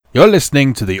You're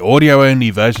listening to the audio-only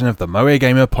version of the Moe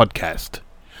Gamer podcast.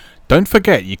 Don't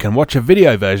forget you can watch a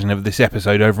video version of this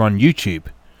episode over on YouTube.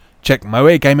 Check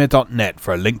moegamer.net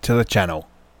for a link to the channel.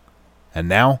 And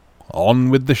now, on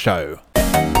with the show.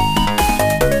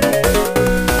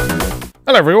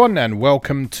 Hello everyone and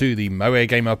welcome to the Moe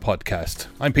Gamer podcast.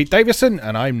 I'm Pete Davison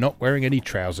and I'm not wearing any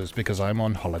trousers because I'm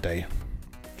on holiday.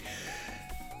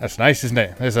 That's nice, isn't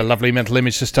it? There's a lovely mental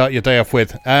image to start your day off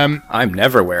with. I'm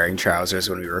never wearing trousers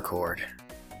when we record.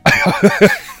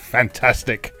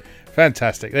 Fantastic.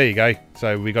 There you go.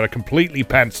 So we got a completely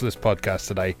pantsless podcast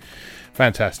today.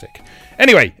 Fantastic.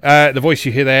 Anyway, the voice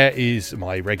you hear there is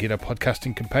my regular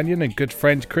podcasting companion and good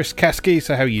friend Chris Kasky.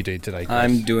 So how are you doing today, Chris?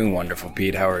 I'm doing wonderful,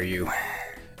 Pete. How are you?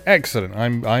 Excellent.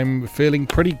 I'm feeling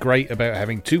pretty great about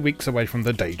having 2 weeks away from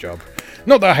the day job.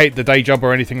 Not that I hate the day job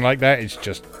or anything like that. It's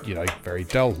just, very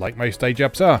dull, like most day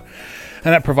jobs are.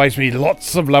 And that provides me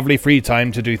lots of lovely free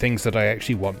time to do things that I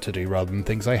actually want to do rather than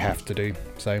things I have to do.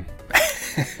 So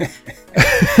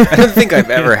I don't think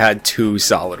I've ever had 2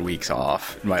 solid weeks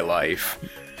off in my life.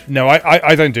 No,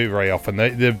 I don't do it very often.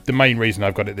 The main reason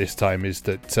I've got it this time is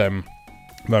that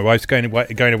my wife's going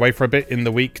away for a bit in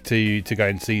the week to go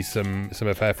and see some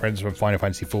of her friends from Final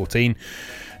Fantasy XIV,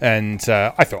 and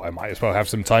I thought I might as well have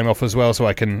some time off as well, so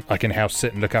I can house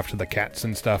sit and look after the cats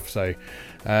and stuff. So,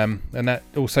 and that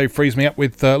also frees me up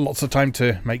with lots of time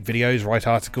to make videos, write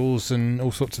articles, and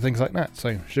all sorts of things like that.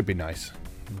 So, should be nice.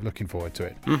 I'm looking forward to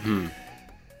it. Mm-hmm.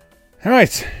 All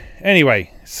right.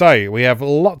 Anyway, so we have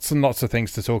lots and lots of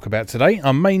things to talk about today.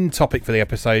 Our main topic for the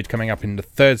episode coming up in the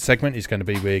third segment is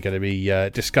we're going to be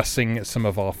discussing some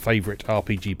of our favourite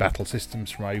RPG battle systems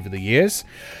from over the years.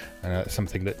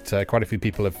 Something that quite a few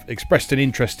people have expressed an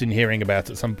interest in hearing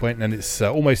about at some point, and it's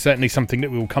almost certainly something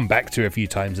that we will come back to a few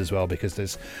times as well, because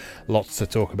there's lots to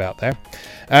talk about there.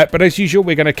 But as usual,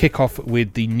 we're going to kick off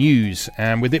with the news,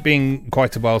 and with it being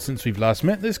quite a while since we've last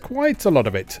met, there's quite a lot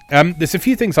of it. There's a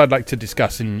few things I'd like to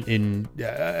discuss in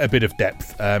a bit of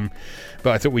depth, but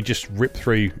I thought we'd just rip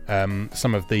through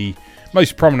some of the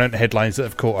most prominent headlines that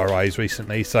have caught our eyes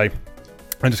recently. So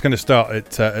I'm just going to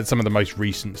start at some of the most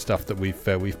recent stuff that we've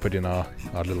put in our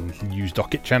little news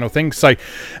docket channel thing. So,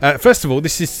 first of all,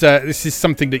 this is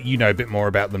something that you know a bit more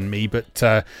about than me,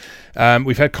 but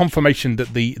we've had confirmation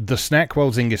that the Snack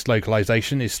World Zingist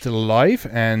localization is still alive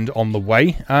and on the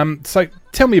way. So,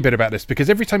 tell me a bit about this, because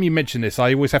every time you mention this,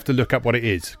 I always have to look up what it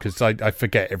is, because I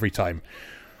forget every time.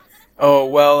 Oh,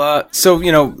 well, so,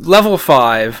 level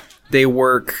 5, they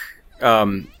work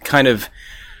kind of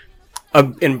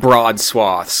in broad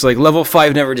swaths. Like, level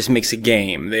 5 never just makes a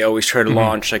game. They always try to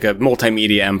launch like a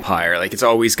multimedia empire. Like, it's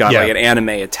always got like an anime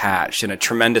attached and a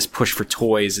tremendous push for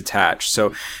toys attached.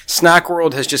 So Snack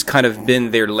World has just kind of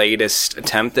been their latest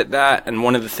attempt at that. And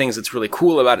one of the things that's really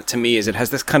cool about it to me is it has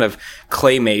this kind of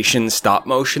claymation stop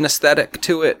motion aesthetic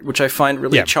to it, which I find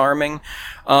really charming.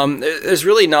 There's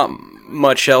really not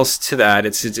much else to that.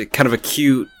 It's kind of a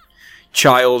cute,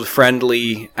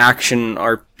 child-friendly action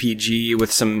RPG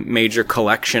with some major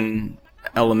collection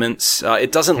elements.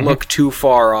 It doesn't look too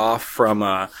far off from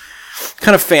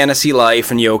kind of Fantasy Life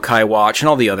and Yokai Watch and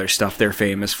all the other stuff they're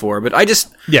famous for. But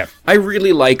I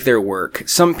really like their work.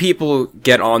 Some people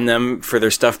get on them for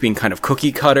their stuff being kind of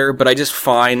cookie cutter, but I just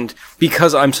find,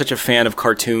 because I'm such a fan of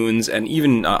cartoons, and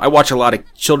even I watch a lot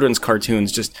of children's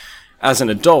cartoons just as an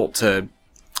adult to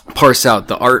parse out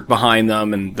the art behind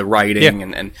them and the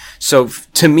writing. And so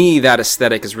to me, that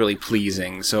aesthetic is really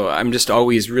pleasing. So I'm just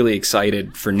always really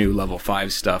excited for new level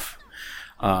 5 stuff.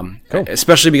 Cool.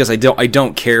 Especially because I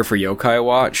don't care for Yokai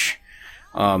Watch.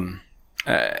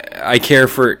 I care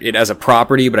for it as a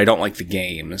property, but I don't like the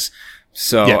games.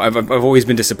 So I've always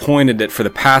been disappointed that for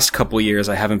the past couple of years,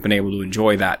 I haven't been able to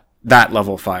enjoy that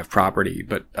level 5 property.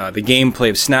 But the gameplay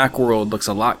of Snack World looks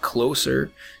a lot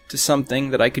closer to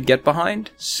something that I could get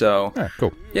behind. So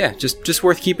cool. Yeah, just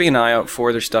worth keeping an eye out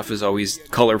for. Their stuff is always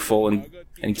colorful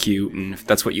and cute, and if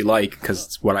that's what you like, because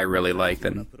it's what I really like,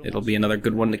 then it'll be another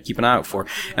good one to keep an eye out for.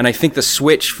 And I think the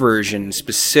Switch version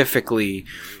specifically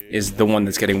is the one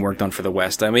that's getting worked on for the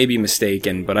West. I may be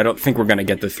mistaken, but I don't think we're going to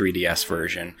get the 3DS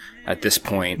version at this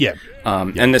point.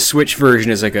 And the Switch version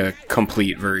is like a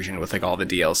complete version with like all the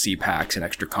DLC packs and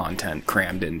extra content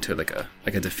crammed into like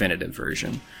a definitive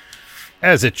version.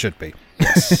 As it should be.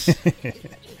 Yes.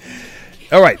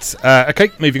 All right. Okay,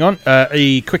 moving on.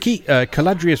 A quickie.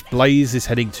 Caladrius Blaze is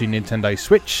heading to Nintendo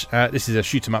Switch. This is a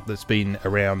shoot 'em up that's been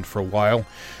around for a while.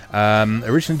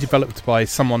 Originally developed by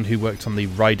someone who worked on the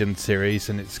Raiden series,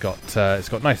 and it's got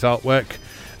nice artwork.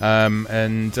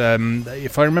 And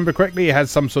if I remember correctly, it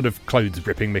has some sort of clothes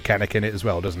ripping mechanic in it as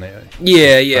well, doesn't it?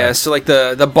 Yeah. So like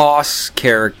the boss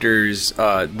characters,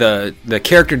 the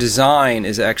character design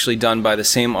is actually done by the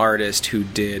same artist who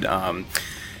did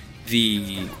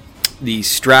the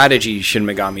strategy Shin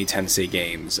Megami Tensei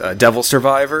games, Devil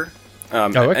Survivor.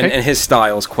 Okay. And his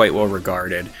style is quite well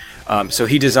regarded. So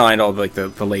he designed all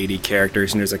the lady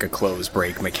characters, and there's like a clothes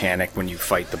break mechanic when you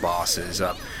fight the bosses.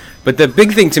 But the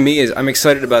big thing to me is I'm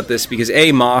excited about this because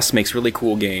Moss makes really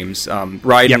cool games.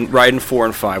 Raiden 4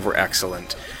 and 5 were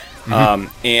excellent.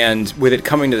 And with it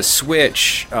coming to the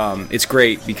Switch, it's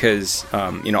great because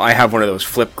I have one of those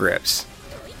flip grips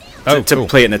to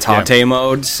play it in the Tate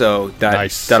mode, so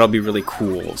that'll be really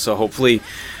cool. So hopefully,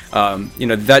 the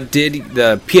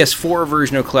PS4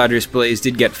 version of Cloudrius Blaze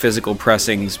did get physical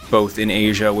pressings both in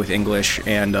Asia with English,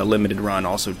 and Limited Run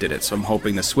also did it. So I'm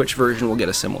hoping the Switch version will get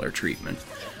a similar treatment.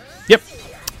 Yep.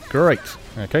 Great.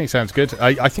 Okay, sounds good.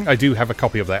 I think I do have a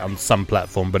copy of that on some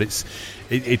platform, but it's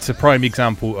a prime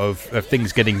example of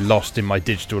things getting lost in my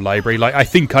digital library. Like, I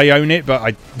think I own it, but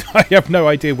I have no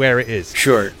idea where it is.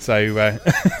 Sure. So,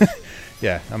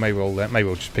 yeah, I may well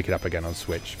just pick it up again on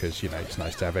Switch, because, it's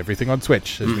nice to have everything on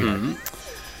Switch, as we know.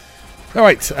 All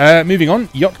right, moving on.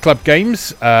 Yacht Club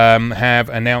Games have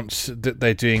announced that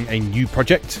they're doing a new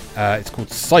project. It's called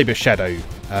Cyber Shadow,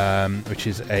 which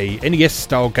is a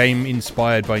NES-style game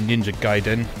inspired by Ninja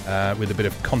Gaiden, with a bit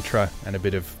of Contra and a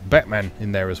bit of Batman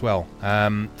in there as well.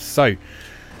 So,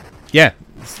 yeah,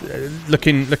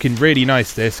 looking really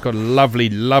nice. This got a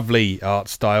lovely art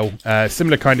style.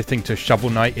 Similar kind of thing to Shovel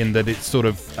Knight in that it's sort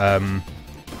of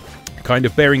kind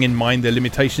of bearing in mind the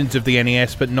limitations of the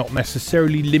NES, but not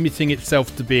necessarily limiting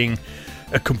itself to being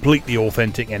a completely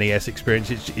authentic NES experience.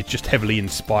 It's just heavily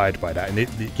inspired by that, and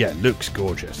it looks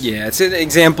gorgeous. Yeah, it's an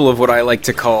example of what I like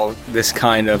to call this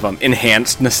kind of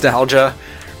enhanced nostalgia,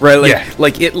 right?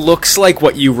 Like it looks like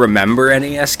what you remember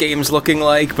NES games looking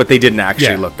like, but they didn't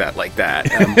actually look like that.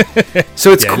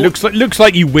 So it's cool. Looks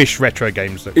like you wish retro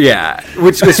games looked. Yeah,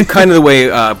 which is kind of the way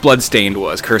Bloodstained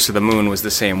was. Curse of the Moon was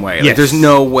the same way. Like, there's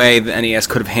no way the NES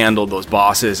could have handled those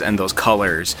bosses and those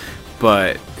colors,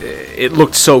 but it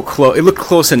looked so close. It looked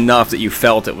close enough that you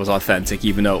felt it was authentic,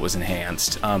 even though it was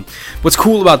enhanced. What's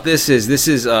cool about this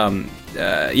is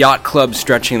Yacht Club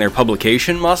stretching their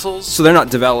publication muscles, so they're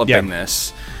not developing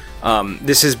this.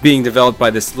 This is being developed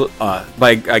by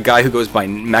by a guy who goes by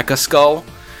Mecha Skull,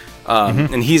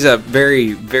 and he's a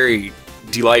very, very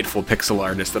delightful pixel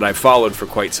artist that I've followed for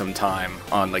quite some time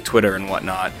on like Twitter and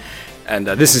whatnot. And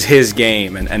this is his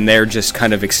game, and they're just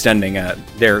kind of extending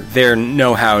their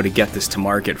know-how to get this to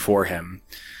market for him.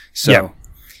 So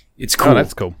it's cool. Oh,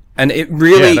 that's cool. And it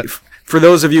really, for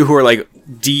those of you who are like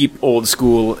deep old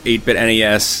school 8-bit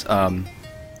NES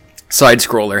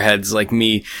side-scroller heads like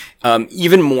me,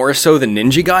 even more so than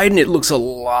Ninja Gaiden, it looks a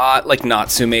lot like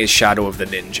Natsume's Shadow of the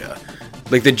Ninja.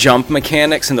 Like the jump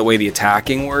mechanics and the way the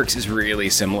attacking works is really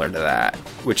similar to that,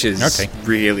 which is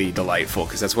really delightful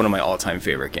because that's one of my all-time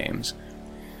favorite games.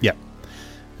 Yeah.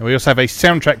 And we also have a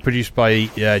soundtrack produced by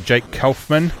Jake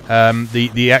Kaufman.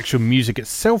 The actual music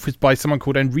itself is by someone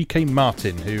called Enrique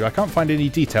Martin, who I can't find any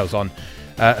details on,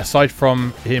 aside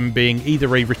from him being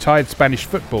either a retired Spanish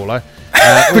footballer,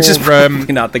 which is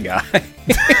probably not the guy,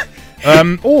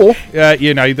 or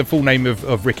the full name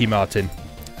of Ricky Martin.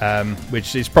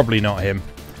 Which is probably not him.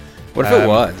 What if it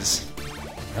was?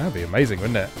 That'd be amazing,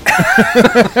 wouldn't it?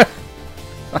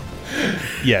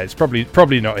 Yeah, it's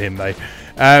probably not him though.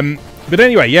 But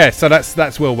anyway, so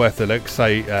that's well worth a look.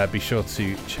 So be sure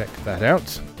to check that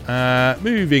out.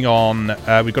 Moving on,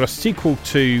 we've got a sequel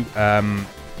to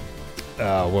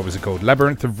what was it called?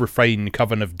 Labyrinth of Refrain,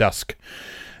 Coven of Dusk,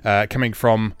 coming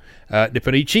from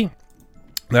Nipponichi.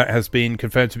 That has been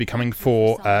confirmed to be coming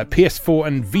for PS4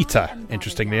 and Vita,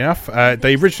 interestingly enough.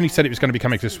 They originally said it was going to be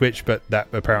coming to Switch, but that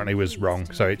apparently was wrong.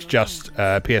 So it's just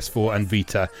PS4 and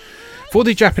Vita. For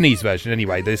the Japanese version,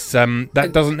 anyway, there's that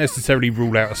doesn't necessarily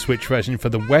rule out a Switch version for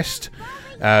the West,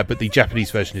 but the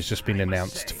Japanese version has just been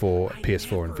announced for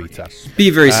PS4 and Vita.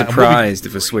 Be very surprised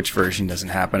if a Switch version doesn't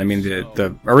happen. I mean,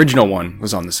 the original one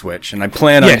was on the Switch, and I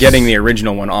plan on getting the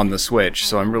original one on the Switch,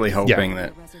 so I'm really hoping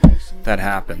that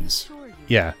happens.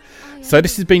 Yeah, so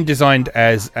this has been designed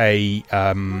as a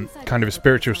kind of a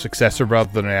spiritual successor rather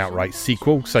than an outright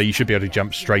sequel, so you should be able to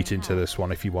jump straight into this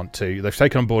one if you want to. They've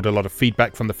taken on board a lot of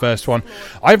feedback from the first one.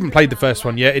 I haven't played the first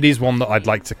one yet. It is one that I'd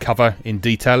like to cover in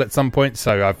detail at some point,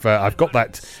 so I've got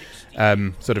that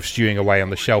sort of stewing away on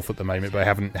the shelf at the moment, but I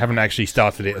haven't actually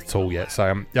started it at all yet.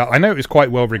 So I know it was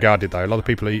quite well regarded though. A lot of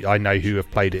people I know who have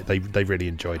played it, they really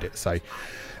enjoyed it. So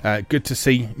good to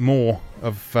see more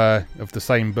of the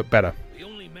same but better.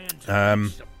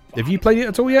 Have you played it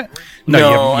at all yet?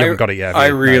 No, you haven't got it yet. I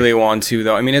really want to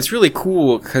though. I mean, it's really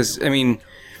cool because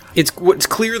it's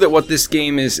clear that what this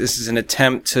game is an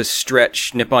attempt to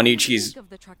stretch Nipponichi's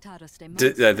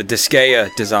the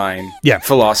Disgaea design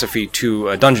philosophy to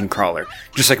a dungeon crawler.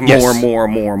 Just like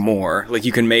more. Like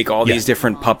you can make all these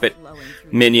different puppet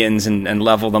minions and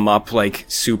level them up like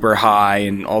super high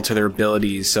and alter their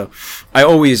abilities. So I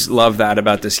always love that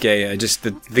about Disgaea. Just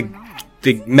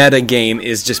the meta game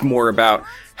is just more about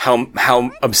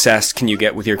how obsessed can you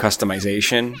get with your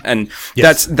customization, and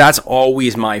that's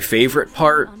always my favorite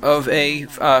part of a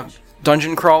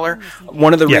dungeon crawler.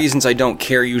 One of the reasons I don't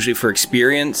care usually for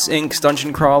Experience Inc.'s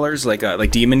dungeon crawlers like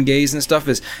Demon Gaze and stuff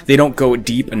is they don't go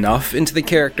deep enough into the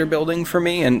character building for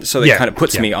me, and so that kind of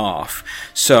puts me off.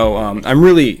 So I'm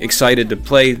really excited to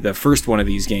play the first one of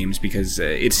these games because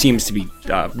it seems to be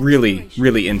really,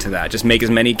 really into that. Just make as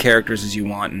many characters as you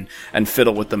want and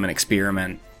fiddle with them and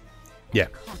experiment.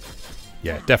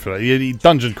 Yeah, definitely. The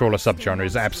dungeon crawler subgenre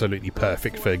is absolutely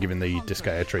perfect for giving the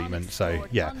Disgaea treatment. So,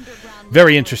 yeah,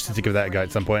 very interested to give that a go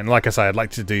at some point. And like I say, I'd like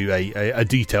to do a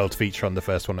detailed feature on the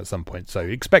first one at some point. So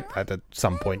expect that at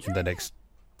some point in the next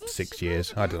 6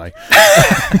 years. I don't know.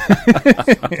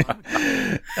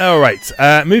 All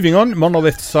right. Moving on.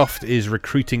 Monolith Soft is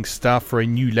recruiting staff for a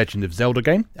new Legend of Zelda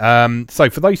game. So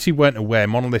for those who weren't aware,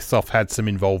 Monolith Soft had some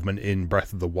involvement in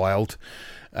Breath of the Wild.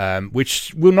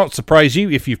 Which will not surprise you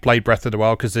if you've played Breath of the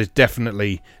Wild, because there's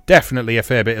definitely a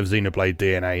fair bit of Xenoblade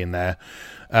DNA in there.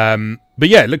 But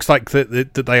yeah, it looks like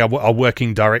that they are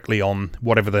working directly on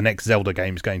whatever the next Zelda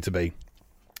game is going to be,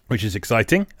 which is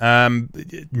exciting.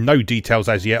 No details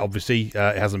as yet, obviously.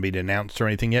 It hasn't been announced or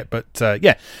anything yet. But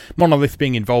yeah, Monolith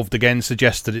being involved again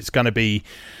suggests that it's going to be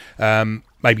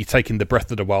maybe taking the Breath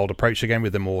of the Wild approach again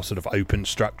with a more sort of open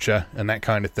structure and that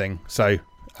kind of thing. So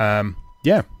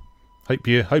yeah. Hope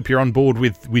you're on board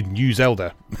with new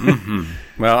Zelda.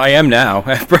 Well, I am now.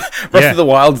 Breath of the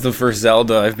Wild is the first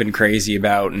Zelda I've been crazy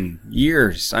about in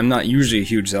years. I'm not usually a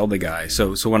huge Zelda guy,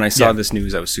 so when I saw this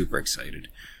news, I was super excited.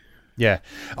 Yeah,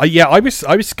 I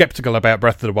was skeptical about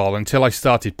Breath of the Wild until I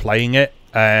started playing it,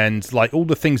 and like all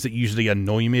the things that usually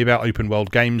annoy me about open world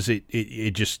games,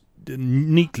 it just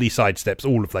neatly sidesteps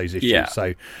all of those issues.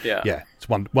 So yeah, it's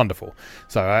wonderful.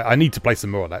 So I need to play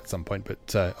some more of that at some point,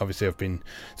 but obviously I've been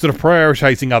sort of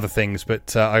prioritizing other things,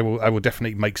 but I will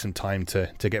definitely make some time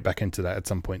to get back into that at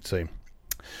some point soon.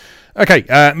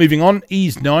 Okay, moving on.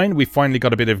 Ys 9, we've finally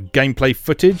got a bit of gameplay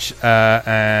footage,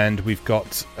 and we've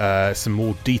got some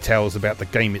more details about the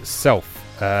game itself.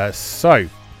 So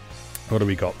what do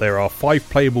we got? There are 5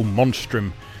 playable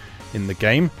Monstrum in the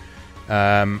game,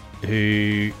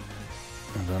 who...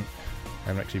 Hold on. I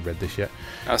haven't actually read this yet.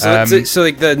 So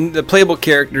like the playable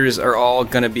characters are all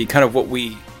going to be kind of what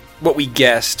we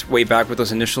guessed way back with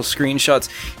those initial screenshots.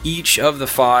 Each of the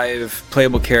 5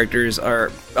 playable characters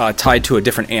are tied to a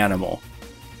different animal.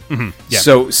 Mm-hmm.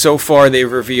 Yeah. So far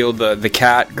they've revealed the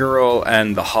cat girl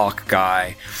and the hawk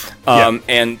guy.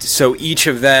 And so each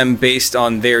of them, based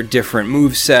on their different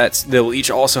move sets, they'll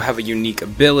each also have a unique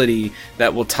ability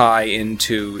that will tie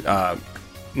into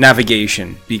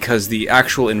navigation, because the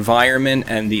actual environment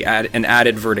and an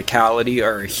added verticality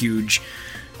are a huge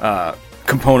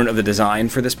component of the design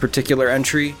for this particular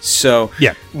entry. So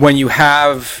when you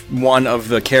have one of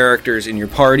the characters in your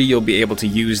party, you'll be able to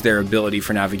use their ability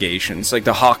for navigation. So like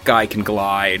the hawk guy can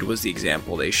glide was the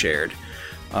example they shared.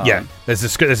 There's a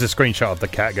screenshot of the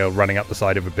cat girl running up the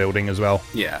side of a building as well.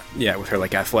 Yeah, with her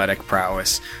like athletic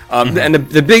prowess. And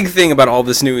the big thing about all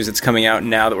this news that's coming out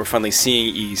now that we're finally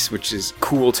seeing Ys, which is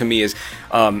cool to me, is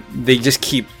they just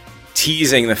keep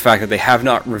teasing the fact that they have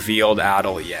not revealed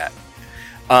Adol yet.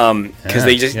 Because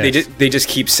they just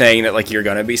keep saying that like you're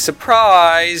gonna be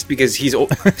surprised, because he's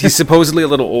supposedly a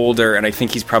little older, and I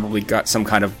think he's probably got some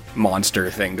kind of monster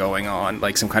thing going on,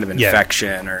 like some kind of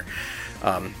infection or.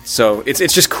 So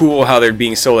it's just cool how they're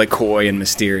being so like coy and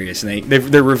mysterious, and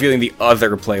they're revealing the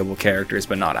other playable characters,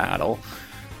 but not Adol.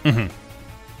 Mm-hmm.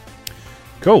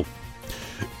 Cool.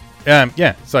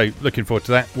 So looking forward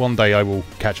to that. One day I will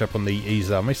catch up on the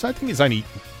Ys. I think it's only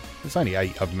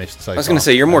 8 I've missed so far. I was going to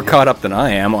say, you're more caught up than I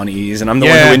am on Ys, and I'm the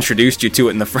one who introduced you to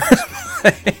it in the first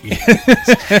place.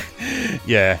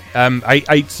 Yeah.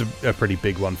 8's a pretty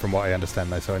big one from what I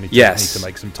understand, though, so I need to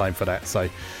make some time for that. So,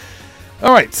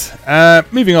 all right.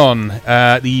 Moving on.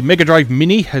 The Mega Drive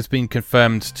Mini has been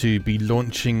confirmed to be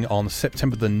launching on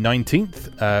September the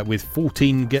 19th with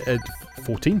 14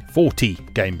 40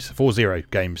 games, 40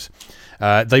 games.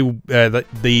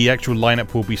 The actual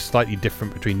lineup will be slightly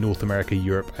different between North America,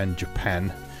 Europe, and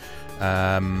Japan.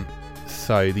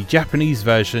 So the Japanese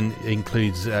version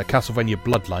includes Castlevania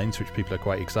Bloodlines, which people are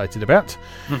quite excited about.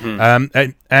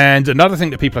 Mm-hmm. And another thing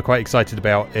that people are quite excited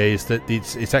about is that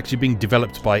it's actually being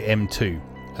developed by M2.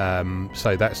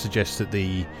 So that suggests that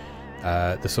the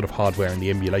sort of hardware and the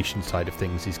emulation side of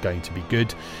things is going to be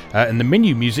good. And the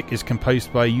menu music is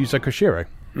composed by Yuzo Koshiro,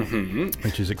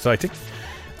 which is exciting.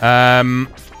 It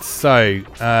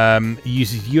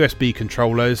uses USB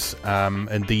controllers,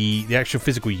 and the actual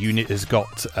physical unit has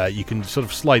got, you can sort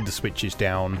of slide the switches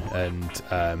down and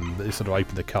sort of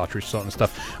open the cartridge slot and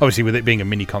stuff. Obviously, with it being a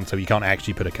mini console, you can't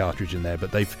actually put a cartridge in there,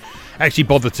 but they've actually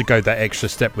bothered to go that extra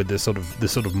step with the sort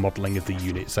of modelling of the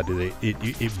unit so that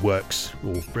it works,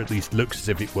 or at least looks as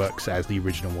if it works as the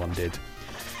original one did.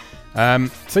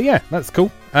 So yeah, that's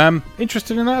cool.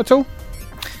 Interested in that at all?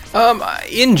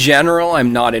 In general,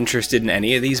 I'm not interested in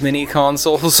any of these mini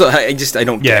consoles. I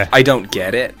don't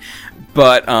get it.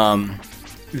 But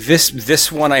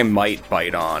this one I might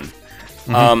bite on.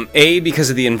 Mm-hmm. A, because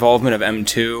of the involvement of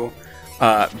M2.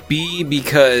 B,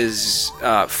 because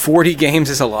 40 games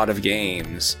is a lot of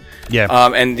games. Yeah.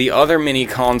 And the other mini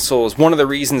consoles, one of the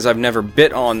reasons I've never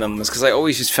bit on them was because I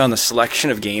always just found the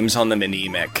selection of games on them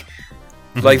anemic.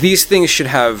 Mm-hmm. Like, these things should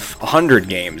have 100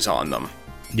 games on them.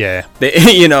 Yeah,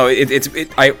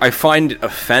 I find it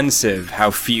offensive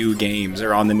how few games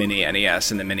are on the Mini NES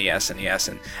and the Mini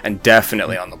SNES and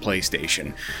definitely on the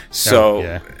PlayStation.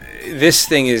 So this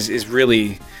thing is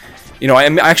really, I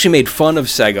actually made fun of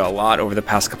Sega a lot over the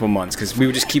past couple months because we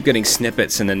would just keep getting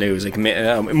snippets in the news, like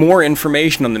more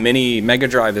information on the Mini Mega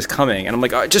Drive is coming, and I'm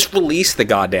like, just release the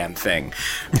goddamn thing.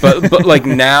 But like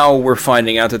now we're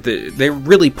finding out that they're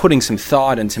really putting some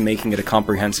thought into making it a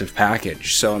comprehensive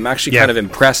package. So I'm actually kind of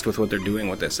impressed with what they're doing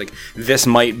with this. Like, this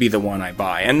might be the one I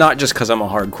buy, and not just because I'm a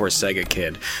hardcore Sega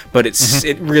kid, but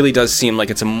it really does seem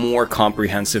like it's a more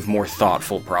comprehensive, more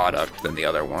thoughtful product than the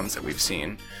other ones that we've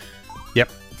seen. Yep.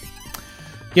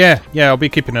 Yeah, I'll be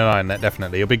keeping an eye on that,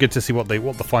 definitely. It'll be good to see what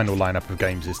the final lineup of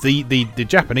games is. The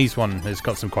Japanese one has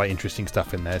got some quite interesting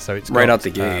stuff in there, so it's right out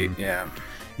the gate.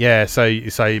 Yeah, so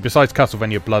besides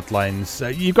Castlevania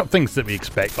Bloodlines, you've got things that we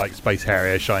expect, like Space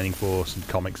Harrier, Shining Force, and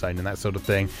Comic Zone, and that sort of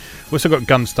thing. We've also got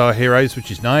Gunstar Heroes, which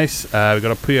is nice. We've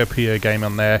got a Puyo Puyo game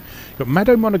on there. We've got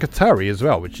Mado Monogatari as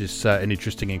well, which is an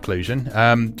interesting inclusion.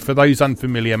 For those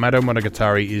unfamiliar, Mado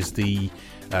Monogatari is the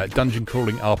dungeon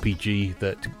crawling RPG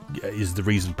that is the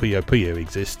reason Puyo Puyo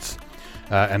exists,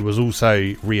 and was also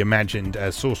reimagined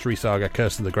as Sorcery Saga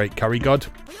Curse of the Great Curry God,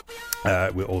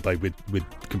 although with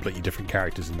completely different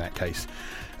characters in that case.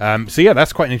 So yeah,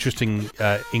 that's quite an interesting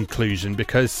inclusion,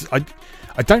 because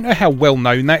I don't know how well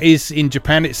known that is in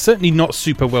Japan. It's certainly not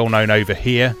super well known over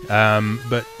here,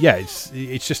 but yeah,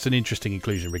 it's just an interesting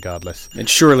inclusion regardless. It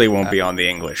surely won't be on the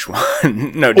English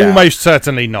one, no doubt. Almost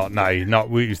certainly not. No, not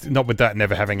with that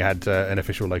never having had an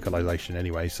official localization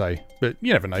anyway. So, but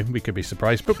you never know. We could be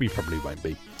surprised, but we probably won't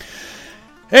be.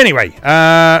 Anyway,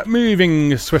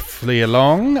 moving swiftly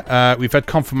along, we've had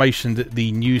confirmation that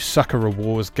the new Sakura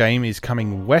Wars game is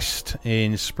coming west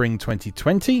in spring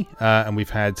 2020, and we've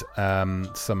had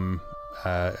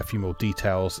a few more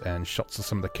details and shots of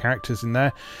some of the characters in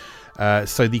there.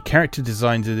 So the character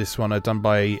designs of this one are done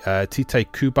by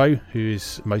Tite Kubo, who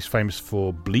is most famous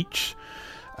for Bleach.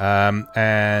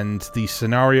 And the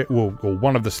scenario, or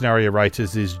one of the scenario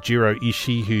writers is Jiro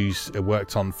Ishii, who's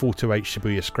worked on 428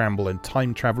 Shibuya Scramble and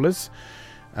Time Travelers.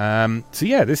 So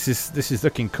yeah, this is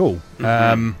looking cool.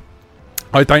 Mm-hmm.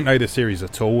 I don't know the series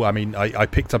at all. I mean, I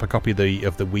picked up a copy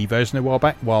of the Wii version a while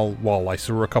back while I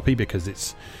saw a copy, because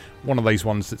it's one of those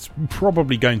ones that's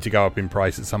probably going to go up in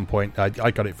price at some point.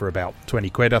 I got it for about 20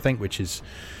 quid, I think, which is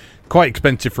quite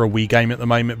expensive for a Wii game at the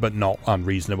moment, but not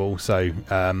unreasonable. So,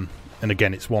 and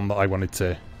again, it's one that I wanted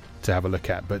to have a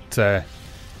look at. But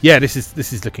yeah, this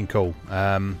is looking cool.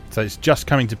 So it's just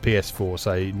coming to PS4,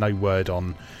 so no word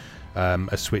on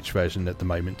a Switch version at the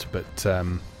moment. But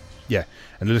yeah,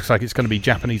 and it looks like it's going to be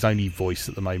Japanese only voice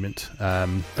at the moment.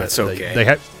 That's okay. They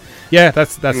have, yeah,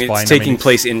 that's fine. It's taking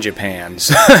place in Japan.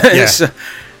 So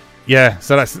yeah,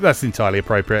 so that's entirely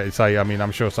appropriate. So I mean,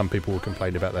 I'm sure some people will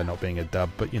complain about there not being a dub,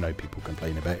 but people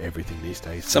complain about everything these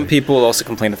days. Some people will also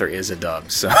complain that there is a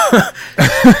dub. So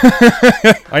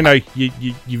I know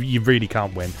you really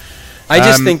can't win. I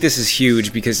just think this is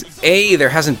huge because there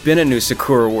hasn't been a new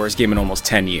Sakura Wars game in almost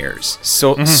 10 years.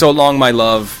 So Long My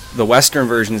Love, the Western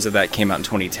versions of that came out in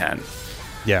 2010.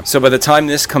 Yeah. So by the time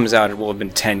this comes out, it will have been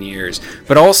 10 years.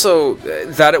 But also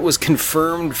that it was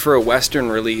confirmed for a Western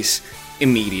release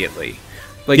immediately.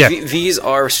 Like, Yeah. these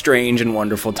are strange and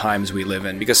wonderful times we live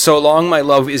in, because So Long My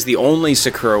Love is the only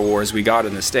Sakura Wars we got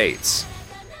in the States.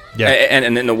 Yeah.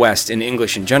 And in the West, in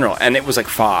English in general. And it was like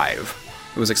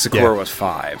 5. It was like Sakura Yeah. was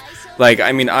 5. Like,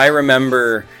 I mean, I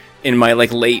remember in my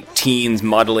like late teens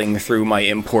muddling through my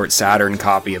import Saturn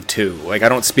copy of 2. Like, I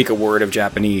don't speak a word of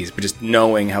Japanese, but just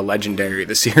knowing how legendary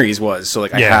the series was. So,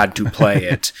 like, I had to play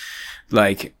it.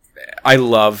 Like, I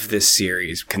love this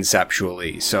series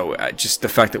conceptually. So, just the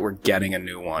fact that we're getting a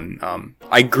new one.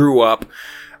 I grew up...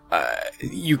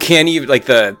 you can't even, like,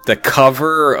 the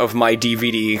cover of my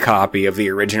DVD copy of the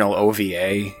original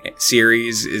OVA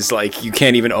series is like, you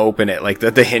can't even open it. Like,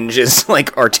 the hinges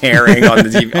like are tearing on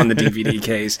the DVD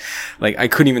case. Like, I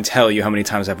couldn't even tell you how many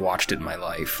times I've watched it in my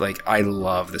life. Like, I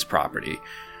love this property.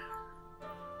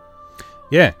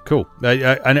 Yeah, cool.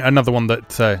 Another one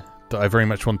that I very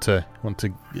much want to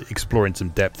explore in some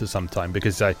depth at some time,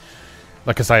 because like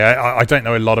I say, I don't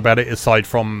know a lot about it aside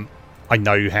from I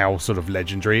know how sort of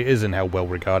legendary it is and how well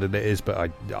regarded it is,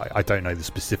 but I don't know the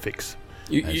specifics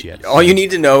as yet. All you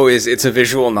need to know is it's a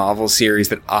visual novel series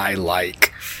that I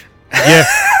like.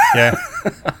 Yeah.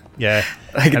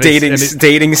 Like, And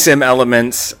dating sim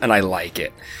elements, and I like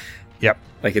it. Yep.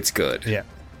 Like, it's good. Yeah.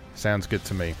 Sounds good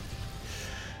to me.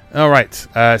 All right,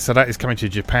 so that is coming to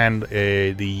Japan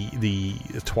the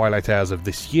twilight hours of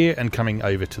this year, and coming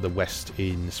over to the West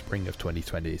in spring of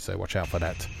 2020. So watch out for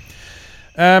that.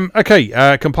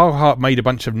 Compile Heart made a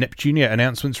bunch of Neptunia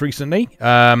announcements recently.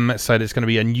 So there's going to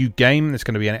be a new game, there's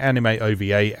going to be an anime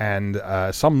OVA, and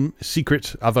some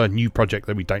secret other new project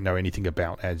that we don't know anything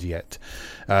about as yet.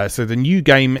 So the new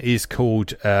game is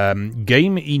called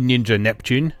Game E Ninja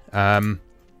Neptune.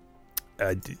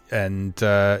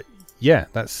 Yeah,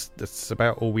 that's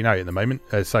about all we know at the moment.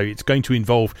 So it's going to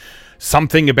involve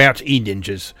something about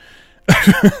e-ninjas.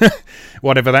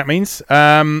 Whatever that means.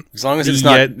 As long as it's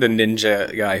not the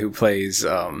ninja guy who plays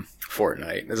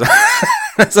Fortnite.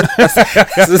 This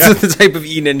is the type of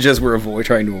e-ninjas we're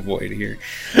trying to avoid here.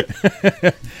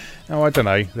 Oh, I don't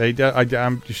know.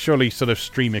 I'm surely sort of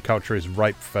streamer culture is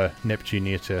ripe for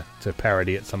Neptunia to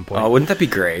parody at some point. Oh, wouldn't that be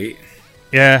great?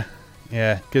 Yeah.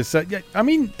 Because I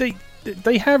mean,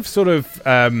 they have sort of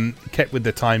kept with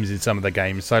the times in some of the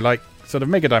games. So, like, sort of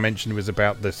Mega Dimension was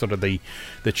about the sort of the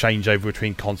changeover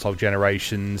between console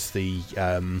generations. The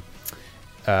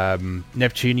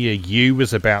Neptunia U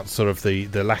was about sort of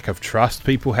the lack of trust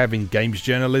people have in games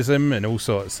journalism and all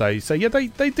sorts. So yeah,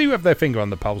 they do have their finger on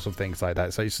the pulse of things like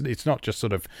that. So it's not just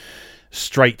sort of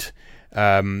straight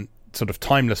sort of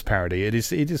timeless parody. It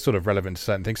is sort of relevant to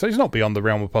certain things. So it's not beyond the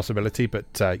realm of possibility, but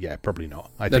yeah, probably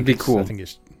not. That'd be cool. I think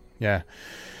it's yeah.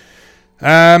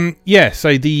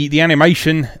 So the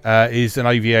animation is an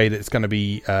OVA that's going to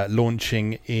be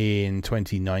launching in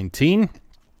 2019.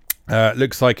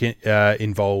 Looks like it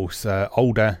involves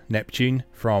older Neptune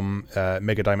from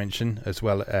Mega Dimension as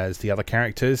well as the other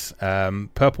characters.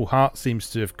 Purple Heart seems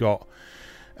to have got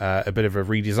a bit of a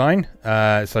redesign.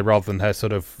 So rather than her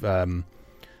sort of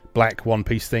black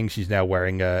one-piece thing, she's now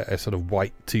wearing a sort of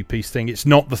white two-piece thing. It's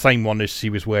not the same one as she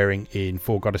was wearing in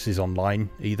Four Goddesses Online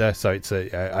either, so it's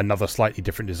another slightly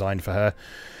different design for her.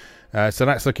 So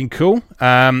that's looking cool.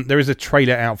 There is a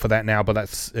trailer out for that now, but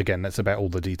that's about all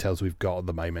the details we've got at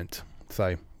the moment.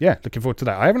 So yeah, looking forward to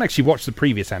that. I haven't actually watched the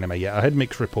previous anime yet. I heard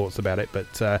mixed reports about it,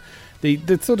 but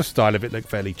the sort of style of it looked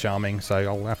fairly charming, so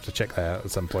I'll have to check that out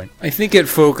at some point. I think it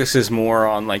focuses more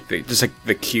on like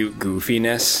the cute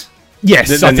goofiness.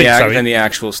 Yes, than the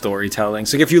actual storytelling.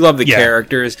 So if you love the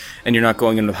characters and you're not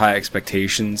going in with high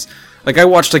expectations, like I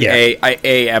watched like a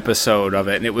episode of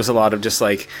it, and it was a lot of just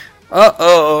like,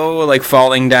 like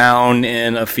falling down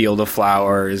in a field of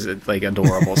flowers, like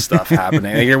adorable stuff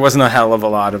happening. Like, there wasn't a hell of a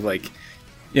lot of like,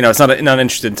 it's not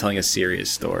interested in telling a serious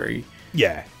story.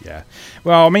 Yeah.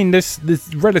 Well, I mean, there's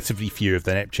relatively few of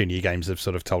the Neptunia games have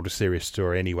sort of told a serious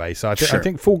story anyway. So I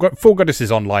think Four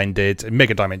Goddesses Online did, and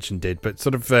Mega Dimension did, but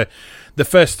sort of the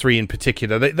first three in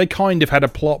particular, they kind of had a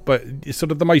plot, but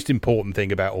sort of the most important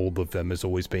thing about all of them has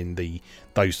always been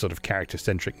those sort of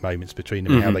character-centric moments between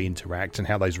them, and how they interact and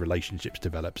how those relationships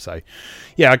develop. So,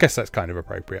 yeah, I guess that's kind of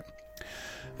appropriate.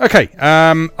 Okay,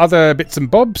 other bits and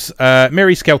bobs.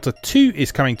 Mary Skelter 2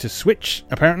 is coming to Switch,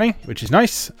 apparently, which is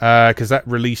nice, because that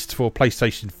released for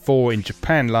PlayStation 4 in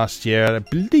Japan last year. I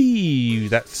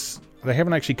believe they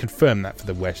haven't actually confirmed that for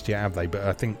the West yet, have they? But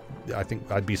I think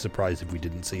I'd be surprised if we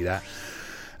didn't see that.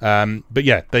 But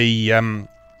yeah,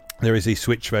 there is a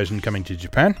Switch version coming to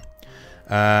Japan,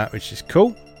 which is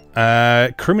cool.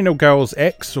 Criminal Girls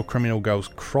X, or Criminal Girls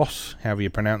Cross, however you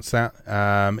pronounce that,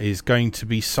 is going to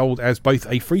be sold as both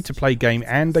a free-to-play game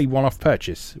and a one-off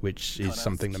purchase, which is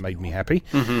something that made me happy,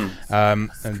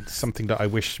 and something that I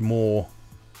wish more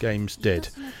games did.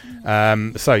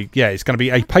 So yeah, it's going to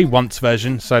be a pay-once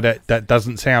version, so that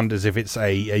doesn't sound as if it's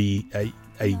a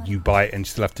you buy it and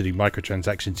still have to do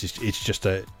microtransactions. It's just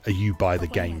a you buy the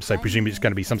game. So presumably it's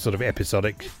going to be some sort of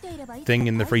episodic thing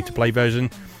in the free-to-play version.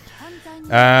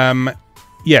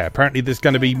 Yeah, apparently there's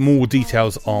going to be more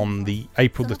details on the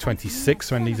April the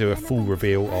 26th when they do a full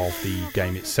reveal of the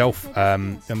game itself.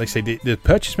 And they say the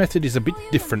purchase method is a bit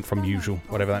different from usual,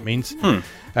 whatever that means.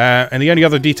 And the only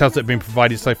other details that have been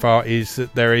provided so far is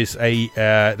that there is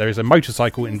a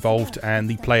motorcycle involved, and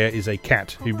the player is a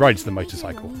cat who rides the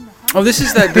motorcycle. Oh, this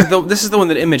is this is the one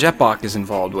that Image Epoch is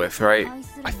involved with, right?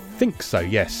 I think so.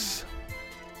 Yes.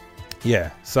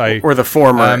 Yeah. So or the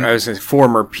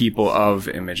former people of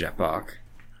Image Epoch.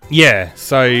 Yeah,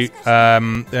 so,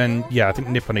 and yeah, I think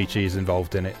Nipponichi is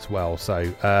involved in it as well, so,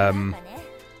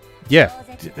 yeah,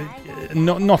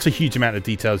 not a huge amount of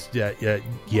details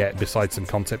yet, besides some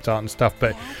concept art and stuff,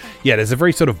 but yeah, there's a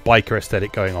very sort of biker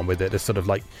aesthetic going on with it. There's sort of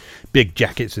like big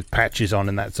jackets with patches on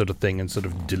and that sort of thing, and sort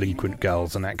of delinquent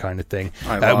girls and that kind of thing.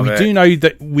 We do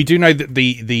know that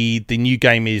the new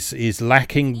game is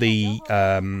lacking the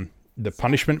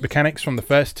punishment mechanics from the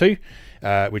first two.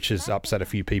 Which has upset a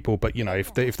few people, but you know,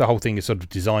 if the whole thing is sort of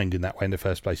designed in that way in the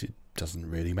first place, it doesn't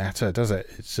really matter, does it?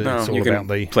 It's all about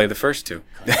play the first two.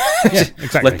 Yeah,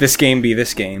 exactly. Let this game be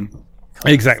this game.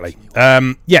 Exactly.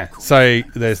 Yeah. So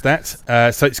there's that.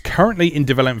 So it's currently in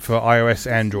development for iOS,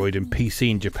 Android, and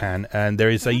PC in Japan, and there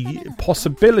is a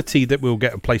possibility that we'll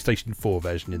get a PlayStation 4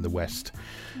 version in the West,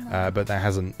 but that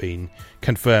hasn't been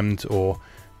confirmed or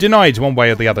denied one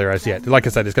way or the other as yet. Like I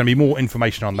said, there's going to be more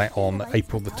information on that on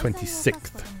April the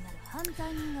 26th.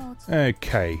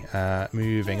 Okay,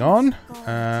 moving on.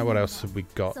 What else have we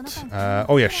got?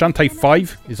 Oh yeah, Shantae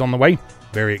 5 is on the way.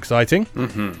 Very exciting.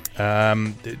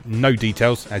 No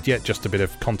details as yet, just a bit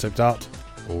of concept art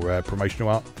or promotional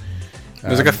art.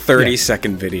 There's like a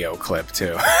 30-second video clip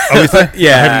too. Oh, is there?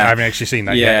 Yeah. I haven't actually seen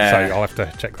that yet, so I'll have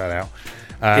to check that out.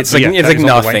 It's like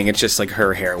nothing. It's just like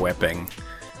her hair whipping.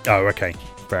 Oh, okay.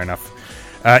 Fair enough.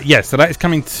 So that is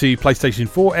coming to PlayStation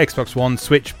 4, Xbox One,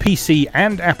 Switch, PC,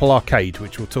 and Apple Arcade,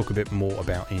 which we'll talk a bit more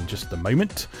about in just a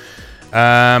moment.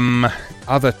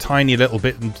 Other tiny little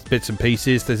bits and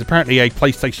pieces. There's apparently a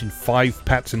PlayStation 5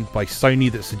 patent by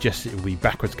Sony that suggests it will be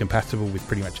backwards compatible with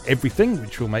pretty much everything,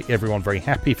 which will make everyone very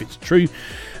happy if it's true.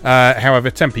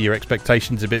 However, temper your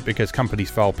expectations a bit, because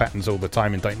companies file patents all the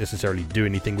time and don't necessarily do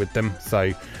anything with them.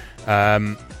 So,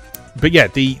 but yeah,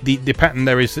 the pattern,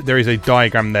 there is a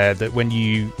diagram there that when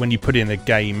you put in a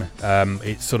game,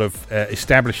 it sort of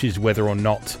establishes whether or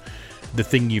not the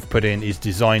thing you've put in is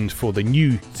designed for the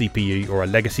new CPU or a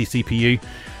legacy CPU,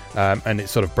 and it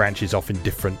sort of branches off in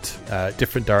different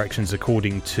directions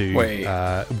according to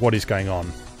what is going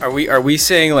on. Are we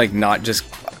saying, like, not just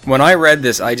when I read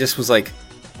this, I just was like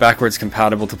backwards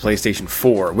compatible to PlayStation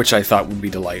 4, which I thought would be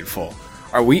delightful.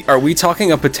 Are we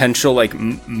talking a potential like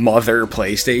mother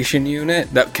PlayStation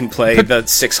unit that can play the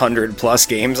 600 plus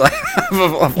games I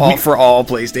have for all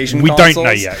PlayStation consoles? We don't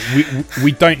know yet.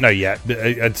 We don't know yet,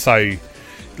 and so,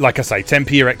 like I say,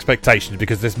 temper your expectations,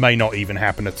 because this may not even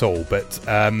happen at all. But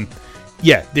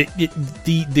yeah,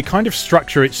 the kind of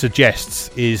structure it suggests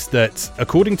is that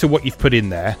according to what you've put in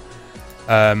there,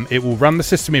 it will run the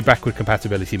system in backward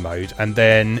compatibility mode, and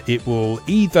then it will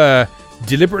either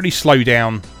deliberately slow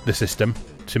down the system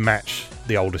to match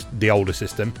the older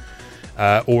system,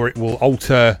 or it will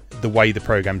alter the way the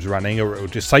program's running, or it will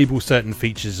disable certain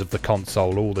features of the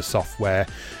console or the software,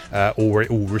 or it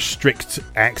will restrict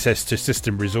access to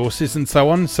system resources and so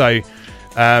on. So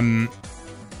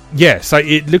yeah, so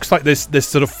it looks like there's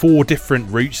sort of 4 different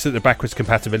routes that the backwards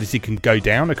compatibility can go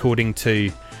down according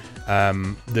to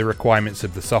the requirements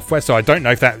of the software. So I don't know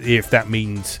if that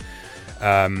means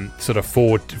sort of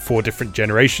four different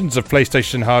generations of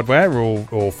PlayStation hardware,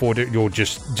 or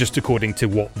just according to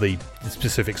what the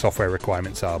specific software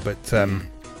requirements are. But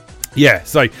yeah,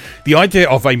 so the idea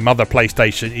of a mother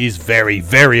PlayStation is very,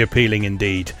 very appealing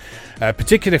indeed.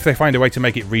 Particularly if they find a way to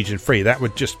make it region free. That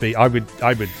would just be, I would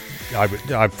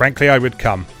frankly, I would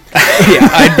come. Yeah,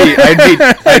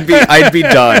 I'd be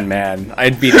done, man.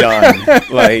 I'd be done.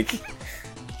 Like,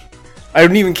 I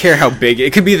don't even care how big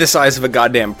it could be. The size of a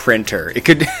goddamn printer. It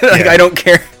could I don't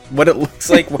care what it looks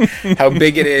like, how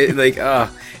big it is. Like,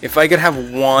 if I could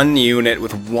have one unit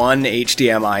with one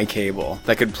HDMI cable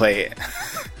that could play it.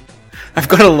 I've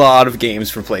got a lot of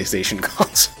games for PlayStation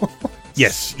console.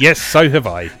 Yes, so have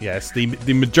I. Yes,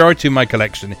 the majority of my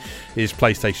collection is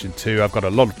PlayStation 2. I've got a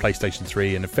lot of PlayStation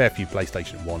 3 and a fair few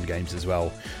PlayStation 1 games as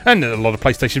well. And a lot of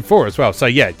PlayStation 4 as well. So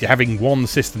yeah, having one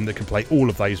system that can play all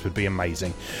of those would be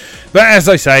amazing. But as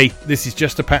I say, this is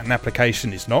just a patent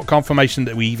application. It's not confirmation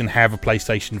that we even have a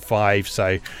PlayStation 5.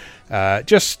 So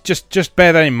just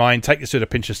bear that in mind. Take this with a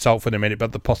pinch of salt for a minute,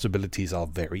 but the possibilities are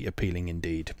very appealing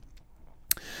indeed.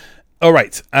 All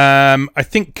right, I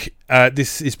think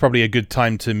this is probably a good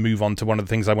time to move on to one of the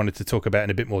things I wanted to talk about in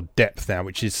a bit more depth now,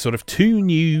 which is sort of 2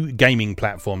 new gaming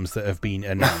platforms that have been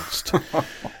announced.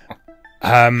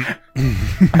 I'm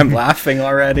laughing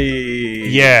already.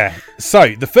 Yeah,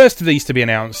 so the first of these to be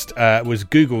announced was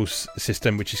Google's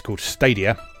system, which is called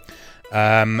Stadia.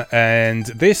 And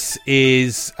this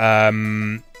is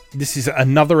another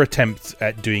attempt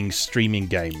at doing streaming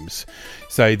games.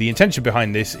 So the intention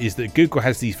behind this is that Google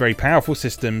has these very powerful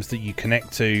systems that you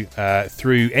connect to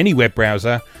through any web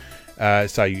browser.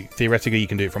 So theoretically, you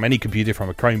can do it from any computer, from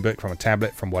a Chromebook, from a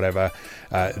tablet, from whatever.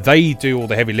 They do all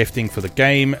the heavy lifting for the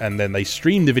game, and then they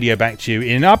stream the video back to you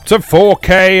in up to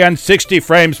 4K and 60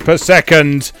 frames per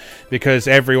second, because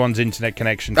everyone's internet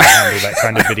connection can handle that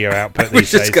kind of video output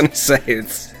these days. I was just going to say,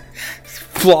 it's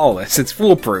flawless. It's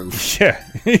foolproof.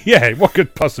 Yeah. What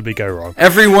could possibly go wrong?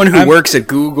 Everyone who works at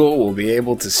Google will be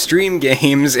able to stream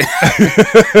games in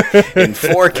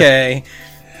 4K.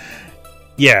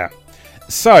 Yeah.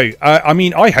 So, I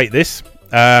mean, I hate this.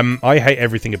 I hate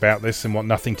everything about this and want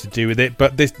nothing to do with it.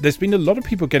 But there's been a lot of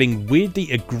people getting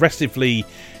weirdly aggressively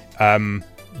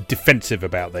defensive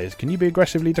about this. Can you be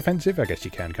aggressively defensive? I guess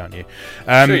you can, can't you?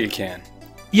 Sure you can.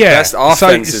 Yeah. Best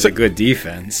offense is a good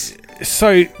defense.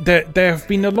 So there have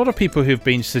been a lot of people who've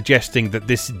been suggesting that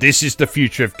this is the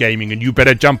future of gaming and you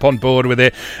better jump on board with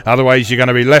it, otherwise you're going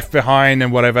to be left behind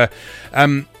and whatever.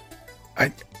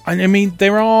 I mean,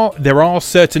 there are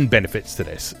certain benefits to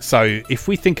this. So if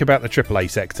we think about the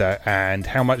AAA sector and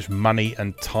how much money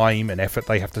and time and effort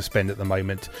they have to spend at the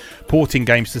moment porting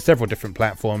games to several different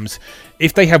platforms,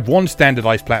 if they have one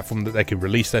standardized platform that they can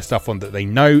release their stuff on that they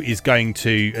know is going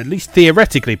to at least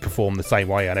theoretically perform the same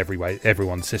way on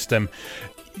everyone's system,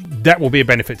 that will be a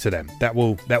benefit to them. That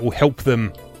will help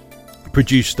them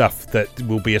produce stuff that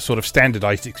will be a sort of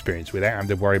standardized experience without having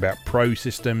to worry about pro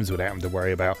systems, without having to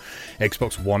worry about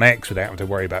Xbox One X, without having to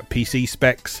worry about PC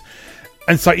specs.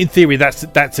 And so in theory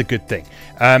that's a good thing.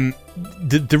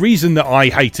 The reason that I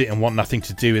hate it and want nothing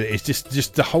to do with it is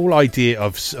just the whole idea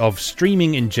of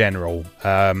streaming in general.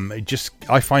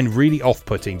 I find really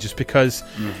off-putting, just because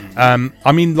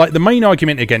I mean, like, the main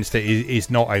argument against it is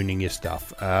not owning your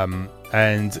stuff.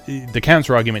 And the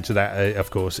counter argument to that,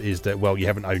 of course, is that, well, you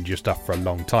haven't owned your stuff for a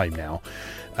long time now,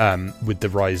 with the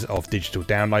rise of digital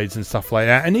downloads and stuff like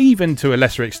that, and even to a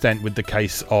lesser extent with the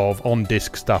case of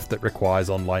on-disc stuff that requires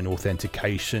online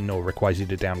authentication or requires you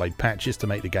to download patches to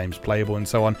make the games playable and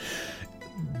so on.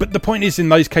 But the point is, in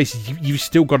those cases, you've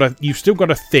still got a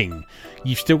thing.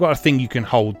 You've still got a thing you can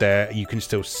hold there. You can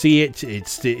still see it.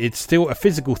 It's still a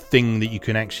physical thing that you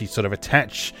can actually sort of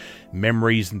attach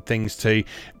memories and things to.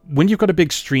 When you've got a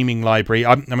big streaming library,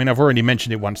 I mean, I've already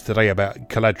mentioned it once today about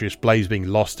Caladrius Blaze being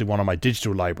lost in one of my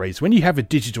digital libraries. When you have a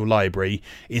digital library,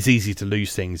 it's easy to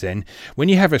lose things in. When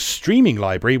you have a streaming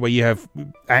library where you have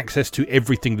access to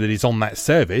everything that is on that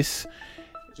service,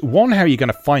 one, how are you going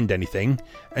to find anything?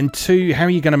 And two, how are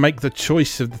you going to make the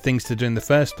choice of the things to do in the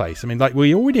first place? I mean, like,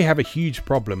 we already have a huge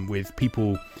problem with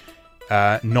people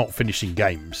not finishing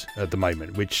games at the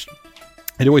moment, which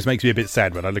it always makes me a bit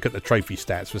sad when I look at the trophy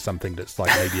stats for something that's like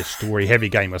maybe a story-heavy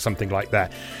game or something like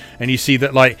that. And you see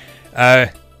that, like, well,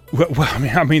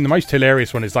 I mean, the most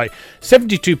hilarious one is like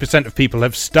 72% of people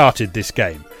have started this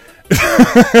game.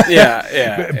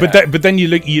 But then you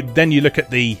look at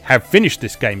the have finished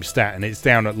this game stat, and it's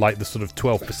down at like the sort of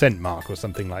 12% mark or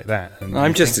something like that. And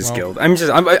I'm just as skilled. I've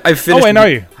finished. Oh, I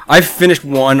know. I've finished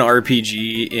one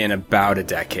RPG in about a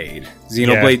decade.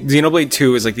 Xenoblade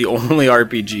 2 is like the only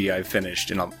RPG I've finished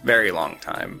in a very long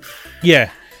time. Yeah.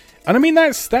 And I mean,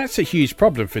 that's a huge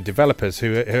problem for developers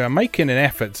who are making an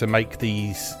effort to make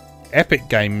these epic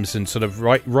games and sort of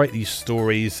write these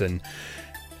stories and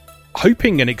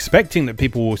hoping and expecting that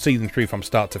people will see them through from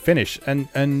start to finish, and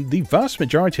the vast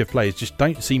majority of players just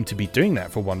don't seem to be doing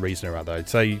that for one reason or other.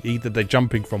 So either they're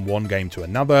jumping from one game to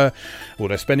another, or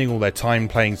they're spending all their time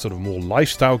playing sort of more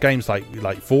lifestyle games like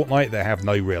Fortnite that have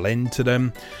no real end to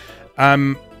them.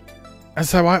 And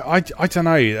so I don't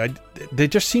know. There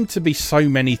just seem to be so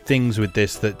many things with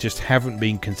this that just haven't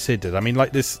been considered. I mean,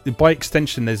 like this, by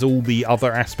extension, there's all the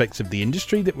other aspects of the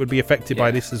industry that would be affected by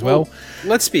this as well.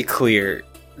 Let's be clear.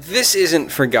 This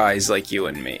isn't for guys like you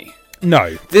and me.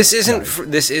 No, this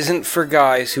isn't for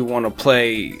guys who want to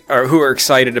play or who are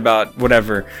excited about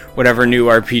whatever new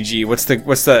RPG. What's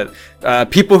the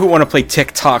people who want to play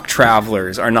TikTok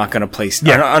Travelers are not going to play.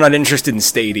 Are not interested in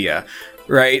Stadia.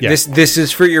 Right. Yeah. This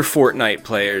is for your Fortnite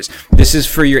players. This is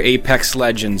for your Apex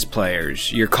Legends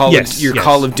players. Your Call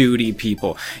of Duty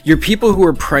people. Your people who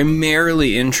are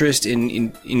primarily interested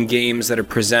in games that are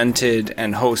presented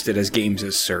and hosted as games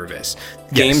as service.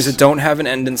 Games that don't have an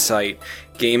end in sight.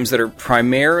 Games that are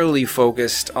primarily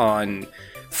focused on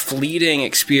fleeting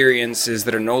experiences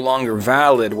that are no longer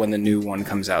valid when the new one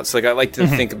comes out. So, like, I like to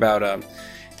think about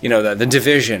the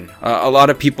Division. A lot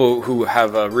of people who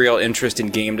have a real interest in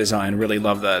game design really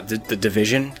love the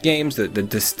Division games, the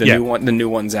new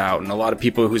ones out, and a lot of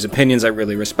people whose opinions I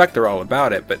really respect are all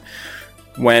about it. But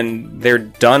when they're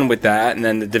done with that, and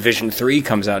then the Division 3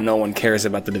 comes out, no one cares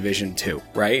about the Division 2,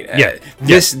 right? Yeah.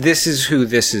 This is who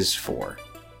this is for.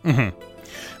 Mm-hmm.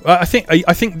 Well, I think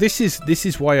this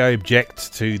is why I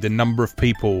object to the number of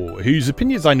people whose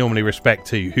opinions I normally respect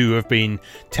who have been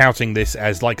touting this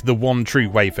as like the one true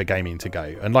way for gaming to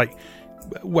go. And like,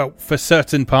 well, for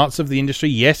certain parts of the industry,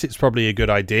 yes, it's probably a good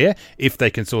idea if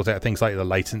they can sort out things like the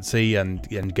latency and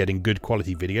getting good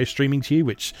quality video streaming to you,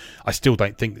 which I still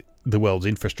don't think the world's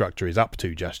infrastructure is up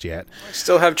to just yet. I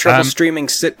still have trouble streaming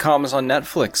sitcoms on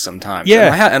Netflix sometimes.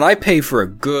 Yeah. And I pay for a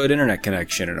good internet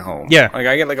connection at home. Yeah. Like,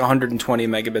 I get like 120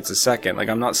 megabits a second. Like,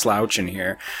 I'm not slouching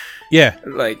here. Yeah.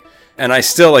 Like, and I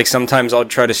still, like, sometimes I'll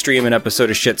try to stream an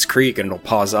episode of Schitt's Creek and it'll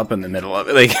pause up in the middle of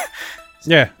it. Like,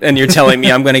 yeah. And you're telling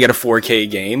me I'm going to get a 4K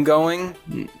game going?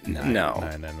 No.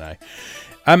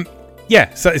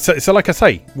 Yeah. So like I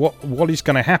say, what is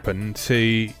going to happen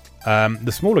to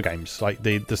the smaller games, like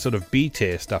the sort of B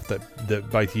tier stuff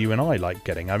that both you and I like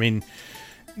getting? I mean,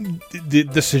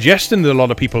 the suggestion that a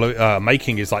lot of people are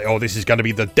making is like, oh, this is going to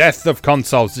be the death of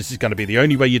consoles. This is going to be the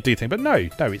only way you do things. But no,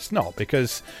 it's not,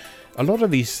 because a lot of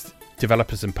these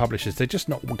developers and publishers, they're just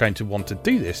not going to want to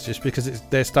do this just because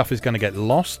their stuff is going to get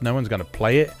lost. No one's going to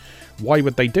play it. Why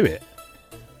would they do it?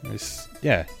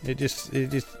 It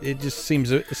just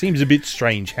seems a bit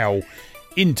strange how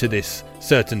into this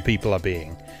certain people are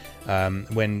being.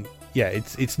 When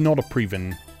it's not a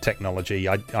proven technology.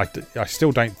 I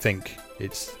still don't think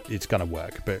it's going to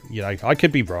work, but I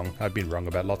could be wrong. I've been wrong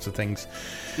about lots of things.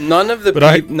 None of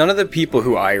the people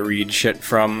who I read shit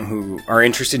from who are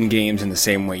interested in games in the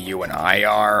same way you and I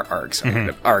are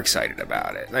excited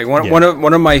about it. Like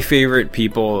one of my favorite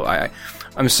people,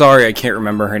 I'm sorry I can't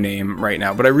remember her name right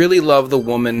now, but I really love the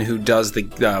woman who does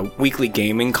the weekly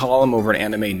gaming column over at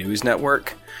Anime News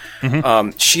Network.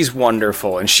 Mm-hmm. She's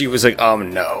wonderful, and she was like,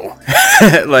 no.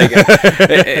 Like,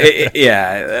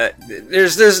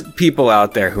 there's people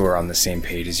out there who are on the same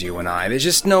page as you and I. There's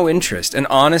just no interest. And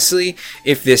honestly,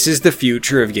 if this is the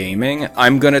future of gaming,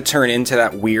 I'm going to turn into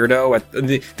that weirdo, at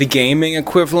the gaming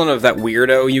equivalent of that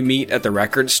weirdo you meet at the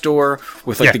record store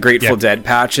with like the Grateful Dead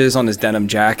patches on his denim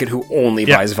jacket who only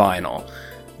buys vinyl.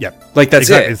 Yep. Like, that's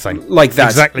exactly it. The same. Like,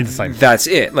 that's exactly the same. That's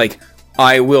it. Like,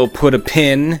 I will put a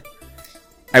pin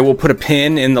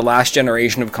in the last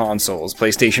generation of consoles,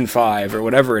 PlayStation 5 or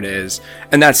whatever it is,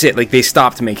 and that's it. Like, they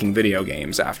stopped making video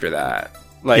games after that.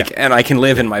 Like, and I can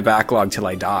live in my backlog till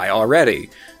I die already.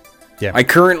 Yeah. I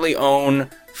currently own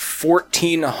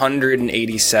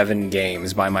 1,487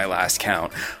 games by my last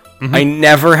count. Mm-hmm. I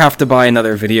never have to buy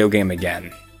another video game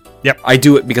again. Yep. I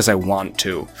do it because I want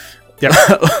to. Yep.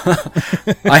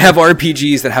 I have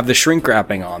RPGs that have the shrink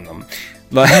wrapping on them.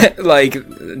 Like,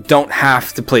 don't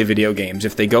have to play video games.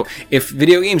 If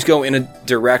video games go in a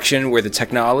direction where the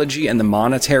technology and the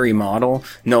monetary model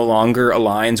no longer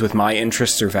aligns with my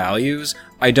interests or values,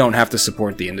 I don't have to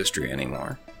support the industry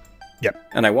anymore. Yep.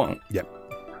 And I won't. Yep.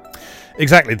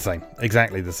 Exactly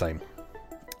the same.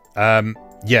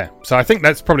 So I think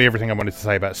that's probably everything I wanted to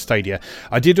say about Stadia.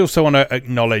 I did also want to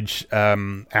acknowledge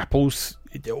Apple's.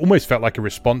 It almost felt like a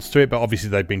response to it, but obviously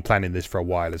they've been planning this for a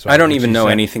while as well. I don't even know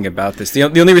anything about this. The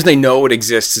only reason I know it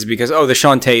exists is because, the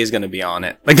Shantae is going to be on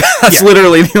it. Like, that's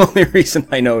literally the only reason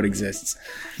I know it exists.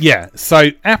 Yeah, so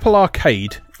Apple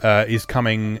Arcade is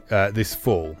coming this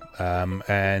fall,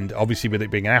 and obviously with it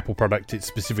being an Apple product, it's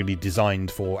specifically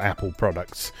designed for Apple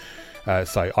products.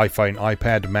 So iPhone,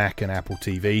 iPad, Mac, and Apple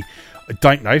TV. I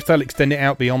don't know if they'll extend it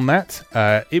out beyond that.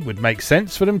 It would make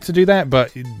sense for them to do that,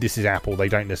 but this is Apple. They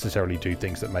don't necessarily do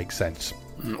things that make sense.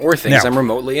 Or things I'm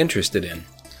remotely interested in.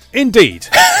 Indeed.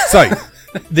 So,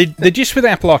 the gist with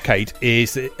Apple Arcade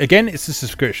is, again, it's a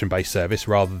subscription-based service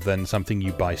rather than something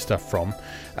you buy stuff from.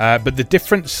 But the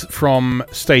difference from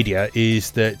Stadia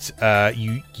is that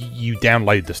you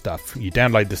download the stuff. You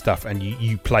download the stuff and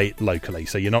you play it locally,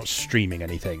 so you're not streaming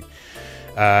anything.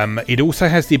 It also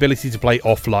has the ability to play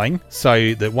offline,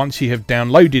 so that once you have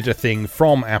downloaded a thing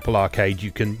from Apple Arcade,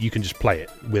 you can just play it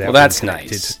without being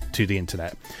connected to the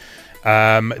internet.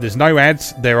 There's no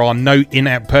ads. There are no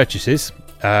in-app purchases,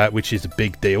 which is a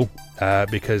big deal.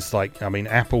 Because,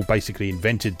 Apple basically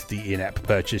invented the in-app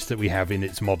purchase that we have in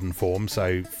its modern form,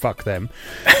 so fuck them.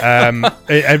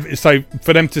 So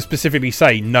for them to specifically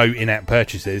say no in-app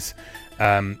purchases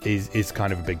is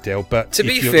kind of a big deal. But to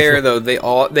be fair, though,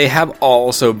 they have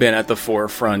also been at the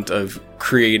forefront of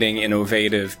creating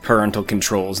innovative parental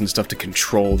controls and stuff to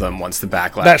control them once the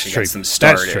backlash against them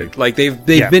started. That's true. Like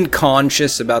they've been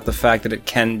conscious about the fact that it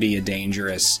can be a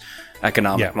dangerous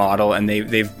economic model, and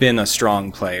they've been a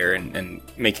strong player in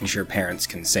making sure parents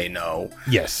can say no.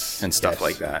 Yes. And stuff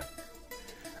like that.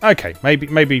 Okay,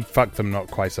 maybe fuck them not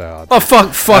quite so hard. Oh,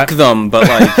 fuck them, but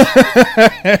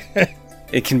like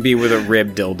it can be with a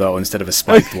rib dildo instead of a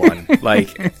spiked one.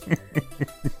 Like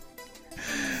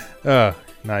oh,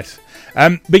 nice.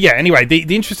 But yeah, anyway,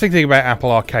 the interesting thing about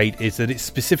Apple Arcade is that it's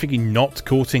specifically not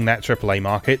courting that AAA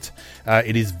market.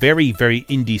 It is very, very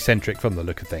indie-centric from the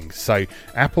look of things. So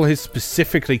Apple has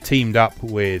specifically teamed up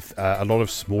with a lot of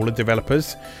smaller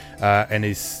developers, and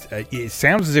it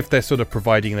sounds as if they're sort of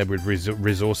providing them with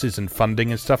resources and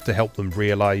funding and stuff to help them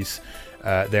realize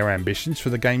their ambitions for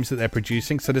the games that they're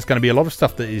producing. So there's going to be a lot of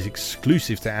stuff that is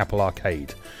exclusive to Apple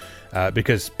Arcade,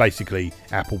 because basically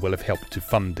Apple will have helped to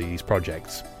fund these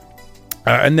projects.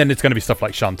 And then it's going to be stuff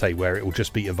like Shantae, where it will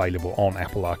just be available on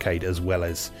Apple Arcade as well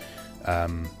as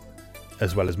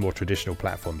more traditional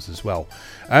platforms as well.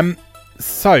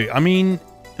 So, I mean,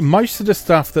 most of the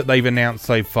stuff that they've announced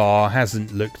so far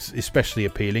hasn't looked especially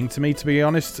appealing to me, to be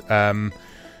honest.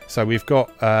 So we've got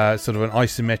sort of an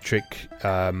isometric,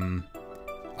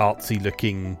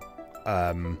 artsy-looking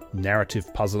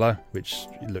narrative puzzler, which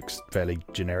looks fairly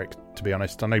generic, to be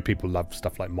honest. I know people love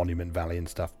stuff like Monument Valley and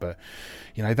stuff, but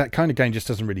that kind of game just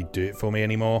doesn't really do it for me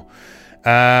anymore.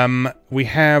 We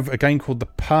have a game called The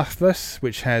Pathless,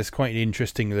 which has quite an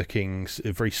interesting looking,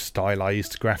 very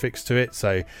stylized graphics to it.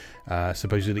 So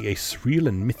supposedly a surreal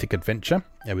and mythic adventure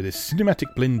with a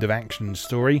cinematic blend of action and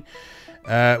story.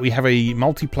 We have a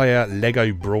multiplayer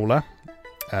Lego brawler.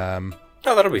 Oh,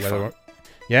 that'll be fun.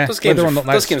 Yeah, those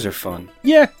games are fun.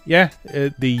 Yeah.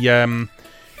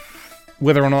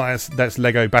 Whether or not that's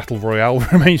Lego Battle Royale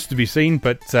remains to be seen,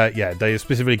 but they are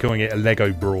specifically calling it a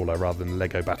Lego Brawler rather than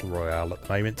Lego Battle Royale at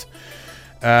the moment.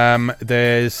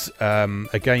 There's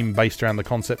a game based around the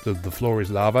concept of the floor is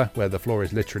lava, where the floor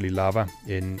is literally lava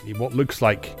in what looks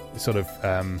like sort of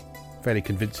fairly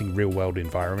convincing real-world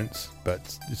environments. But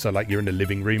so like you're in a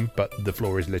living room, but the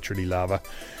floor is literally lava.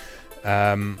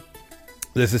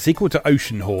 There's a sequel to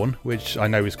Oceanhorn, which I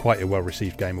know is quite a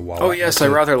well-received game a while back. Oh yes, I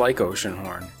rather like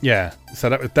Oceanhorn. Yeah, so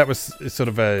that was sort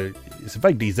of it's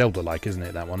vaguely Zelda-like, isn't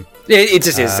it, that one? Yeah, it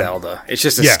just is Zelda. It's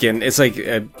just a skin. It's like,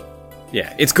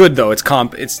 it's good though. It's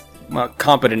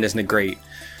competent isn't a great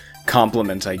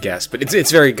compliment, I guess, but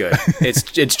it's very good.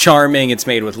 It's charming. It's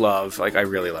made with love. Like, I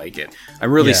really like it.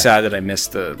 I'm really sad that I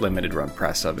missed the limited run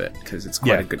press of it, because it's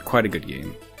quite a good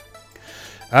game.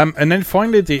 And then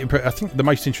finally, I think the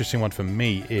most interesting one for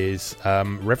me is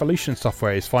Revolution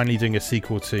Software is finally doing a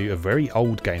sequel to a very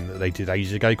old game that they did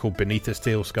ages ago called Beneath a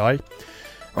Steel Sky.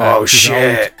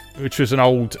 Which was an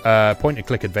old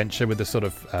point-and-click adventure with a sort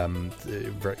of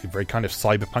very, very kind of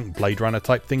cyberpunk Blade Runner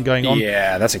type thing going on.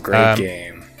 Yeah, that's a great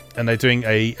game. And they're doing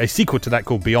a sequel to that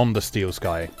called Beyond the Steel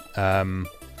Sky.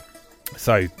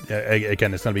 So,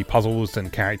 again, there's going to be puzzles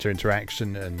and character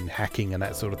interaction and hacking and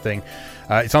that sort of thing.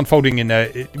 It's unfolding in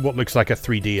what looks like a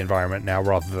 3D environment now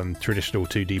rather than traditional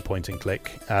 2D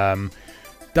point-and-click.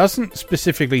 Doesn't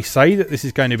specifically say that this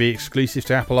is going to be exclusive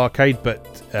to Apple Arcade, but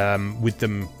with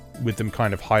them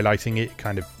kind of highlighting it,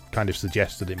 kind of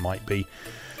suggests that it might be.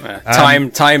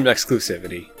 Timed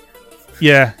exclusivity.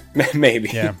 Yeah. Maybe.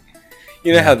 Yeah.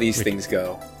 You know how these things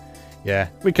go. Yeah,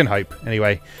 we can hope.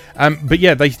 Anyway, but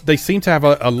yeah, they seem to have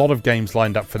a lot of games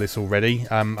lined up for this already.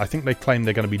 I think they claim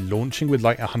they're going to be launching with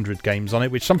like 100 games on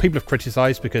it, which some people have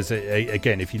criticised because,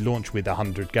 again, if you launch with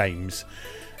 100 games,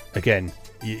 again,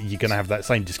 you're going to have that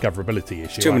same discoverability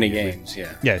issue. Too many games,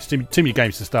 yeah. Yeah, it's too many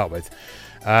games to start with.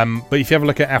 But if you have a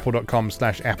look at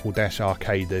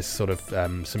apple.com/apple-arcade, there's sort of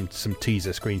some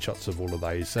teaser screenshots of all of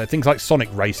those. Things like Sonic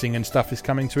Racing and stuff is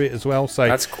coming to it as well. So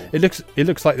that's cool. It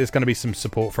looks like there's going to be some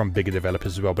support from bigger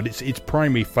developers as well. But its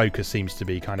primary focus seems to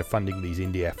be kind of funding these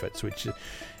indie efforts, which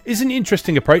is an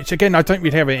interesting approach. Again, I don't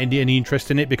really have any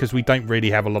interest in it because we don't really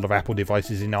have a lot of Apple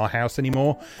devices in our house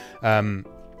anymore.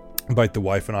 Both the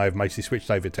wife and I have mostly switched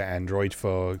over to Android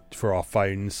for our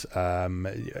phones.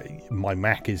 My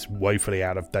Mac is woefully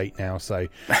out of date now, so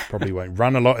probably won't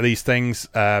run a lot of these things.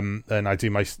 And I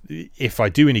do if I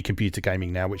do any computer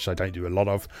gaming now, which I don't do a lot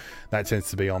of, that tends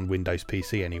to be on Windows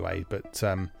PC anyway. But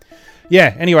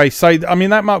anyway, so I mean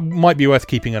that might be worth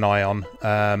keeping an eye on.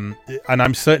 And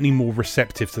I'm certainly more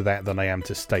receptive to that than I am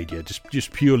to Stadia,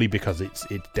 just purely because it's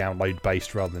download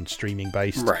based rather than streaming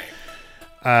based.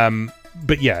 Right.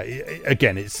 But yeah,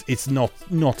 again, it's not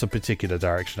a particular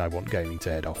direction I want gaming to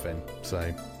head off in.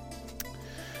 So,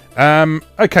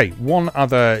 okay, one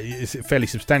other fairly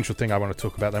substantial thing I want to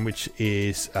talk about then, which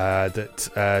is that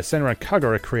Senran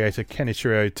Kagura creator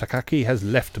Kenichiro Takaki has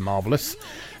left Marvelous,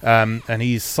 and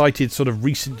he's cited sort of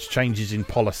recent changes in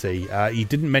policy. He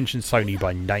didn't mention Sony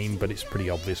by name, but it's pretty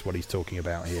obvious what he's talking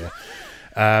about here.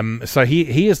 So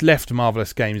he has left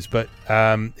Marvelous Games, but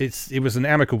it was an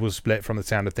amicable split from the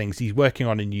sound of things. He's working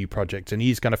on a new project, and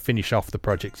he's going to finish off the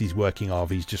projects he's working on.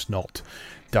 He's just not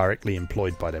directly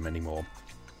employed by them anymore.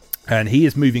 And he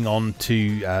is moving on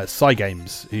to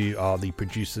Cygames, who are the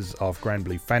producers of Grand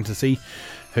Blue Fantasy,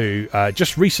 who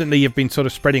just recently have been sort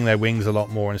of spreading their wings a lot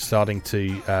more and starting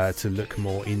to look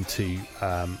more into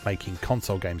making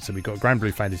console games. So we've got Grand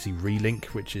Blue Fantasy Relink,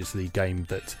 which is the game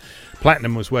that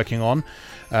Platinum was working on.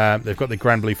 They've got the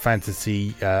Grand Blue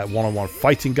Fantasy one-on-one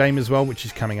fighting game as well, which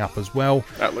is coming up as well.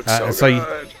 That looks so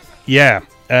good. Yeah.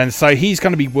 And so he's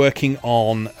going to be working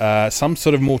on some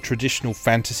sort of more traditional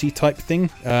fantasy type thing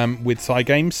with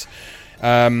Cygames.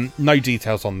 No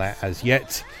details on that as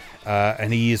yet.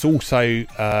 And he is also,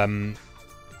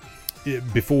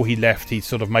 before he left, he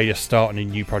sort of made a start on a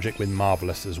new project with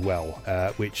Marvelous as well,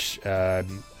 which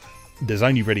there's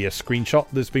only really a screenshot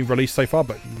that's been released so far.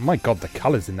 But my God, the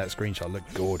colours in that screenshot look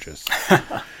gorgeous.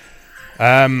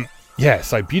 Yeah,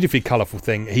 so beautifully colourful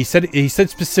thing. He said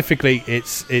specifically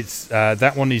it's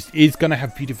that one is going to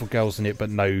have beautiful girls in it, but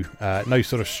no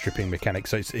sort of stripping mechanics.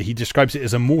 So he describes it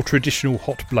as a more traditional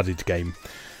hot-blooded game,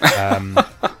 and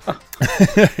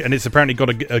it's apparently got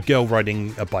a girl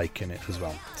riding a bike in it as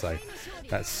well. So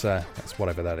that's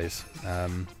whatever that is.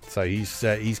 So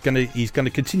he's going to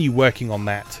continue working on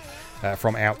that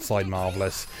from outside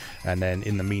Marvelous, and then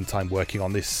in the meantime working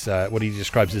on this what he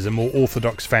describes as a more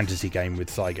orthodox fantasy game with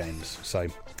Cygames. So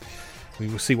we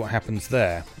will see what happens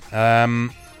there.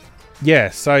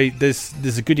 So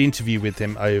there's a good interview with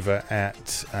him over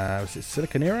at was it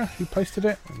Silicon Era who posted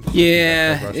it?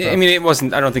 Yeah, I mean it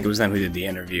wasn't. I don't think it was them who did the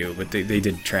interview, but they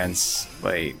did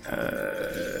translate.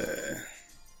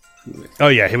 Oh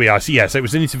yeah, here we are. So it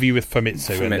was an interview with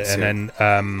Famitsu. And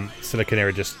then Silicon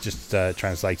Era just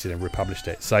translated and republished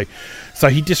it. So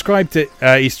he described it.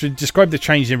 He's described the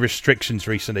change in restrictions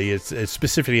recently as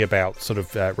specifically about sort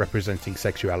of representing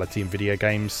sexuality in video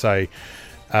games. So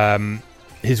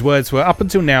his words were, "Up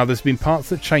until now, there's been parts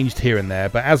that changed here and there,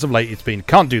 but as of late, it's been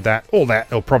can't do that, or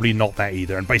that, or probably not that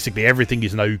either, and basically everything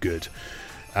is no good."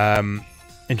 And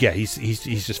yeah, he's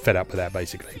just fed up with that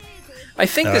basically. I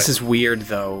think this is weird,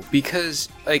 though, because,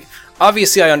 like,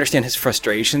 obviously I understand his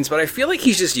frustrations, but I feel like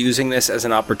he's just using this as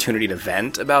an opportunity to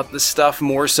vent about this stuff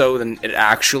more so than it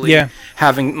actually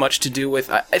having much to do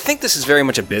with... I think this is very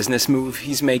much a business move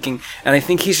he's making, and I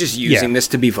think he's just using this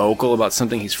to be vocal about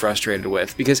something he's frustrated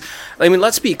with, because, I mean,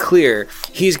 let's be clear,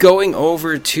 he's going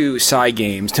over to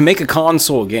Cygames to make a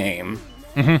console game.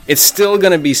 Mm-hmm. It's still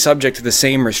going to be subject to the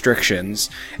same restrictions.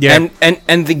 Yeah.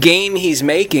 And the game he's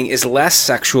making is less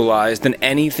sexualized than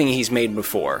anything he's made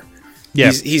before.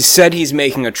 Yeah. He's said he's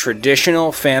making a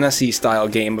traditional fantasy style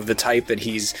game of the type that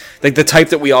he's like the type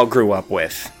that we all grew up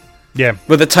with. Yeah.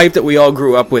 But the type that we all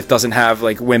grew up with doesn't have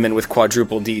like women with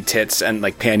quadruple D tits and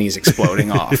like panties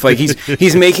exploding off. Like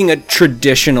he's making a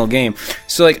traditional game.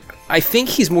 So like I think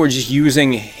he's more just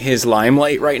using his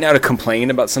limelight right now to complain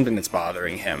about something that's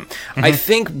bothering him. Mm-hmm. I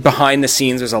think behind the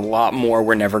scenes there's a lot more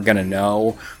we're never going to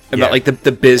know about like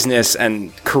the business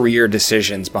and career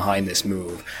decisions behind this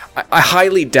move. I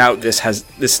highly doubt this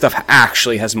stuff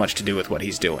actually has much to do with what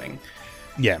he's doing.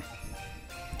 Yeah.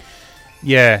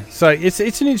 Yeah, so it's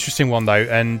an interesting one though,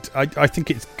 and I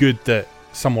think it's good that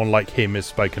someone like him has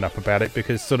spoken up about it,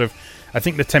 because sort of I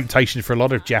think the temptation for a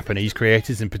lot of Japanese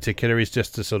creators in particular is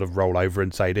just to sort of roll over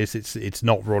and say this. It's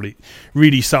not really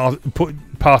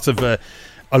part of a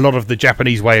lot of the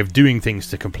Japanese way of doing things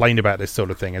to complain about this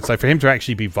sort of thing. And so for him to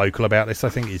actually be vocal about this, I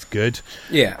think is good.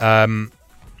 Yeah.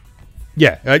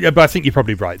 Yeah, but I think you're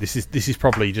probably right. This is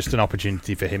probably just an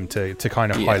opportunity for him to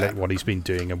kind of highlight what he's been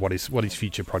doing and what his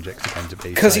future projects are going to be.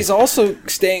 Because he's also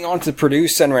staying on to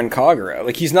produce Senran Kagura.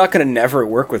 Like, he's not going to never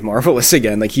work with Marvelous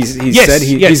again. Like, he's said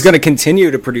he's going to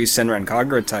continue to produce Senran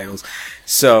Kagura titles.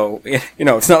 So,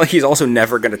 it's not like he's also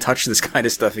never going to touch this kind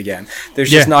of stuff again. There's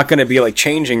just not going to be, like,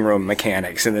 changing room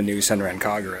mechanics in the new Senran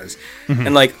Kaguras. Mm-hmm.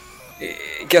 And, like,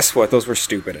 guess what? Those were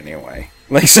stupid anyway.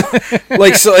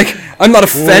 I'm not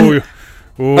offended.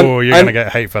 Oh, you're going to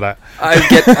get hate for that.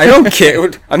 I don't care.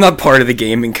 I'm not part of the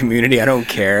gaming community. I don't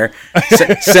care.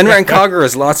 Senran Kagura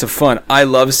is lots of fun. I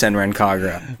love Senran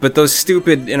Kagura. But those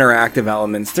stupid interactive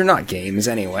elements, they're not games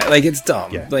anyway. Like, it's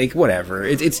dumb. Yeah. Like, whatever.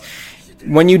 It's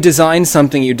when you design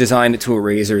something, you design it to a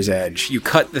razor's edge. You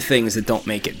cut the things that don't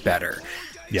make it better.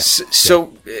 Yeah.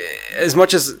 So, as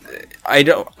much as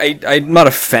I'm not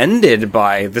offended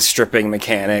by the stripping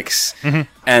mechanics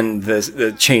and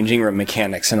the changing room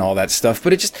mechanics and all that stuff,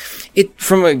 but it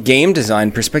from a game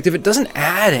design perspective, it doesn't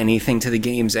add anything to the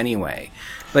games anyway.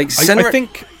 Like,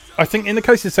 I think in the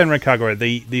case of Senran Kagura,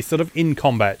 the sort of in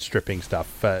combat stripping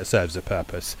stuff serves a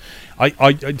purpose.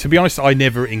 I to be honest, I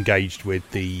never engaged with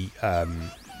the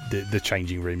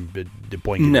changing room, the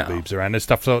boinking the boobs around and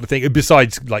stuff sort of thing.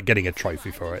 Besides, like, getting a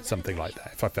trophy for it, something like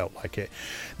that, if I felt like it.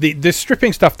 The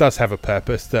stripping stuff does have a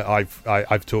purpose that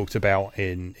I've talked about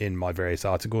in my various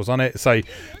articles on it. So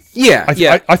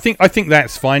I think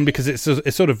that's fine because it's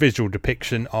a sort of visual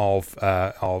depiction of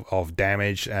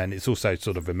damage, and it's also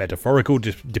sort of a metaphorical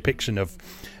depiction of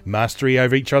mastery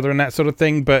over each other and that sort of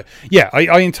thing. But yeah,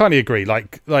 I entirely agree.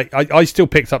 Like I still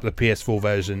picked up the PS4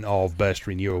 version of Burst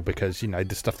Renewal because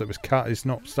the stuff that was cut is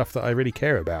not stuff that I really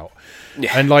care about.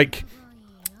 Yeah. And like,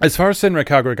 as far as Senran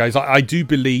Kagura goes, I do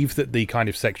believe that the kind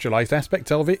of sexualized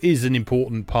aspect of it is an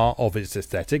important part of its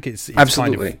aesthetic. It's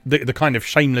absolutely kind of, the kind of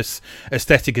shameless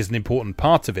aesthetic is an important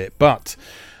part of it, but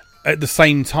at the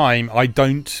same time, I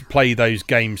don't play those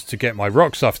games to get my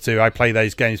rocks off to. I play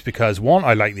those games because, one,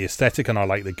 I like the aesthetic and I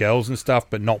like the girls and stuff,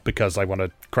 but not because I want to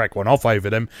crack one off over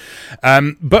them.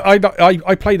 But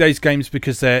I play those games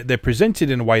because they're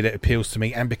presented in a way that appeals to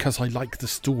me, and because I like the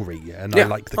story and I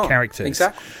like the characters.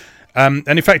 Exactly. And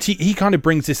in fact, he kind of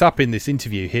brings this up in this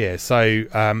interview here. So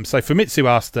Famitsu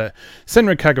asked that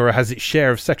Senran Kagura has its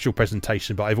share of sexual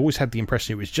presentation, but I've always had the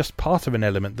impression it was just part of an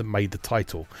element that made the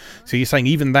title. So you're saying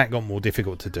even that got more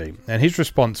difficult to do. And his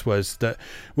response was that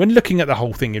when looking at the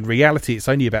whole thing, in reality, it's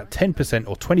only about 10%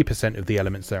 or 20% of the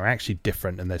elements that are actually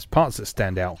different, and there's parts that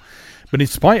stand out. But in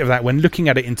spite of that, when looking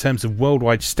at it in terms of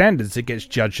worldwide standards, it gets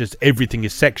judged as everything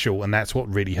is sexual, and that's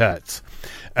what really hurts.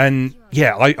 And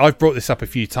yeah, I've brought this up a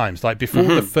few times. Like, before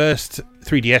the first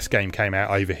 3DS game came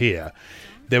out over here,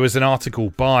 there was an article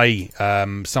by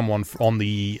someone on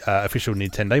the official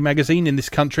Nintendo magazine in this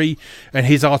country, and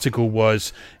his article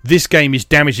was, "This game is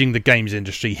damaging the games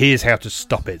industry. Here's how to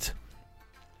stop it."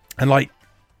 And like,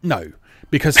 no.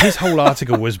 Because his whole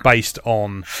article was based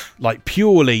on, like,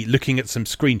 purely looking at some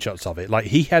screenshots of it. Like,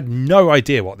 he had no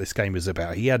idea what this game was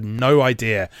about. He had no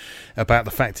idea about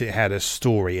the fact it had a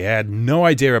story. He had no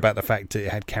idea about the fact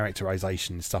it had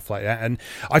characterization and stuff like that. And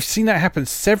I've seen that happen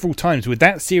several times with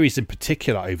that series in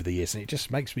particular over the years, and it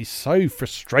just makes me so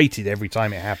frustrated every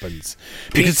time it happens.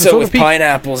 Because pizza with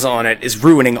pineapples on it is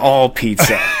ruining all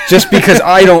pizza. Just because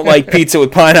I don't like pizza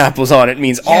with pineapples on it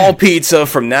means all pizza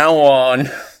from now on.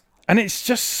 And it's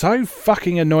just so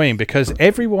fucking annoying because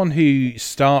everyone who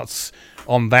starts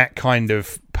on that kind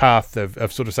of path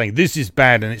of sort of saying this is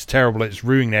bad and it's terrible, it's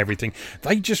ruining everything,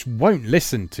 they just won't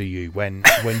listen to you when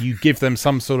you give them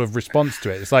some sort of response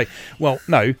to it. It's like, well,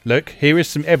 no, look, here is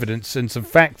some evidence and some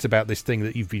facts about this thing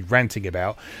that you've been ranting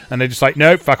about, and they're just like,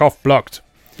 no, fuck off, blocked.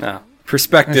 No.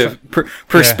 Perspective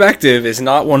is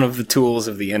not one of the tools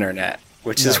of the internet.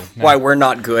 Which is why we're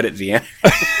not good at the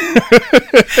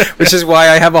internet. Which is why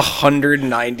I have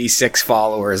 196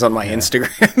 followers on my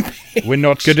Instagram page. We're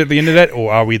not good at the internet,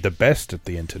 or are we the best at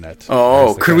the internet?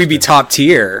 Oh, could we be top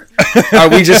tier? Are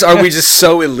we just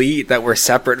so elite that we're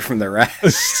separate from the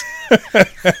rest?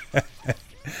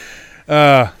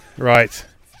 Right.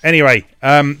 Anyway,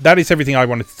 that is everything I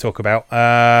wanted to talk about.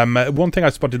 One thing I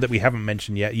spotted that we haven't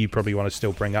mentioned yet, you probably want to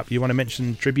still bring up. You want to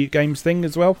mention Tribute Games thing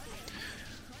as well?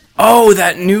 Oh,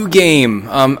 that new game.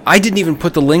 I didn't even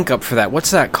put the link up for that.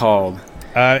 What's that called?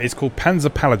 It's called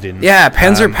Panzer Paladin. Yeah,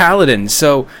 Panzer Paladin.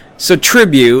 So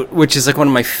Tribute, which is like one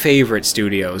of my favorite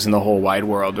studios in the whole wide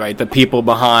world, right? The people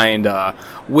behind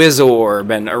Wizorb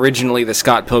and originally the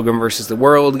Scott Pilgrim vs. the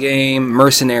World game,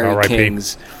 Mercenary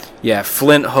Kings. Yeah,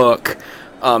 Flint Hook.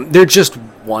 They're just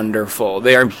wonderful.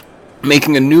 They are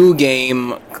making a new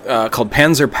game called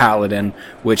Panzer Paladin,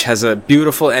 which has a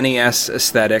beautiful NES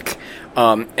aesthetic,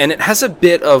 And it has a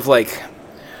bit of like,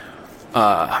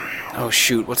 oh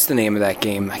shoot, what's the name of that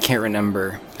game? I can't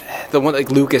remember. The one like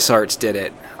LucasArts did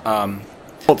it.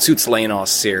 Called Suits Lanos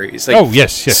series. Like, oh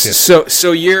yes.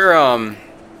 So you're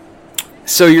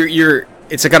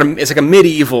it's like a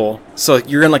medieval. So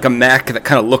you're in like a mech that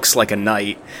kind of looks like a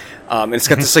knight. And it's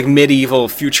got this like medieval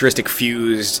futuristic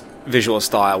fused visual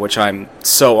style, which I'm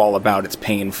so all about. It's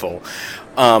painful.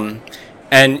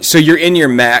 And so you're in your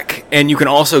mech, and you can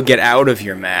also get out of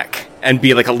your mech and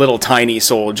be like a little tiny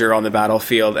soldier on the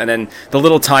battlefield. And then the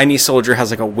little tiny soldier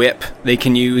has like a whip they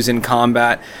can use in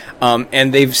combat.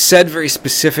 And they've said very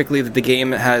specifically that the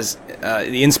game has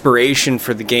the inspiration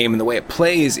for the game and the way it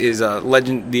plays is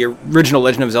the original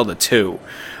Legend of Zelda 2.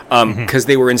 Because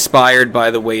they were inspired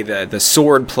by the way the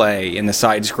sword play in the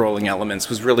side-scrolling elements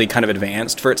was really kind of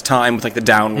advanced for its time with like the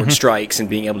downward strikes and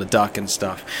being able to duck and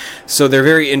stuff. So they're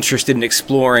very interested in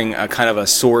exploring a kind of a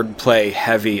sword play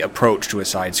heavy approach to a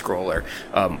side-scroller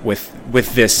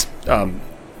with this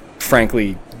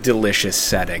frankly delicious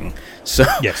setting. So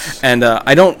yes. And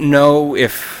I don't know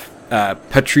if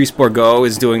Patrice Bourgeot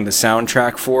is doing the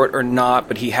soundtrack for it or not,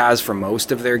 but he has for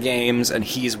most of their games, and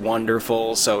he's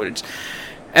wonderful. So it's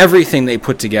everything they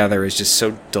put together is just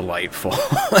so delightful.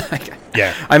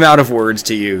 Yeah, I'm out of words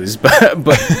to use,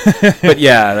 but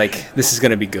yeah, like this is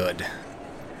going to be good.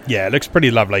 Yeah, it looks pretty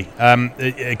lovely.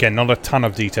 Again, not a ton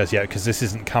of details yet because this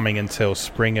isn't coming until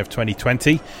spring of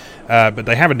 2020, but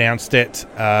they have announced it.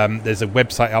 There's a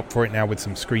website up for it now with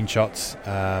some screenshots.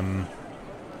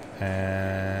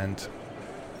 And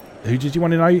who did you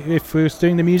want to know if we was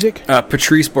doing the music?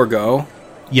 Patrice Bourgeot.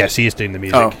 Yes, he is doing the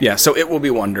music. Oh, yeah. So it will be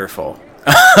wonderful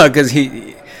because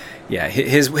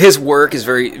his work is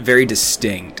very, very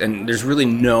distinct, and there's really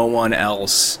no one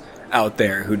else out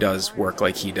there who does work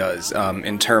like he does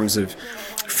in terms of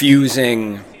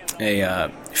fusing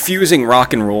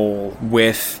rock and roll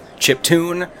with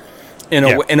chiptune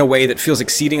in a way that feels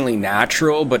exceedingly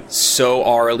natural, but so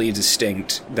aurally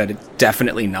distinct that it's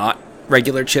definitely not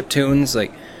regular chiptunes.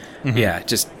 Like, yeah,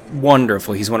 just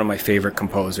wonderful. He's one of my favorite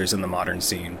composers in the modern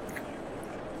scene.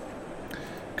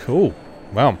 Cool.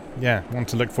 Well, yeah, one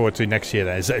to look forward to next year.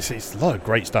 It's a lot of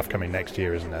great stuff coming next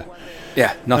year, isn't there?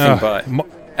 Yeah, nothing but.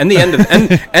 And the end of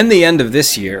and the end of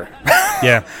this year.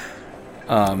 Yeah.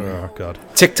 Oh God.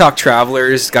 TikTok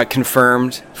Travelers got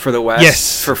confirmed for the West.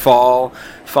 Yes. For fall.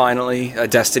 Finally,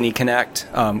 Destiny Connect.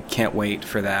 Can't wait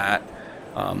for that.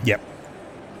 Yep.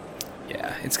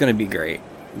 Yeah, it's gonna be great.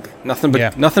 Nothing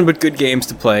but good games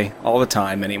to play all the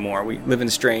time anymore. We live in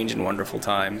strange and wonderful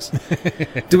times.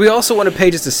 Do we also want to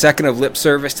pay just a second of lip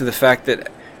service to the fact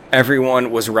that everyone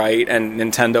was right and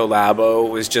Nintendo Labo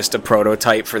was just a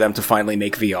prototype for them to finally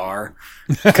make VR?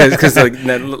 Because the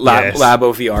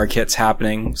Labo VR kit's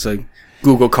happening, so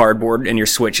Google Cardboard and your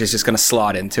Switch is just going to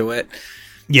slot into it.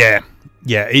 Yeah.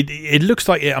 Yeah, it looks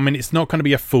like it. I mean, it's not going to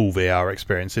be a full VR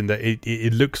experience in that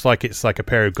it looks like it's like a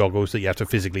pair of goggles that you have to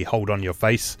physically hold on your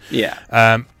face. Yeah.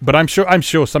 But I'm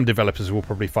sure some developers will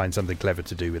probably find something clever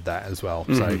to do with that as well.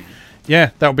 So,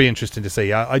 yeah, that'll be interesting to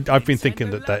see. I've been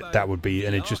thinking that would be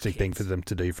an interesting thing for them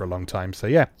to do for a long time. So,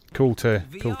 yeah, cool to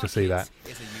see that.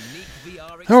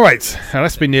 All right, now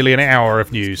that's been nearly an hour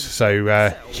of news. So,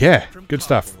 yeah, good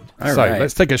stuff.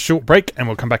 Let's take a short break and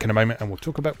we'll come back in a moment and we'll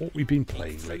talk about what we've been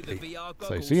playing lately.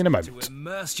 So see you in a moment.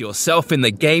 Immerse yourself in the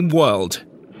game world.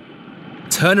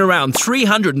 Turn around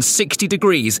 360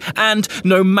 degrees and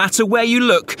no matter where you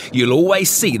look, you'll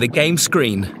always see the game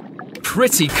screen.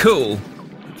 Pretty cool.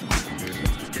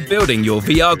 Building your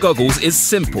VR goggles is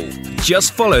simple.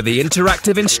 Just follow the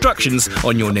interactive instructions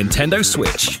on your Nintendo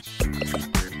Switch.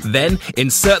 Then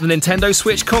insert the Nintendo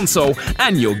Switch console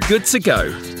and you're good to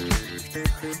go.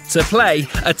 To play,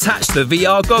 attach the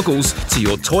VR goggles to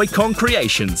your Toy-Con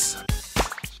creations.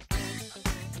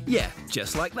 Yeah,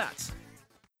 just like that.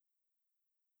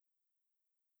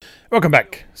 Welcome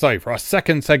back. So, for our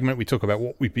second segment, we talk about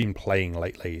what we've been playing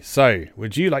lately. So,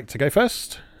 would you like to go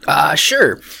first?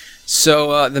 Sure.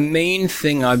 So, the main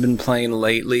thing I've been playing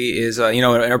lately is, in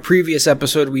our previous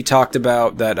episode, we talked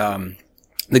about that,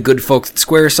 the good folks at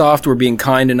Squaresoft were being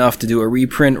kind enough to do a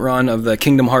reprint run of the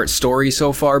Kingdom Hearts Story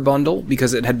So Far bundle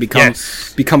because it had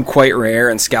become quite rare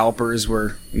and scalpers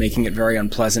were making it very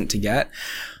unpleasant to get.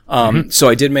 So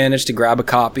I did manage to grab a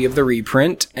copy of the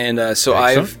reprint, and so Excellent.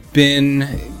 I've been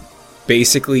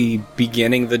basically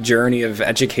beginning the journey of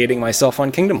educating myself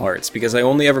on Kingdom Hearts because I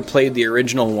only ever played the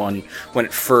original one when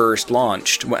it first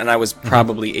launched, and I was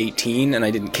probably 18 and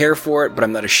I didn't care for it, but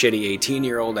I'm not a shitty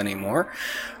 18-year-old anymore.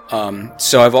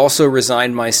 So I've also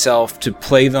resigned myself to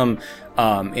play them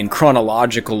in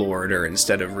chronological order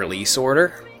instead of release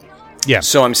order. Yeah.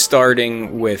 So I'm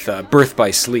starting with Birth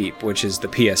by Sleep, which is the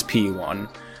PSP one.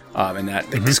 And that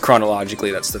because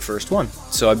chronologically, that's the first one.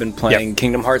 So I've been playing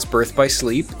Kingdom Hearts Birth by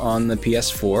Sleep on the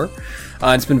PS4.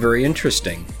 It's been very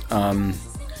interesting.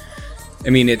 I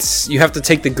mean, you have to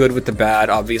take the good with the bad,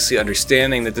 obviously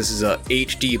understanding that this is a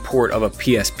HD port of a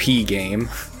PSP game.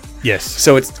 Yes.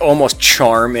 So it's almost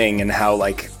charming in how,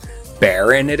 like,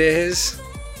 barren it is.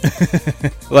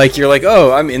 Like, you're like,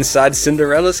 oh, I'm inside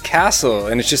Cinderella's castle,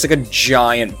 and it's just like a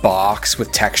giant box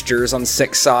with textures on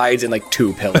 6 sides and like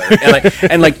 2 pillars,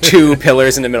 and like 2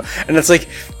 pillars in the middle. And it's like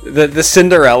the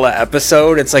Cinderella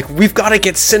episode. It's like, we've got to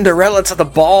get Cinderella to the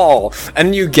ball,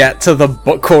 and you get to the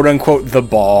quote unquote the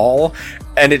ball,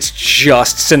 and it's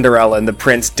just Cinderella and the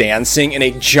prince dancing in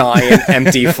a giant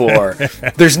empty floor.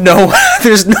 There's no one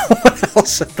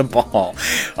else at the ball.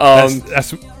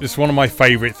 That's one of my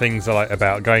favourite things I like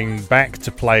about going back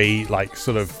to play like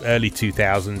sort of early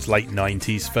 2000s, late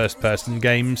 90s first-person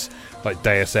games like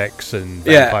Deus Ex and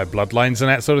Vampire Bloodlines and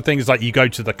that sort of thing. It's like you go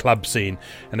to the club scene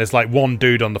and there's like one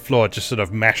dude on the floor just sort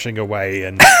of mashing away,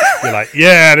 and you're like,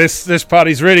 yeah, this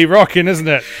party's really rocking, isn't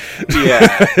it?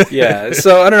 Yeah.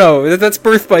 So I don't know. That's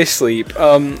Birth by Sleep.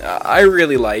 I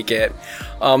really like it.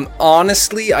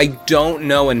 Honestly, I don't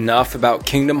know enough about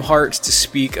Kingdom Hearts to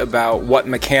speak about what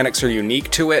mechanics are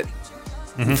unique to it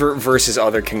versus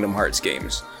other Kingdom Hearts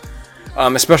games.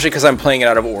 Especially because I'm playing it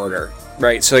out of order,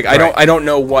 right? So like, I don't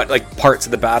know what like parts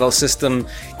of the battle system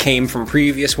came from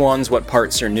previous ones, what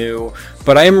parts are new,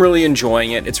 but I am really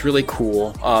enjoying it. It's really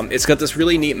cool. It's got this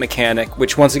really neat mechanic,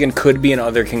 which once again could be in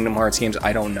other Kingdom Hearts games.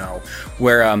 I don't know,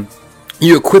 where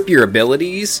you equip your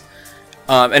abilities,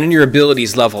 and then your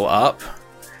abilities level up.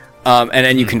 And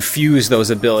then you can fuse those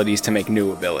abilities to make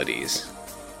new abilities.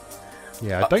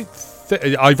 Yeah,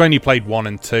 I've only played 1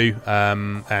 and 2,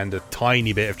 and a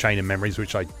tiny bit of Chain of Memories,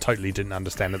 which I totally didn't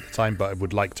understand at the time, but I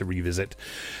would like to revisit.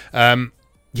 So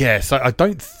I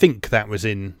don't think that was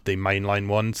in the mainline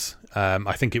ones.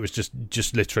 I think it was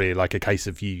just literally like a case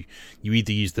of you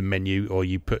either use the menu or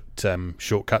you put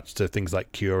shortcuts to things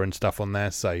like Cure and stuff on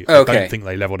there. So I don't think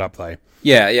they leveled up though.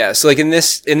 Yeah. So like in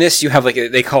this you have like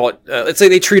they call it. Let's say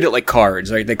they treat it like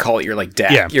cards, right? They call it your like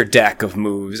deck, your deck of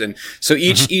moves, and so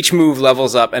each move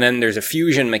levels up, and then there's a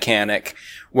fusion mechanic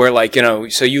where like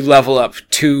so you level up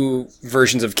 2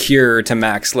 versions of Cure to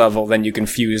max level, then you can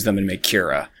fuse them and make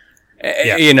Cura.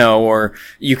 Or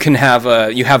you can have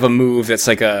a move that's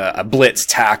like a blitz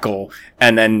tackle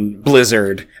and then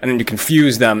blizzard, and then you can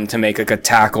fuse them to make like a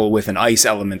tackle with an ice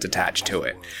element attached to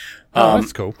it.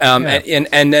 That's cool.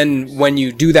 And then when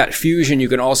you do that fusion, you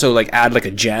can also like add like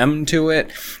a gem to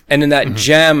it, and then that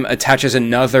gem attaches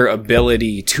another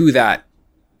ability to that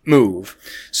move.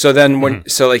 So then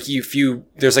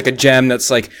there's like a gem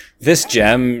that's like this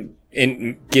gem.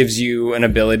 It gives you an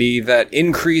ability that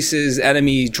increases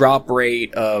enemy drop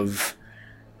rate of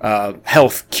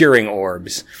health curing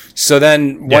orbs. So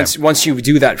then once you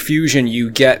do that fusion, you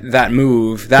get that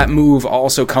move. That move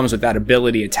also comes with that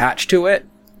ability attached to it.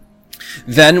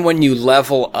 Then when you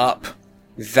level up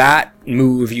that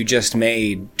move you just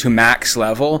made to max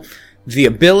level, the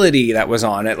ability that was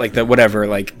on it, like the whatever,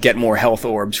 like get more health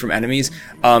orbs from enemies,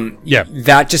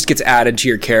 that just gets added to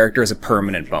your character as a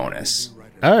permanent bonus.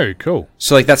 Oh, cool.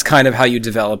 So like that's kind of how you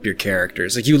develop your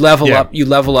characters. Like you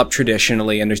level up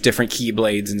traditionally, and there's different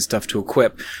keyblades and stuff to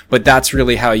equip, but that's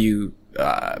really how you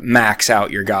max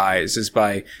out your guys, is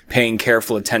by paying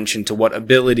careful attention to what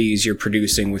abilities you're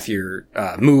producing with your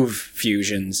move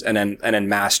fusions, and then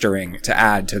mastering to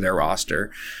add to their roster.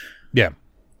 Yeah.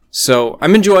 So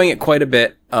I'm enjoying it quite a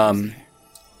bit.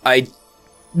 I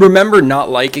remember not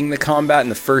liking the combat in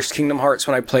the first Kingdom Hearts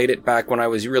when I played it back when I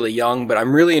was really young, but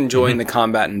I'm really enjoying the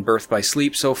combat in Birth by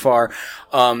Sleep so far.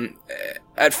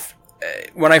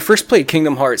 When I first played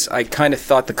Kingdom Hearts, I kind of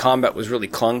thought the combat was really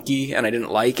clunky and I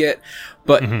didn't like it.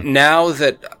 But now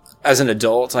that as an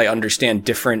adult I understand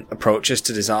different approaches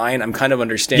to design, I'm kind of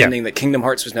understanding that Kingdom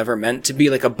Hearts was never meant to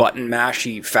be like a button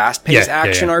mashy, fast-paced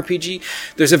action RPG.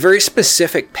 There's a very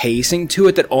specific pacing to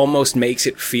it that almost makes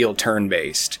it feel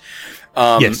turn-based.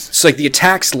 So like the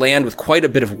attacks land with quite a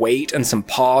bit of weight and some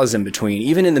pause in between,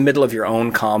 even in the middle of your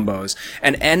own combos.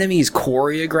 And enemies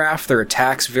choreograph their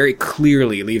attacks very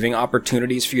clearly, leaving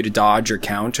opportunities for you to dodge or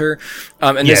counter.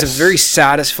 And there's a very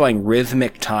satisfying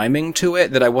rhythmic timing to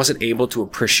it that I wasn't able to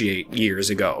appreciate years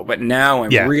ago. But now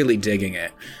I'm really digging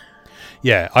it.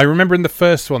 Yeah, I remember in the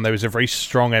first one there was a very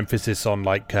strong emphasis on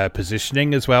like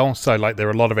positioning as well. So like there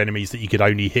were a lot of enemies that you could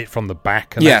only hit from the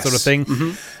back and that sort of thing.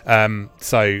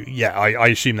 I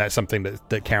assume that's something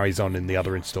that carries on in the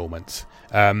other installments.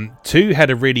 2 had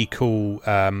a really cool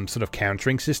sort of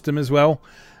countering system as well.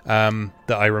 that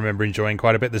I remember enjoying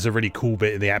quite a bit. There's a really cool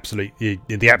bit in the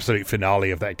absolute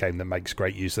finale of that game that makes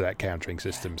great use of that countering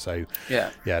system. So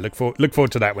look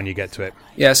forward to that when you get to it.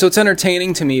 Yeah, so it's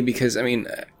entertaining to me because, I mean,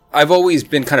 I've always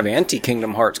been kind of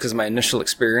anti-Kingdom Hearts because my initial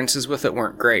experiences with it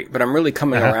weren't great, but I'm really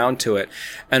coming around to it.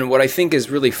 And what I think is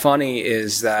really funny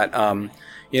is that,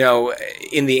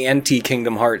 in the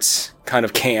anti-Kingdom Hearts kind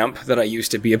of camp that I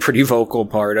used to be a pretty vocal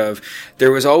part of,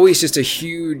 there was always just a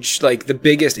huge, like, the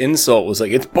biggest insult was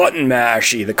like, it's button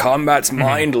mashy, the combat's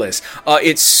mindless.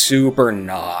 It's super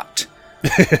not.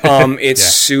 It's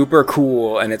super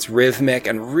cool and it's rhythmic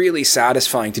and really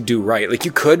satisfying to do right. Like,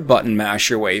 you could button mash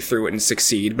your way through it and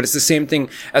succeed, but it's the same thing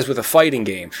as with a fighting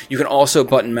game. You can also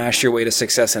button mash your way to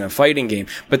success in a fighting game,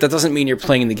 but that doesn't mean you're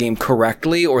playing the game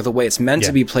correctly or the way it's meant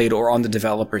to be played or on the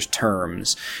developer's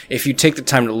terms. If you take the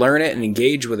time to learn it and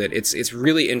engage with it, it's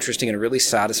really interesting and really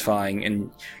satisfying, and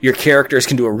your characters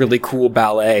can do a really cool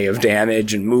ballet of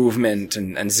damage and movement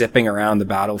and zipping around the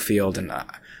battlefield, and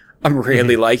I'm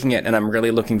really liking it, and I'm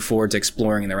really looking forward to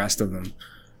exploring the rest of them.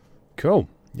 Cool.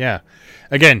 Yeah.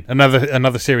 Again,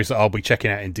 another series that I'll be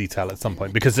checking out in detail at some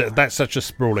point, because that's such a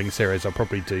sprawling series. I'll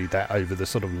probably do that over the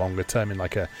sort of longer term in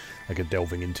like a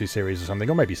delving into series or something,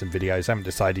 or maybe some videos. I haven't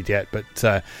decided yet, but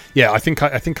I think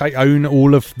I own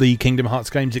all of the Kingdom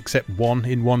Hearts games except one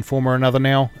in one form or another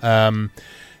now.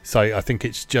 So I think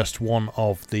it's just one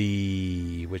of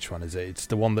the... Which one is it? It's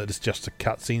the one that is just the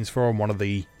cutscenes for, and one of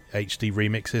the HD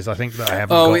remixes, I think, that I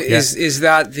haven't got yet. Is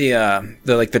that the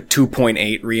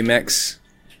 2.8 remix?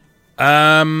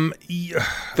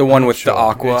 The one with the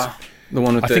Aqua, the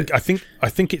one with I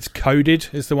think it's Coded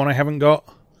is the one I haven't got.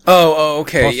 Oh,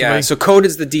 okay, possibly. yeah. So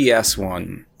Coded's the DS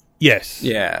one. Yes.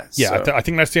 Yeah. Yeah, I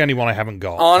think that's the only one I haven't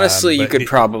got. Honestly, you could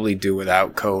probably do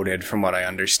without Coded, from what I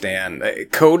understand.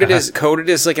 Coded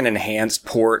is like an enhanced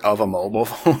port of a mobile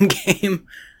phone game.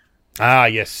 Ah,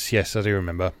 yes, I do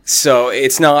remember. So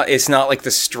it's not like the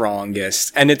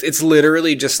strongest, and it's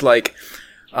literally just like,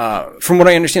 from what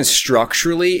I understand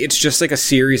structurally, it's just like a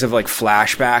series of like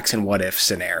flashbacks and what if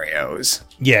scenarios.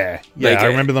 Yeah, like, I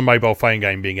remember the mobile phone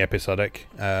game being episodic.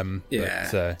 So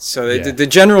the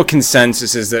general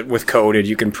consensus is that with Coded,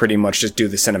 you can pretty much just do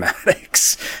the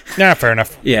cinematics. Yeah, fair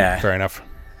enough. Yeah, fair enough.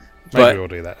 Maybe we'll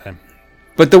do that then.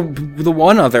 But the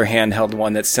one other handheld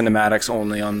one that's cinematics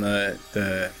only on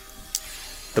the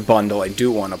bundle I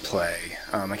do want to play.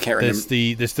 I can't remember. There's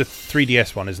the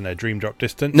 3DS one, isn't there? Dream Drop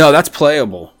Distance? No, that's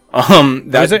playable.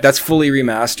 Is it? That's fully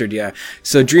remastered, yeah.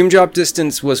 So Dream Drop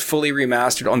Distance was fully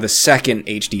remastered on the second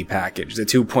HD package. The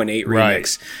 2.8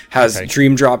 remix has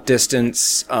Dream Drop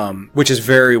Distance, which is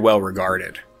very well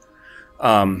regarded.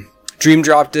 Dream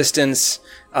Drop Distance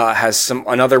has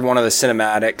another one of the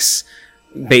cinematics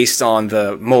based on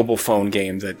the mobile phone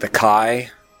game, the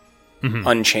Kai. Mm-hmm.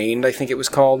 Unchained, I think it was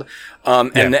called.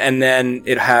 And then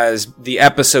it has the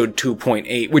episode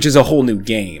 2.8, which is a whole new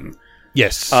game.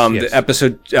 Yes. The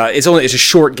episode, it's a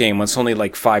short game. It's only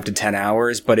like 5 to 10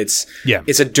 hours, but it's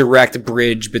a direct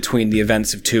bridge between the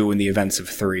events of 2 and the events of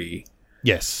 3.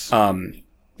 Yes.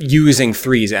 Using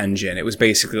 3's engine. It was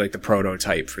basically like the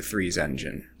prototype for 3's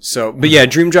engine. So, but yeah,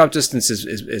 Dream Drop Distance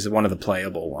is one of the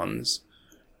playable ones.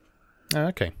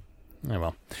 Okay. Oh,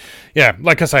 well. Yeah,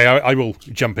 like I say, I will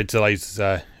jump into those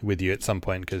with you at some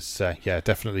point, because,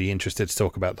 definitely interested to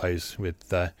talk about those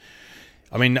with...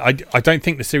 I mean, I don't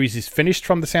think the series is finished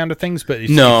from the sound of things, but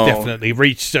it's definitely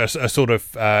reached a sort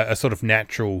of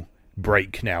natural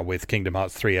break now, with Kingdom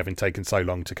Hearts 3 having taken so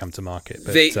long to come to market.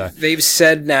 But, they've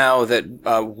said now that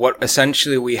what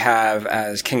essentially we have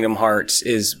as Kingdom Hearts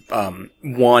is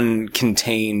one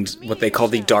contained what they call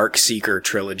the Dark Seeker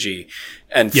trilogy,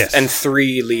 and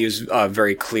 3 leaves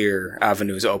very clear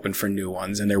avenues open for new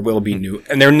ones, and there will be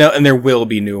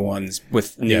new ones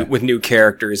with new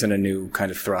characters and a new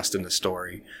kind of thrust in the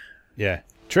story. Yeah.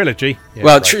 Trilogy. Yeah,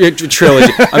 well,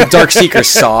 trilogy. Dark Seeker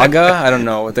Saga. I don't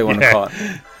know what they want to call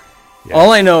it. Yeah.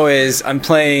 All I know is I'm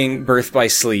playing Birth by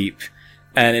Sleep,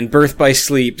 and in Birth by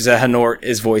Sleep, Xehanort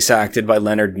is voice acted by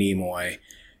Leonard Nimoy.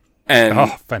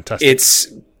 And fantastic.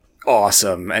 It's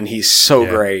awesome, and he's so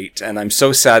great, and I'm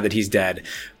so sad that he's dead.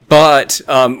 But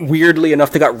weirdly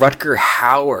enough, they got Rutger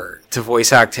Hauer to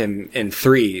voice act him in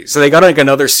 3. So they got like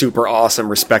another super awesome,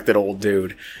 respected old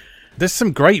dude. There's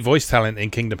some great voice talent in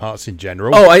Kingdom Hearts in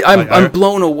general. Oh, I'm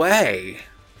blown away.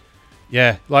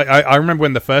 Yeah, like I remember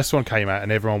when the first one came out,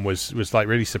 and everyone was like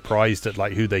really surprised at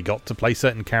like who they got to play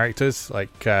certain characters.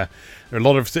 Like there are a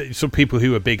lot of some people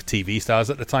who were big TV stars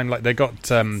at the time. Like they got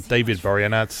David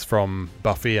Boreanaz from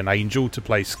Buffy and Angel to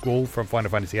play Squall from Final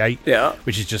Fantasy VIII. Yeah,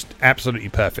 which is just absolutely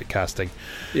perfect casting.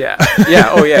 Yeah.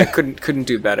 Oh yeah, couldn't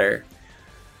do better.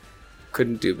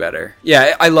 Couldn't do better.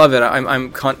 Yeah, I love it.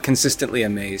 I'm consistently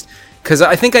amazed. Because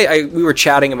I think we were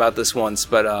chatting about this once,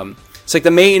 but it's like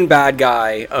the main bad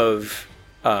guy of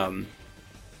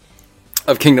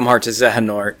Kingdom Hearts is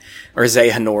Xehanort,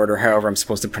 or however I'm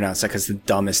supposed to pronounce that, because it's the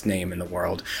dumbest name in the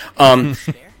world.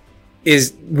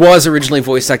 Was originally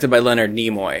voice acted by Leonard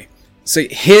Nimoy. So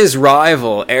his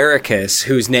rival, Ericus,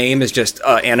 whose name is just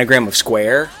anagram of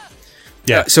square.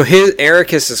 Yeah. So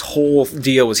Ericus's whole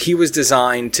deal was he was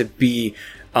designed to be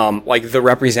like the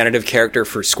representative character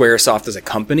for Squaresoft as a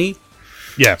company.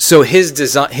 Yeah. So his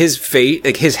fate,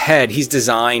 like his head, he's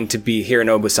designed to be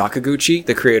Hironobu Sakaguchi,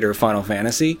 the creator of Final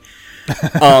Fantasy.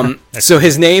 So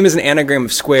his name is an anagram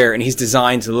of square, and he's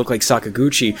designed to look like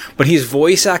Sakaguchi, but he's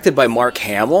voice acted by Mark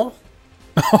Hamill.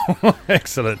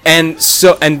 Excellent. And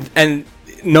so and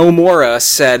Nomura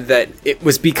said that it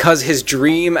was because his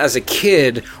dream as a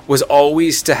kid was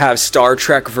always to have Star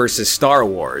Trek versus Star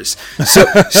Wars.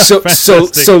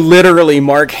 So literally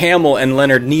Mark Hamill and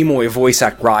Leonard Nimoy voice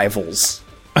act rivals.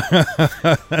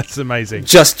 That's amazing.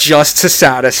 Just to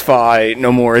satisfy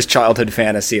Nomura's childhood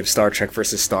fantasy of Star Trek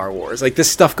versus Star Wars. Like, this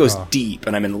stuff goes deep,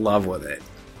 and I'm in love with it.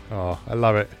 Oh, I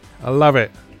love it. I love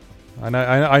it.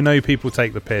 I know people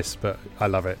take the piss, but I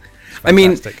love it. I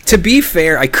mean, to be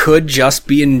fair, I could just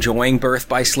be enjoying Birth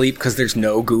by Sleep because there's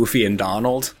no Goofy and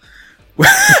Donald,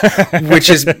 which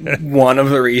is one of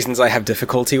the reasons I have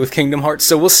difficulty with Kingdom Hearts.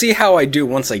 So we'll see how I do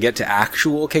once I get to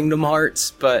actual Kingdom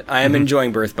Hearts, but I am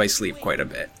enjoying Birth by Sleep quite a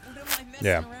bit.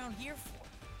 Yeah.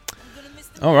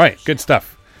 All right, good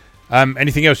stuff.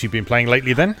 Anything else you've been playing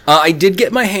lately then? I did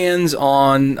get my hands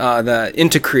on the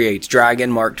Intercreate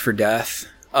Dragon Marked for Death.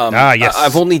 Yes.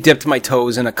 I've only dipped my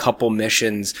toes in a couple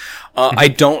missions. I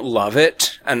don't love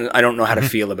it, and I don't know how to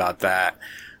feel about that.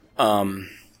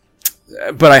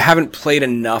 But I haven't played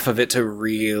enough of it to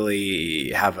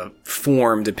really have a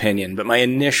formed opinion. But my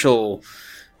initial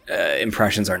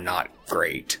impressions are not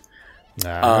great.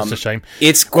 That's a shame.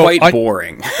 It's quite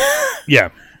boring. Yeah.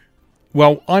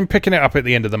 Well, I'm picking it up at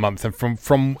the end of the month, and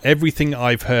from everything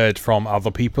I've heard from other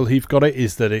people who've got it,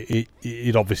 is that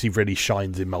it obviously really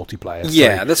shines in multiplayer.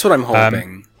 Yeah, so, that's what I'm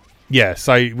hoping. Yeah,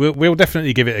 so we'll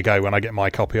definitely give it a go when I get my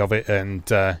copy of it, and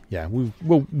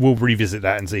we'll revisit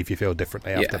that and see if you feel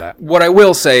differently after that. What I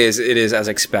will say is it is, as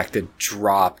expected,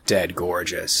 drop dead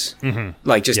gorgeous.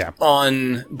 Like, just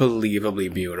unbelievably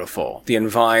beautiful. The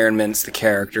environments, the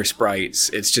character sprites,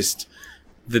 it's just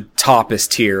the toppest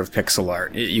tier of pixel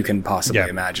art you can possibly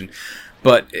imagine.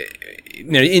 But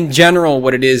in general,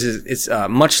 what it is it's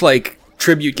much like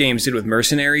Tribute Games did with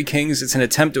Mercenary Kings. It's an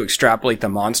attempt to extrapolate the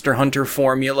Monster Hunter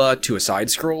formula to a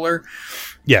side-scroller.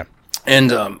 Yeah.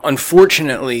 And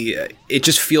unfortunately, it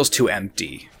just feels too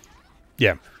empty.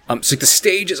 Yeah. So the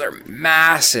stages are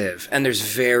massive, and there's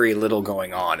very little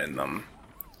going on in them.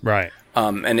 Right.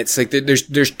 And it's like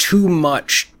there's too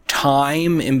much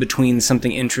time in between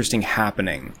something interesting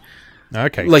happening.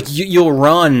 Okay. Like you'll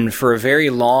run for a very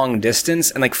long distance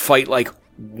and like fight like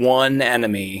one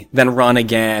enemy, then run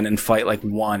again and fight like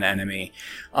one enemy.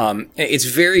 It's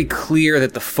very clear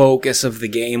that the focus of the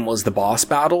game was the boss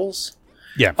battles.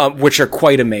 Yeah. Which are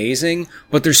quite amazing,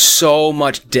 but there's so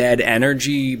much dead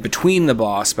energy between the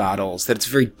boss battles that it's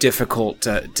very difficult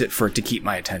for it to keep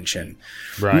my attention.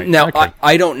 Right. Now, okay.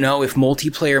 I don't know if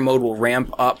multiplayer mode will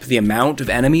ramp up the amount of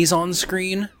enemies on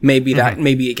screen. Maybe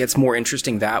maybe it gets more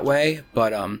interesting that way,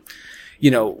 but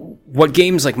what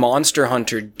games like Monster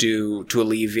Hunter do to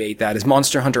alleviate that is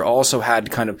Monster Hunter also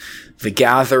had kind of the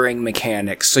gathering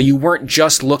mechanics. So you weren't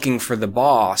just looking for the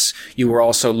boss, you were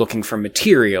also looking for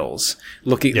materials,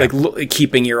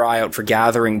 keeping your eye out for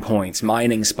gathering points,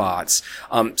 mining spots.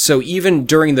 So even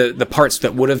during the parts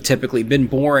that would have typically been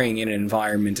boring in an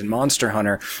environment in Monster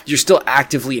Hunter, you're still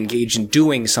actively engaged in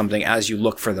doing something as you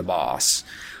look for the boss.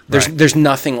 There's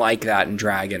nothing like that in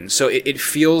Dragon. So it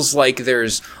feels like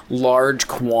there's large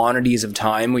quantities of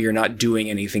time where you're not doing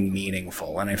anything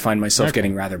meaningful, and I find myself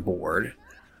getting rather bored.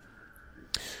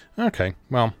 Okay,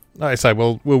 well, like I say,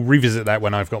 we'll revisit that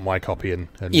when I've got my copy and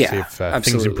see if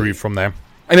things improve from there.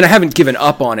 I mean, I haven't given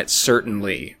up on it,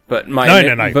 certainly, but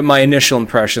my initial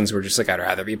impressions were just like, I'd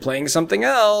rather be playing something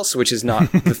else, which is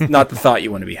not not the thought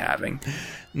you want to be having.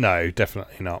 No,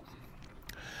 definitely not.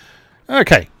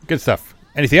 Okay, good stuff.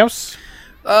 Anything else?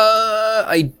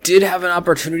 I did have an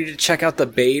opportunity to check out the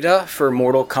beta for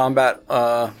Mortal Kombat,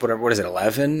 what is it,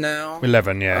 11 now?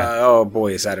 11, yeah. Oh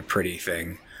boy, is that a pretty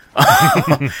thing.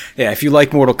 Yeah, if you like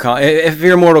if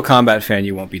you're a Mortal Kombat fan,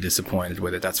 you won't be disappointed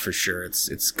with it, that's for sure.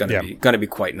 It's gonna be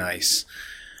quite nice.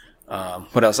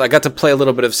 What else? I got to play a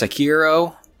little bit of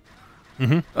Sekiro.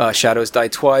 Shadows Die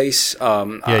Twice.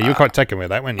 Yeah, you were quite taken with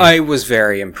that, weren't you? I was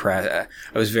very impressed.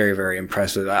 I was very, very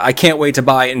impressed with that. I can't wait to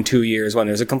buy it in 2 years when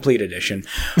there's a complete edition.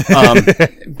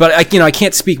 But I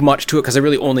can't speak much to it because I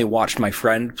really only watched my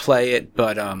friend play it.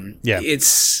 But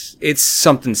it's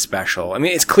something special. I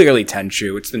mean, it's clearly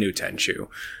Tenchu. It's the new Tenchu,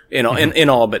 in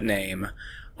all but name.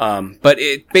 But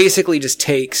it basically just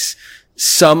takes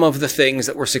some of the things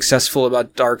that were successful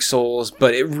about Dark Souls,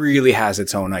 but it really has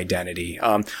its own identity.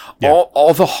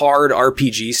 All the hard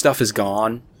RPG stuff is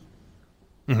gone.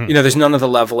 There's none of the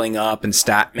leveling up and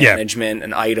stat management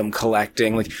and item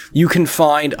collecting. Like, you can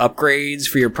find upgrades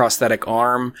for your prosthetic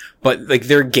arm, but like,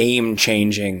 they're game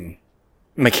changing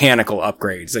mechanical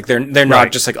upgrades. Like, they're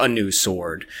not just like a new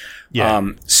sword.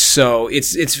 So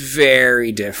it's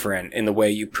very different in the way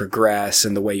you progress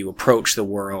and the way you approach the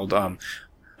world.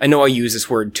 I know I use this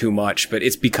word too much, but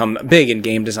it's become big in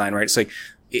game design, right? It's like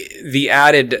the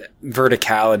added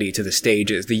verticality to the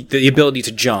stages, the ability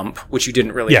to jump, which you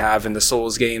didn't really have in the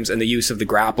Souls games, and the use of the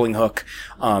grappling hook,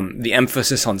 the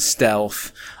emphasis on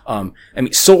stealth. I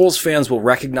mean, Souls fans will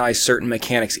recognize certain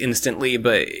mechanics instantly,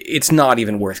 but it's not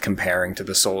even worth comparing to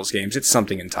the Souls games. It's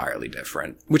something entirely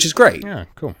different, which is great. Yeah,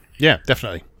 cool. Yeah,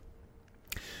 definitely.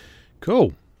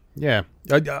 Cool. Yeah,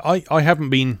 I haven't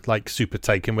been like super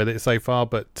taken with it so far,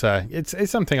 but it's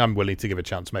something I'm willing to give a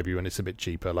chance maybe when it's a bit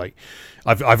cheaper. Like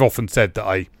I've often said that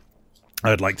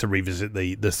I'd like to revisit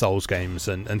the Souls games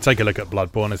and take a look at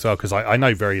Bloodborne as well, because I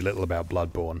know very little about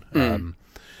Bloodborne.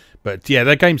 But yeah,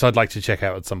 they're games I'd like to check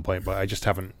out at some point, but I just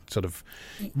haven't sort of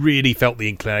really felt the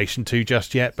inclination to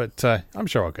just yet. But I'm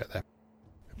sure I'll get there.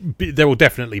 There will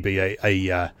definitely be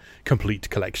a complete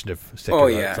collection of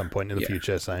Sekiro at some point in the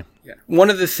future. So, one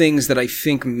of the things that I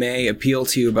think may appeal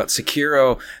to you about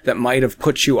Sekiro that might have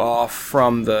put you off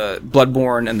from the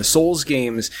Bloodborne and the Souls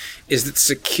games is that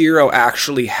Sekiro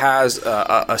actually has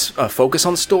a focus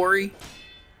on story.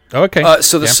 Oh, okay.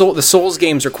 So the Souls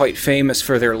games are quite famous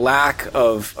for their lack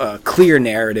of clear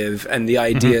narrative, and the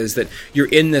idea is that you're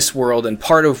in this world, and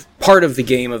part of the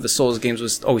game of the Souls games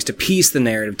was always to piece the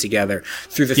narrative together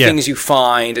through the things you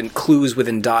find and clues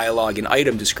within dialogue and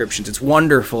item descriptions. It's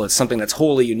wonderful. It's something that's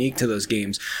wholly unique to those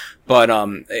games, but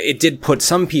it did put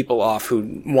some people off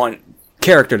who want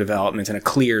character development and a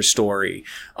clear story.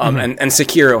 And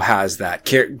Sekiro has that.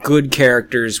 Good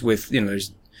characters with,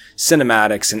 there's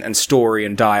cinematics and story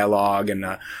and dialogue,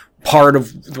 and part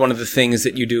of one of the things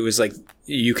that you do is like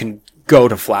you can go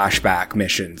to flashback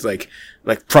missions like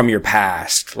from your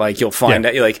past. Like, you'll find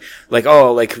out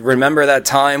remember that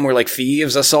time where like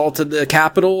thieves assaulted the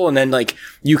Capitol, and then like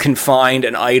you can find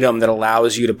an item that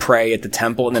allows you to pray at the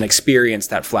temple and then experience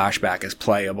that flashback as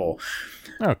playable.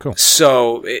 Oh, cool.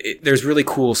 So there's really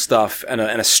cool stuff and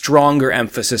a stronger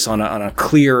emphasis on a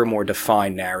clearer, more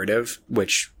defined narrative,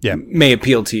 which may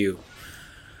appeal to you.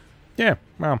 Yeah,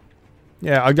 well,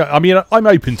 yeah. I mean, I'm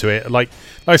open to it. Like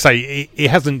I say,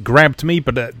 it hasn't grabbed me,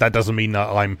 but that doesn't mean that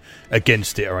I'm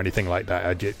against it or anything like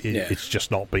that. It's just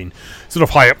not been sort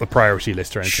of high up the priority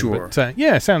list or anything. Sure.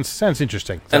 But sounds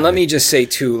interesting. And let me just say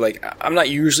too, like, I'm not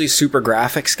usually super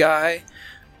graphics guy,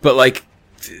 but like,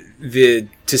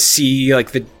 to see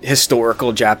like the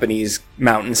historical Japanese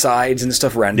mountainsides and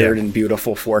stuff rendered in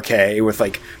beautiful 4K with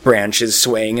like branches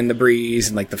swaying in the breeze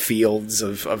and like the fields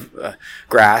of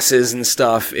grasses and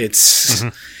stuff,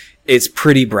 it's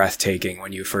pretty breathtaking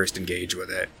when you first engage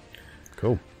with it.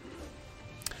 Cool.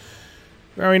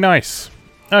 Very nice.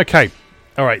 Okay.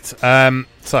 All right.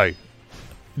 So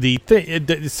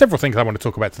there's several things I want to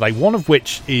talk about today, one of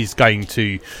which is going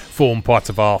to form part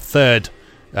of our third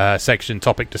section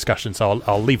topic discussion, so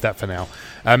I'll leave that for now.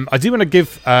 I do want to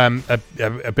give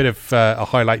a bit of a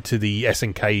highlight to the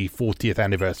SNK 40th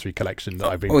anniversary collection that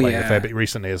I've been playing a fair bit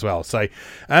recently as well. So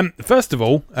first of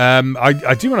all,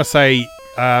 I do want to say,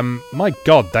 my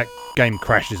god, that game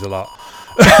crashes a lot.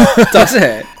 Does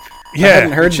it? Yeah, I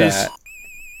hadn't heard that.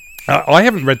 I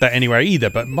haven't read that anywhere either,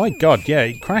 but my god, yeah,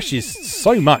 it crashes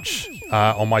so much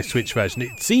on my Switch version.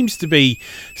 It seems to be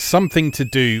something to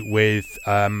do with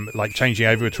like changing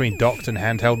over between docked and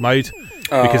handheld mode.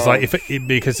 Because like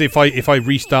if I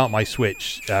restart my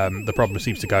Switch, the problem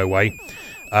seems to go away.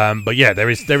 But yeah, there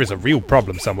is a real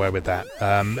problem somewhere with that.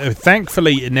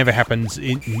 Thankfully, it never happens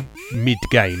in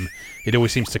mid-game. It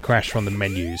always seems to crash from the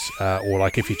menus, or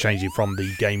like if you're changing from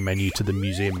the game menu to the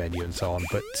museum menu and so on.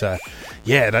 But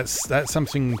yeah, that's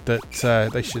something that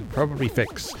they should probably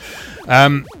fix.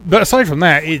 But aside from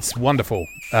that, it's wonderful.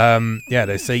 Yeah,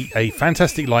 there's a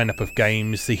fantastic lineup of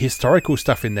games. The historical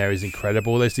stuff in there is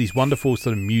incredible. There's these wonderful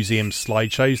sort of museum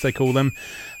slideshows, they call them,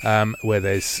 where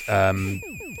there's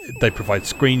they provide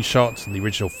screenshots and the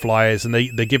original flyers, and they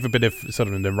give a bit of sort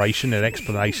of a narration and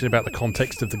explanation about the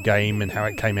context of the game and how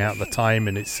it came out at the time,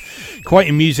 and it's quite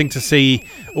amusing to see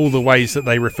all the ways that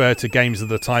they refer to games of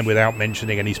the time without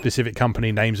mentioning any specific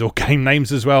company names or game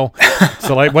names as well.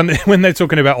 So like when they're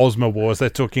talking about Ozma Wars, they're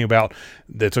talking about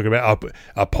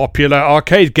a popular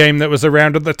arcade game that was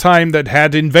around at the time that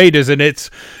had invaders in it,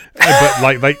 but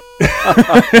like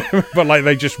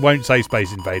they just won't say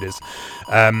Space Invaders.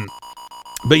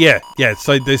 But yeah.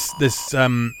 So there's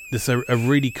a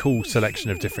really cool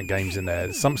selection of different games in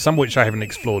there. Some which I haven't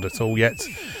explored at all yet.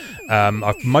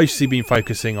 I've mostly been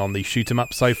focusing on the shoot 'em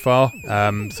up so far,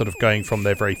 sort of going from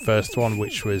their very first one,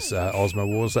 which was Ozma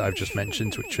Wars that I've just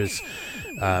mentioned, which was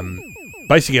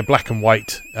basically a black and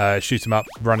white shoot 'em up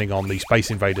running on the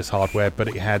Space Invaders hardware, but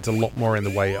it had a lot more in the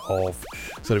way of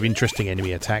sort of interesting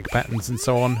enemy attack patterns and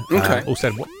so on. Okay.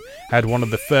 Also had one of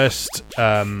the first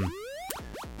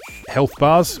health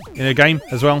bars in a game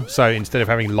as well, so instead of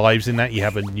having lives in that, you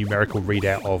have a numerical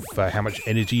readout of how much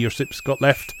energy your ship's got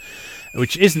left,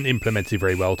 which isn't implemented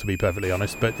very well, to be perfectly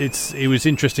honest, but it was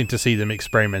interesting to see them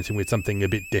experimenting with something a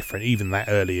bit different even that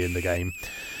early in the game.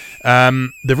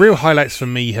 The real highlights for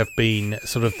me have been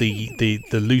sort of the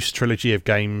loose trilogy of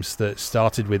games that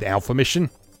started with Alpha Mission.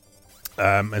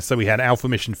 And so we had Alpha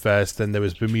Mission first, then there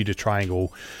was Bermuda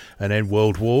Triangle, and then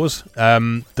World Wars.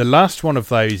 The last one of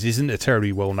those isn't a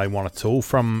terribly well-known one at all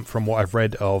from what I've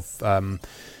read of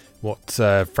what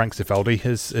Frank Cifaldi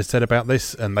has said about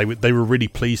this, and they were really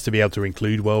pleased to be able to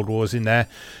include World Wars in there.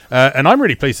 And I'm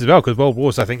really pleased as well, because World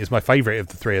Wars, I think, is my favourite of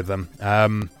the three of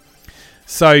them.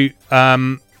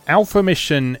 Alpha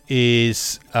Mission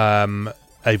is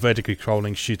a vertically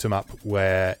scrolling shoot 'em up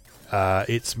where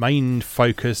its main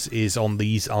focus is on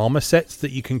these armor sets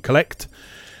that you can collect.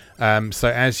 So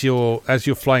as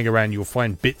you're flying around, you'll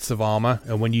find bits of armor,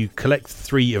 and when you collect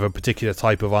 3 of a particular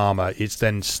type of armor, it's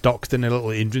then stocked in a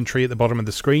little inventory at the bottom of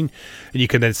the screen, and you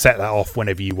can then set that off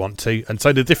whenever you want to. And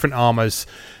so the different armors,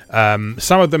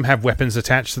 some of them have weapons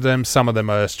attached to them, some of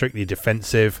them are strictly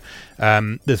defensive.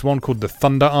 There's one called the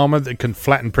Thunder Armor that can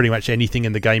flatten pretty much anything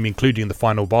in the game, including the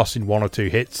final boss, in 1 or 2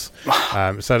 hits.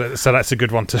 So that's a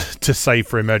good one to save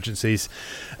for emergencies.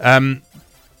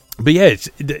 But yeah,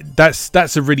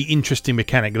 that's a really interesting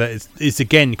mechanic that is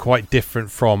again quite different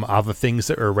from other things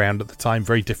that were around at the time.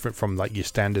 Very different from like your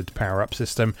standard power-up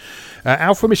system.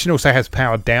 Alpha Mission also has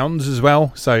power downs as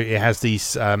well, so it has these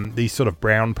sort of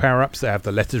brown power-ups that have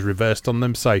the letters reversed on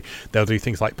them. So they'll do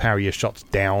things like power your shots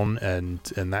down and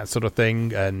that sort of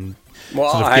thing. And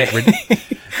why? Sort of get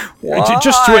why?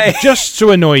 Just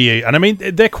to annoy you. And I mean,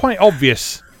 they're quite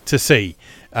obvious to see.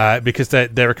 Because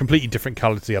they're a completely different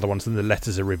colour to the other ones, and the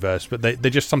letters are reversed, but they're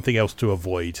just something else to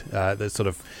avoid. That sort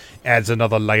of adds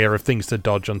another layer of things to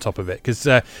dodge on top of it. Because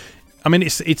I mean,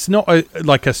 it's not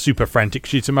like a super frantic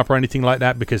shoot 'em up or anything like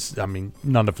that, because I mean,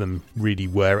 none of them really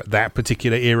were at that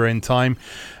particular era in time.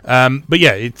 But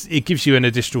yeah, it gives you an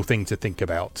additional thing to think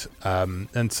about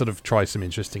and sort of try some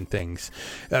interesting things.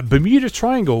 Bermuda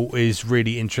Triangle is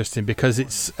really interesting because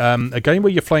it's a game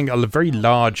where you're flying a very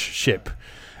large ship.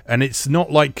 And it's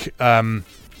not like a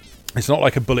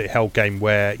bullet hell game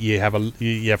where you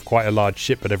have quite a large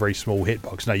ship but a very small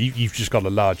hitbox. No, you've just got a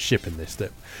large ship in this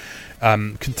that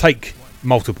can take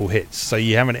multiple hits. So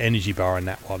you have an energy bar in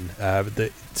that one.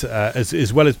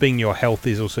 As well as being your health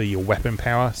is also your weapon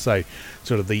power. So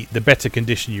sort of the better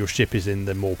condition your ship is in,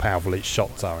 the more powerful its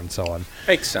shots are, and so on.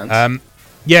 Makes sense.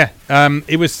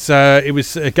 It was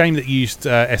a game that used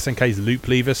SNK's loop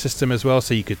lever system as well,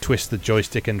 so you could twist the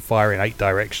joystick and fire in 8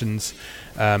 directions,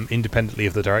 independently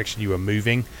of the direction you were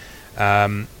moving.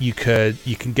 You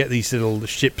can get these little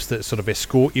ships that sort of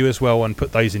escort you as well, and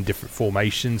put those in different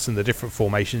formations, and the different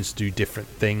formations do different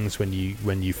things when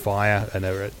you fire, and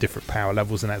they're at different power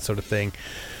levels and that sort of thing.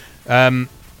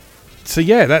 So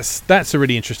yeah, that's a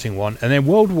really interesting one. And then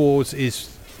World Wars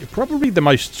is probably the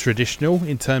most traditional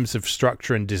in terms of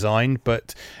structure and design,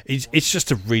 but it's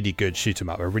just a really good shoot 'em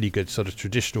up, a really good sort of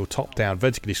traditional top-down,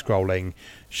 vertically scrolling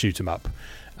shoot 'em up.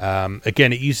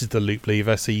 Again, it uses the loop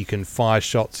lever, so you can fire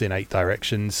shots in 8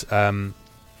 directions.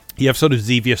 You have sort of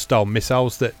Xevious-style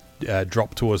missiles that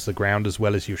drop towards the ground as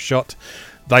well as your shot.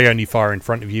 They only fire in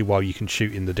front of you, while you can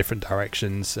shoot in the different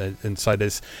directions, and so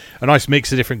there's a nice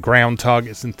mix of different ground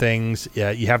targets and things.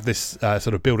 You have this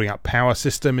sort of building up power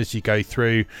system as you go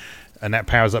through, and that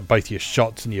powers up both your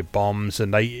shots and your bombs,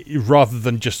 and they, rather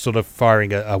than just sort of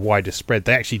firing a wider spread,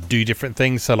 they actually do different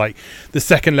things. So like the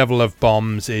second level of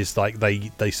bombs is like they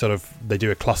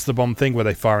do a cluster bomb thing where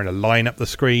they fire in a line up the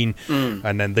screen,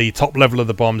 and then the top level of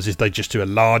the bombs is they just do a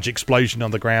large explosion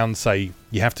on the ground. So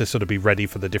you have to sort of be ready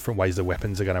for the different ways the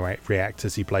weapons are going to react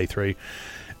as you play through.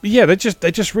 Yeah, they're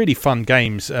just really fun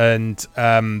games, and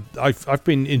I've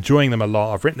been enjoying them a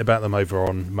lot. I've written about them over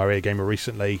on Mario Gamer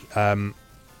recently.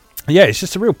 Yeah, it's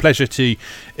just a real pleasure to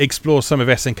explore some of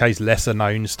SNK's lesser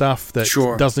known stuff that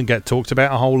doesn't get talked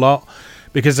about a whole lot.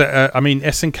 Because I mean,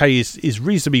 SNK is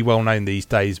reasonably well known these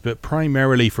days, but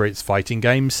primarily for its fighting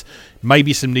games.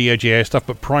 Maybe some Neo Geo stuff,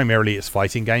 but primarily its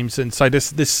fighting games. And so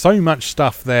there's so much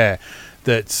stuff there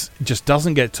that just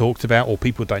doesn't get talked about or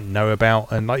people don't know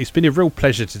about. And like, it's been a real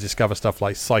pleasure to discover stuff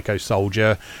like Psycho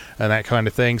Soldier and that kind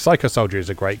of thing. Psycho Soldier is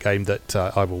a great game that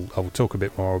I will talk a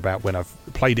bit more about when I've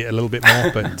played it a little bit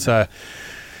more. But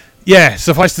yeah,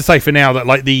 suffice to say for now that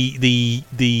like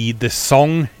the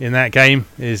song in that game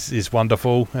is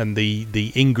wonderful, and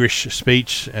the English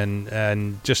speech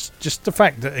and just the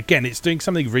fact that again it's doing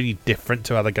something really different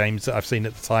to other games that I've seen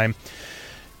at the time.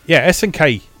 Yeah,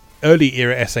 SNK. Early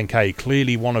era SNK,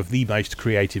 clearly one of the most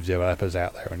creative developers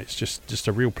out there, and it's just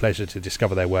a real pleasure to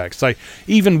discover their work. So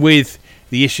even with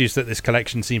the issues that this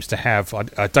collection seems to have,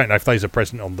 I don't know if those are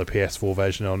present on the PS4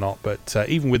 version or not, but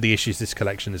even with the issues this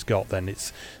collection has got, then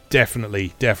it's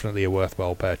definitely a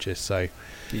worthwhile purchase. So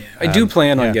yeah, I do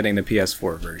plan on getting the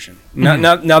PS4 version.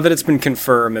 Now that it's been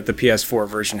confirmed that the PS4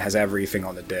 version has everything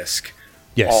on the disc,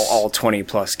 yes, all 20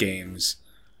 plus games.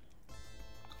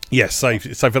 Yes, so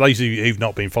for those of you who've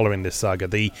not been following this saga,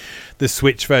 the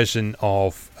Switch version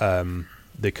of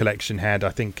the collection had, I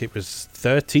think it was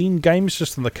 13 games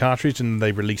just on the cartridge, and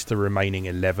they released the remaining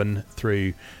 11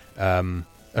 through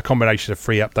a combination of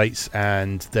free updates,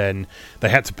 and then they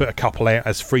had to put a couple out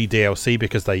as free DLC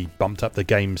because they bumped up the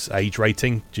game's age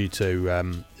rating due to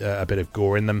a bit of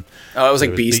gore in them. Oh, it was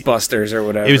like Beastbusters or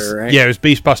whatever, right? Yeah, it was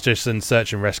Beastbusters and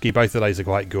Search and Rescue. Both of those are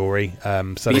quite gory. So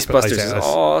Beastbusters is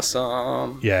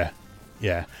awesome. Yeah.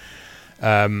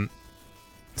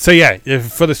 So yeah,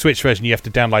 for the Switch version, you have to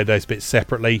download those bits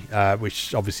separately,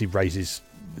 which obviously raises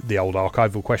the old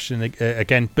archival question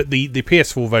again. But the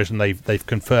PS4 version, they've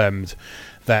confirmed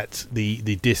that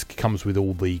the disc comes with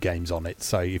all the games on it.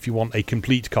 So if you want a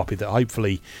complete copy that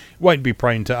hopefully won't be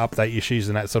prone to update issues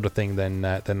and that sort of thing, then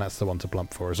that's the one to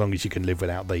plump for, as long as you can live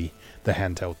without the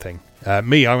handheld thing. I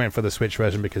went for the Switch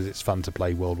version because it's fun to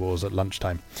play World Wars at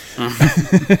lunchtime.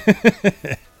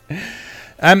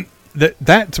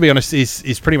 That, to be honest,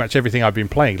 is pretty much everything I've been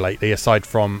playing lately, aside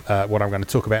from what I'm going to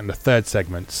talk about in the third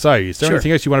segment. So, is there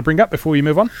anything else you want to bring up before we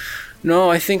move on?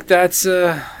 No, I think that's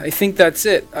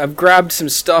it. I've grabbed some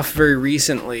stuff very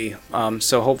recently,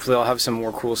 so hopefully I'll have some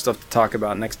more cool stuff to talk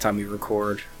about next time we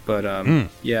record. But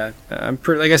yeah,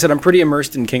 like I said, I'm pretty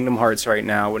immersed in Kingdom Hearts right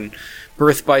now. And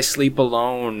Birth by Sleep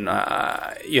alone,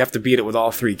 you have to beat it with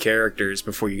all 3 characters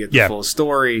before you get the full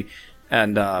story.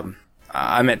 And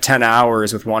I'm at 10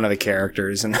 hours with one of the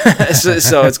characters, and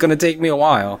so it's going to take me a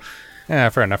while. Yeah,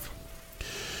 fair enough.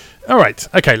 All right,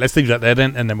 okay, let's leave that there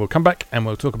then, and then we'll come back and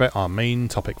we'll talk about our main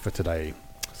topic for today.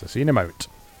 So see you in a moment.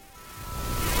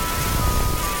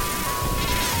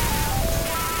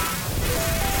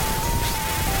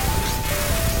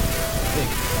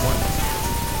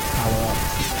 Power up.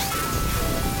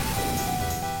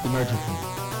 Emergency.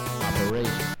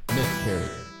 Operation miscarriage.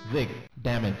 Zig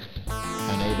damaged.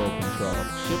 Unable control.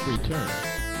 Ship return.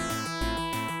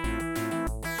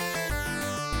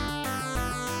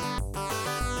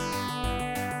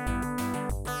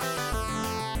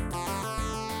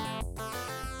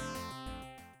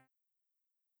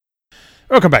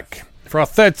 Welcome back. For our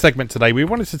third segment today, we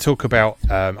wanted to talk about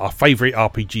our favourite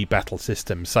RPG battle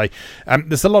system. So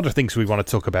there's a lot of things we want to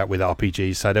talk about with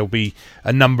RPGs, so there'll be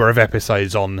a number of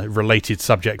episodes on related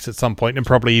subjects at some point, and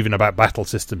probably even about battle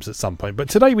systems at some point. But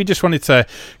today we just wanted to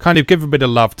kind of give a bit of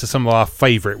love to some of our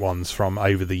favourite ones from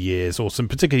over the years, or some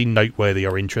particularly noteworthy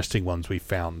or interesting ones we've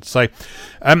found. So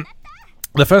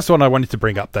the first one I wanted to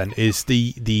bring up then is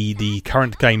the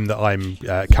current game that I'm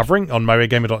covering on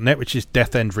MarioGamer.net, which is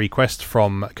Death End Request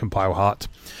from Compile Heart.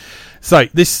 So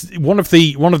this one of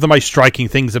the most striking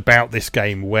things about this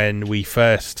game when we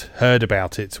first heard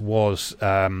about it was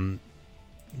the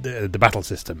battle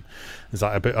system. As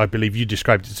I believe you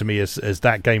described it to me as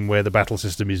that game where the battle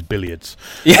system is billiards.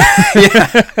 Yeah,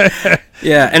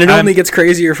 and it only gets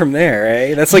crazier from there,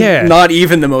 eh? That's like not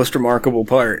even the most remarkable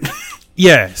part.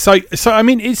 Yeah, so I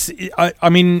mean,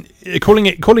 calling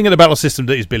it a battle system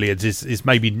that is billiards is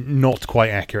maybe not quite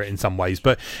accurate in some ways,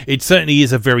 but it certainly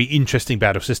is a very interesting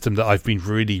battle system that I've been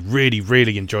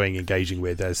really enjoying engaging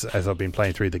with as I've been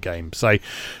playing through the game. So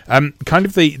kind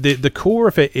of the core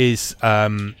of it is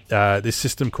this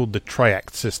system called the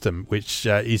triact system, which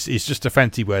is just a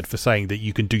fancy word for saying that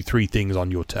you can do 3 things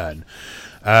on your turn.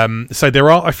 So there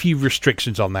are a few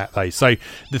restrictions on that though. So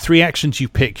the 3 actions you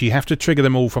pick, you have to trigger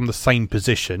them all from the same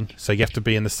position. So you have to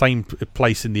be in the same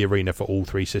place in the arena for all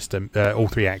 3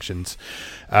 actions,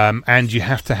 and you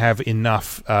have to have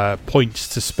enough points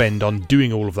to spend on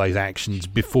doing all of those actions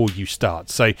before you start.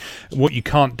 So what you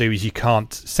can't do is you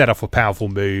can't set off a powerful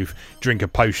move, drink a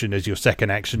potion as your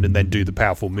second action, and then do the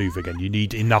powerful move again. You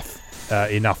need enough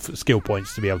skill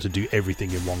points to be able to do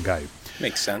everything in one go.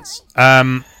 Makes sense.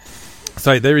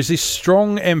 So there is this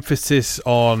strong emphasis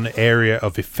on area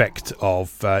of effect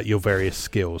of your various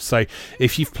skills. So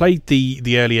if you've played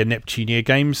the earlier Neptunia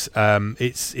games,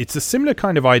 it's a similar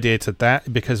kind of idea to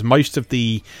that, because most of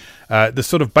the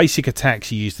sort of basic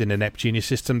attacks you used in the Neptunia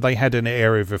system, they had an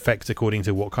area of effect according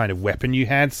to what kind of weapon you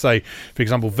had. So, for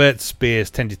example, Vert's spears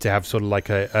tended to have sort of like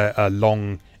a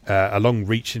long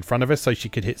reach in front of her, so she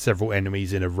could hit several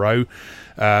enemies in a row.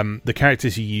 The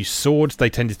characters who use swords, they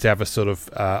tended to have a sort of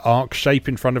arc shape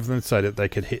in front of them so that they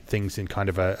could hit things in kind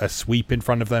of a sweep in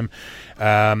front of them.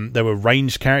 There were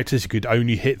ranged characters who could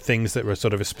only hit things that were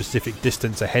sort of a specific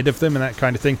distance ahead of them and that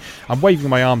kind of thing. I'm waving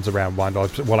my arms around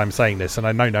while I'm saying this, and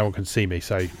I know no one can see me,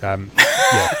 so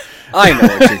yeah. I know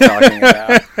what you're talking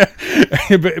about.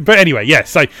 but anyway, yeah,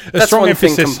 so that's strong one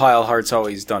emphasis. thing Compile Heart's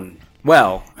always done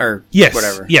well, or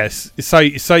whatever. Yes. So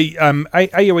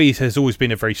AoE has always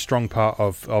been a very strong part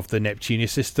of the Neptunia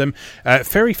system.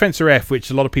 Fairy Fencer F,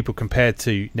 which a lot of people compared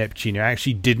to Neptunia,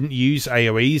 actually didn't use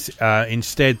AoEs.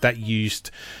 Instead, that used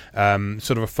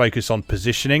sort of a focus on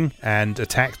positioning and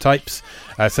attack types.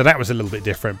 So that was a little bit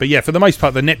different. But yeah, for the most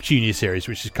part, the Neptunia series,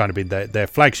 which has kind of been their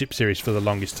flagship series for the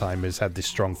longest time, has had this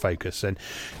strong focus. And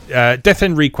Death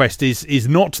End Request is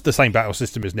not the same battle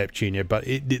system as Neptunia, but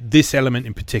this element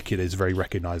in particular is very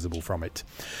recognisable from it.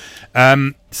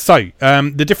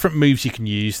 The different moves you can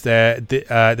use,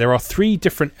 there are 3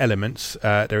 different elements.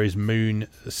 There is Moon,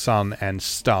 Sun and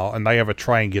Star, and they have a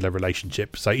triangular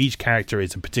relationship. So each character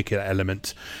is a particular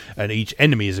element and each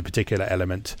enemy is a particular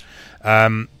element.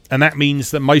 And that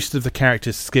means that most of the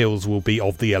characters' skills will be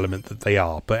of the element that they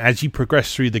are. But as you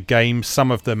progress through the game,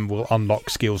 some of them will unlock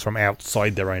skills from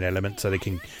outside their own element, so they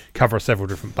can cover several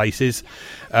different bases.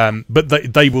 But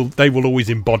they will always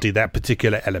embody that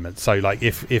particular element. So, like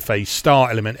if a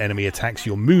star element enemy attacks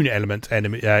your moon element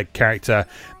enemy character,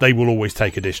 they will always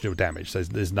take additional damage. So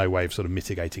there's no way of sort of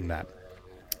mitigating that.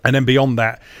 And then beyond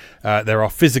that, there are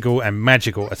physical and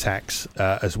magical attacks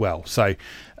as well. So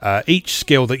each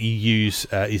skill that you use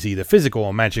is either physical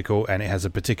or magical, and it has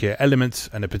a particular element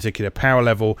and a particular power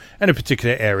level and a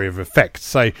particular area of effect.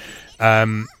 So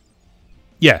sort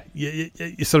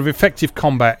of effective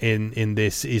combat in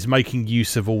this is making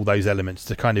use of all those elements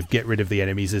to kind of get rid of the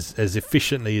enemies as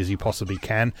efficiently as you possibly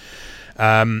can.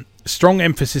 Strong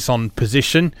emphasis on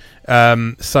position,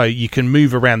 so you can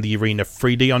move around the arena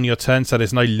freely on your turn, so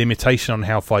there's no limitation on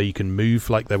how far you can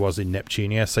move like there was in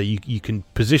Neptunia. So you can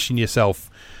position yourself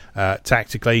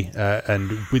tactically, and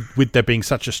with there being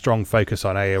such a strong focus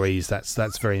on AoEs,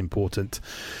 that's very important.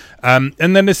 And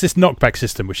then there's this knockback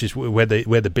system, which is where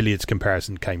the billiards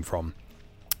comparison came from.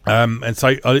 And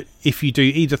so if you do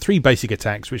either 3 basic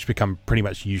attacks, which become pretty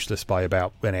much useless by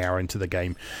about an hour into the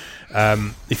game,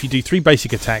 if you do 3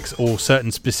 basic attacks or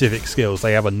certain specific skills,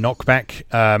 they have a knockback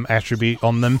attribute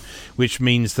on them, which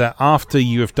means that after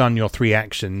you have done your 3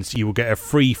 actions, you will get a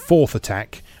free 4th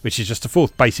attack, which is just a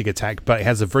 4th basic attack, but it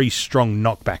has a very strong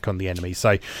knockback on the enemy.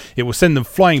 So it will send them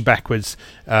flying backwards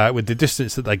with the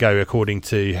distance that they go according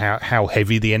to how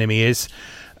heavy the enemy is.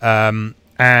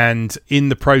 And in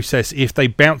the process, if they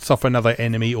bounce off another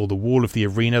enemy or the wall of the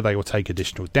arena, they will take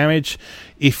additional damage.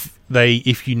 If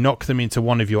you knock them into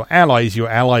one of your ally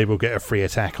will get a free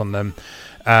attack on them.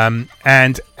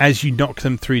 And as you knock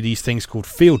them through these things called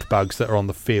field bugs that are on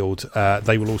the field,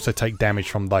 they will also take damage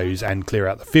from those and clear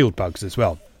out the field bugs as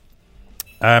well.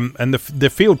 And the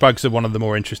field bugs are one of the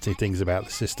more interesting things about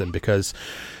the system, because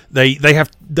they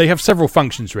have several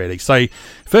functions really. So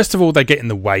first of all, they get in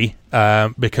the way,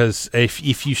 because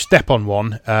if you step on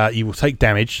one, you will take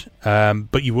damage,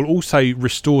 but you will also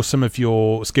restore some of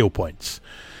your skill points.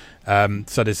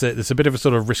 So there's a bit of a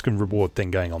sort of risk and reward thing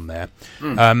going on there.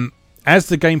 As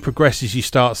the game progresses, you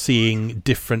start seeing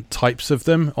different types of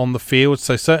them on the field.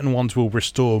 So certain ones will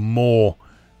restore more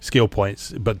skill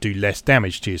points but do less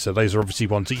damage to you. So those are obviously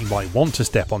ones that you might want to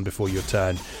step on before your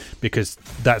turn, because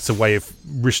that's a way of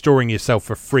restoring yourself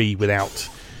for free without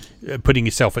putting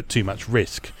yourself at too much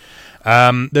risk.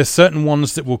 There's certain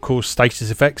ones that will cause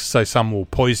status effects, so some will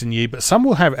poison you, but some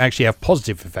will actually have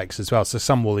positive effects as well. So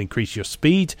some will increase your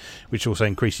speed, which also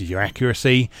increases your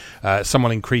accuracy. Some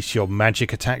will increase your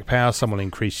magic attack power. Some will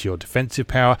increase your defensive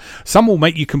power. Some will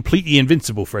make you completely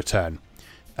invincible for a turn.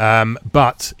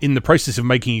 But in the process of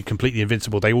making you completely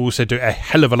invincible, they also do a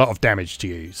hell of a lot of damage to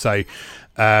you. So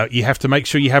you have to make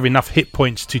sure you have enough hit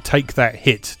points to take that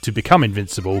hit to become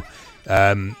invincible.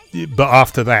 But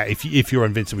after that, if you're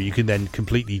invincible, you can then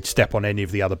completely step on any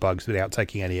of the other bugs without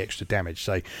taking any extra damage.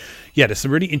 So yeah, there's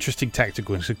some really interesting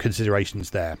tactical considerations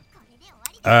there.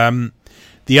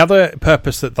 The other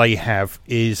purpose that they have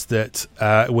is that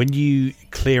when you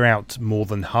clear out more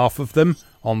than half of them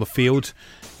on the field,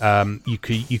 you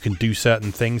can do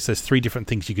certain things. There's 3 different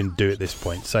things you can do at this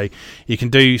point. So you can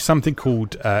do something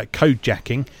called code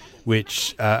jacking,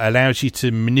 which allows you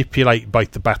to manipulate both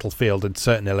the battlefield and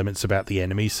certain elements about the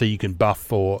enemies. So you can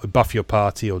buff your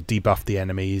party or debuff the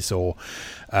enemies, or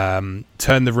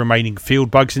turn the remaining field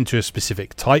bugs into a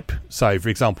specific type. So, for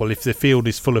example, if the field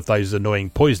is full of those annoying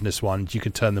poisonous ones, you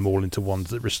can turn them all into ones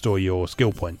that restore your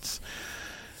skill points.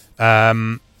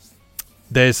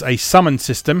 There's a summon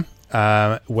system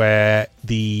where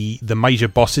the major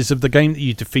bosses of the game that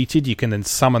you defeated, you can then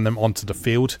summon them onto the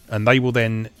field, and they will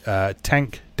then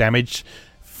tank damage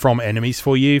from enemies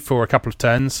for you for a couple of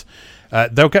turns.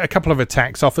 They'll get a couple of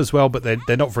attacks off as well, but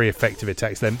they're not very effective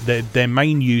attacks. Their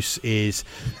main use is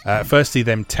firstly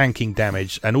them tanking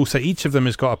damage, and also each of them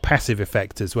has got a passive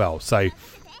effect as well. So,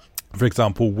 for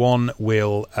example, one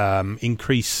will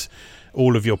increase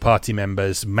all of your party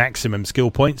members' maximum skill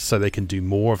points so they can do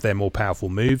more of their more powerful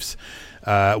moves.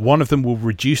 One of them will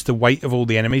reduce the weight of all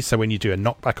the enemies, so when you do a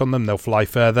knockback on them, they'll fly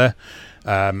further.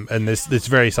 And there's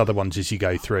various other ones as you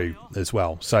go through as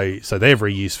well. So they're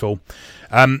very useful.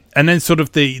 And then sort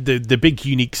of the big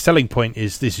unique selling point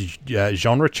is this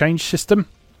genre change system.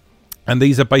 And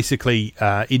these are basically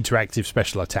interactive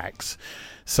special attacks.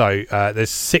 So there's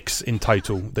 6 in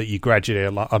total that you gradually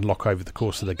unlock over the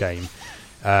course of the game.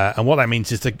 And what that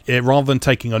means is that rather than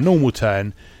taking a normal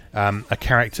turn, a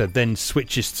character then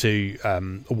switches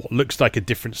to what looks like a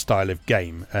different style of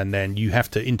game, and then you have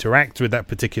to interact with that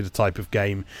particular type of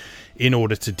game in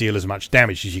order to deal as much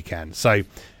damage as you can. So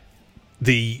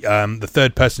the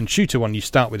third-person shooter one you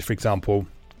start with, for example,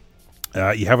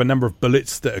 you have a number of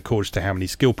bullets that are caused to how many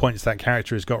skill points that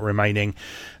character has got remaining.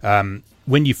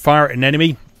 When you fire at an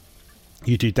enemy,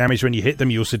 you do damage when you hit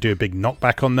them. You also do a big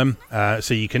knockback on them.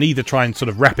 So you can either try and sort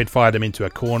of rapid fire them into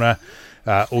a corner,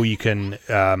 or you can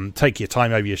take your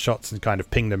time over your shots and kind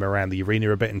of ping them around the arena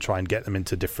a bit and try and get them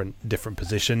into different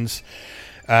positions.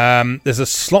 There's a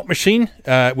slot machine,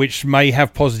 which may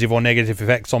have positive or negative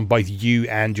effects on both you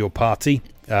and your party,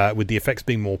 with the effects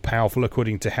being more powerful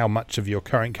according to how much of your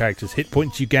current character's hit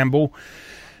points you gamble.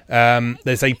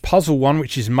 There's a puzzle one,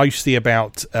 which is mostly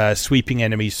about sweeping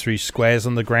enemies through squares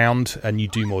on the ground, and you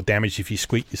do more damage if you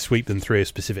sweep them through a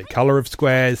specific colour of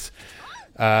squares.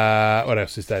 What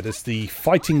else is there? There's the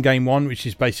fighting game one, which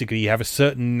is basically you have a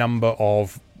certain number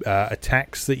of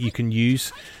attacks that you can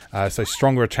use. So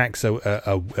stronger attacks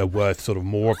are worth sort of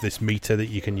more of this meter that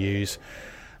you can use.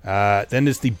 Then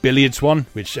there's the billiards one,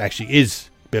 which actually is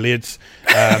billiards,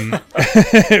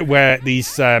 where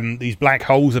these black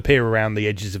holes appear around the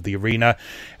edges of the arena,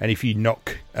 and if you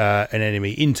knock an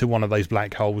enemy into one of those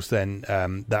black holes, then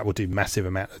that will do massive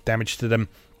amount of damage to them.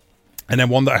 And then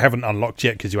one that I haven't unlocked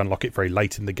yet, because you unlock it very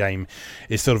late in the game,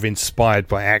 is sort of inspired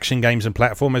by action games and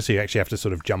platformers, so you actually have to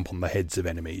sort of jump on the heads of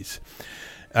enemies.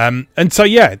 And so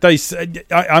yeah,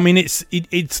 I mean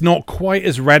it's not quite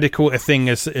as radical a thing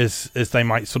as they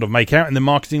might sort of make out in the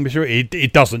marketing material.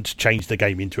 It doesn't change the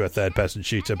game into a third person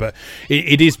shooter, but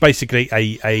it is basically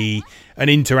an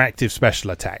interactive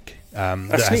special attack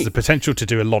that has the potential to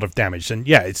do a lot of damage. And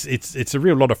yeah, it's a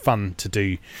real lot of fun to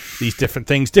do these different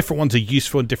things. Different ones are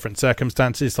useful in different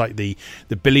circumstances. Like the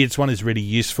billiards one is really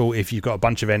useful if you've got a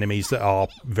bunch of enemies that are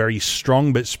very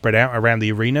strong but spread out around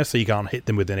the arena, so you can't hit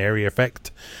them with an area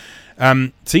effect.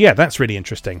 So yeah, that's really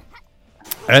interesting.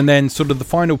 And then sort of the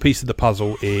final piece of the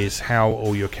puzzle is how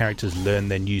all your characters learn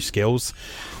their new skills.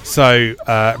 So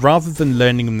rather than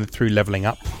learning them through leveling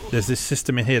up, there's this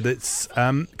system in here that's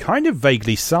kind of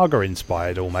vaguely Saga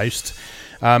inspired almost.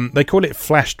 They call it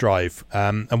Flash Drive,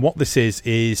 and what this is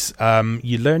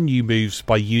you learn new moves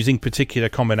by using particular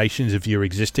combinations of your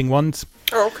existing ones.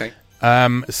 Oh, okay.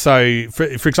 So,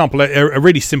 for example, a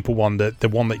really simple one, the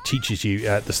one that teaches you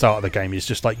at the start of the game is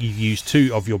just like you use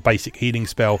 2 of your basic healing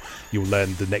spell, you'll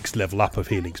learn the next level up of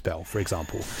healing spell, for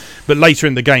example. But later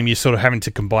in the game, you're sort of having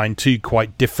to combine 2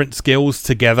 quite different skills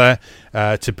together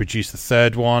to produce the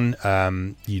third one.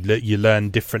 You learn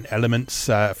different elements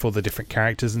for the different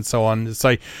characters and so on.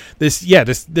 So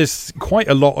there's quite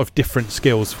a lot of different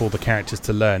skills for the characters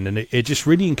to learn, and it just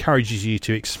really encourages you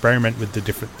to experiment with the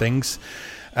different things.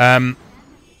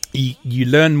 You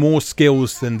learn more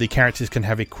skills than the characters can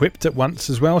have equipped at once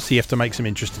as well, so you have to make some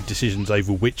interesting decisions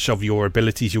over which of your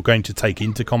abilities you're going to take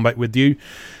into combat with you.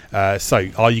 So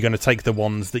are you going to take the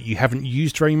ones that you haven't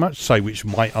used very much, so which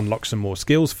might unlock some more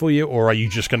skills for you, or are you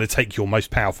just going to take your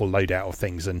most powerful loadout of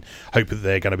things and hope that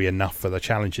they're going to be enough for the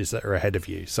challenges that are ahead of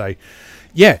you? So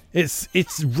yeah,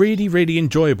 it's really, really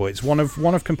enjoyable. It's one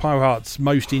of Compile Heart's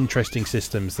most interesting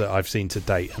systems that I've seen to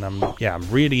date, and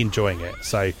I'm really enjoying it.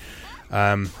 So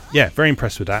very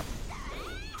impressed with that.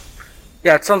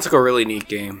 Yeah, it sounds like a really neat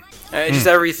game. Just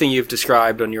everything you've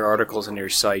described on your articles and your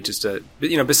site,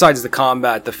 besides the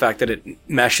combat, the fact that it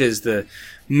meshes the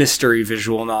mystery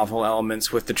visual novel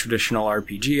elements with the traditional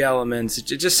RPG elements,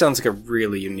 it just sounds like a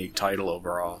really unique title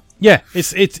overall. Yeah,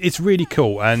 it's really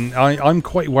cool, and I'm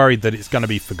quite worried that it's going to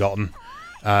be forgotten.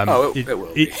 It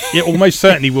will be. It almost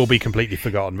certainly will be completely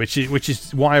forgotten, which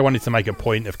is why I wanted to make a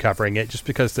point of covering it, just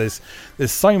because there's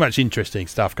so much interesting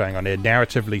stuff going on here,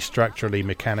 narratively, structurally,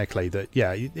 mechanically, that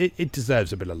it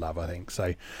deserves a bit of love, I think.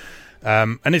 So,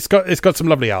 and it's got some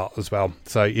lovely art as well.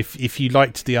 So if you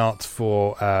liked the art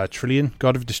for Trillion,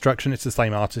 God of Destruction, it's the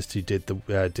same artist who did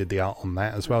the art on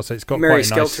that as well. So it's got Mary quite a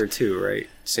nice... Skelter too, right?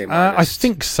 Same artist. I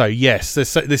think so. Yes, there's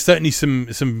certainly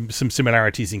some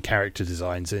similarities in character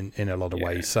designs in a lot of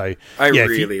ways. So I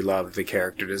really love the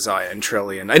character design in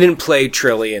Trillion. I didn't play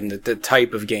Trillion; the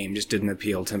type of game just didn't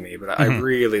appeal to me. But I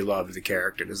really love the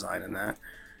character design in that.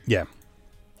 Yeah.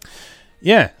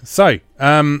 So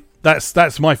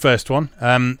that's my first one.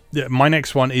 My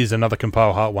next one is another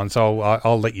Compile Heart one. So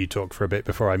I'll let you talk for a bit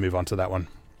before I move on to that one.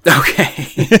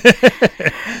 Okay.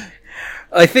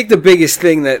 I think the biggest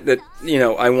thing that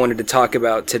I wanted to talk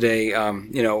about today,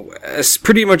 as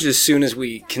pretty much as soon as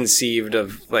we conceived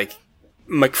of like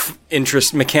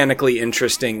mechanically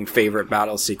interesting favorite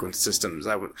battle sequence systems,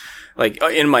 I would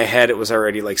in my head it was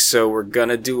already like, so we're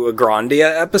gonna do a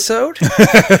Grandia episode.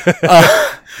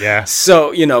 Yeah.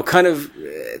 So kind of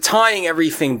tying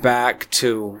everything back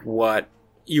to what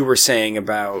you were saying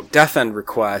about Death End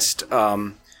Request.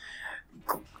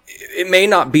 It may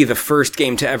not be the first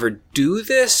game to ever do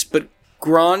this, but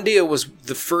Grandia was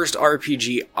the first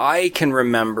RPG I can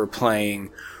remember playing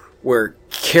where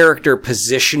character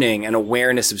positioning and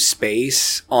awareness of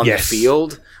space on the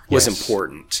field was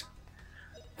important.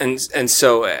 And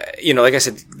so, like I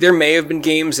said, there may have been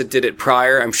games that did it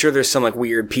prior. I'm sure there's some like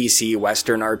weird PC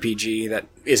Western RPG that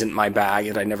isn't my bag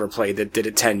that I never played that did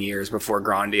it 10 years before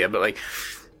Grandia. But like,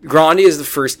 Grandia is the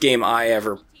first game I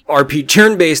ever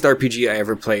turn-based RPG I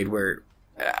ever played where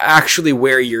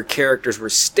your characters were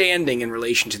standing in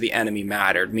relation to the enemy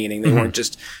mattered, meaning they weren't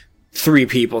just 3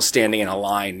 people standing in a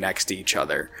line next to each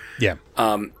other. Yeah.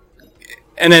 And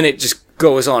then it just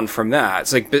goes on from that.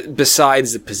 It's like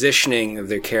besides the positioning of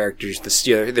their characters,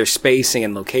 their spacing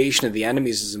and location of the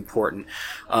enemies is important.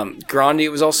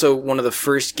 Grandia was also one of the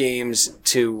first games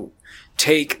to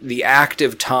take the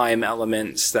active time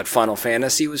elements that Final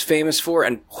Fantasy was famous for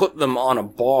and put them on a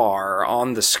bar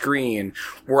on the screen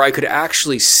where I could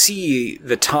actually see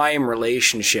the time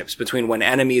relationships between when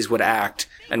enemies would act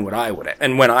and when I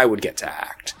would get to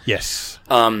act. Yes.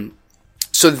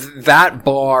 So that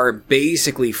bar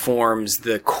basically forms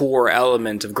the core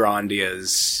element of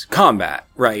Grandia's combat,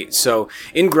 right? So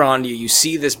in Grandia, you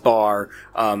see this bar.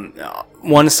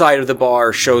 One side of the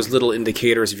bar shows little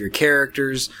indicators of your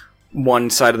characters. One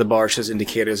side of the bar shows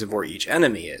indicators of where each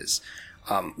enemy is.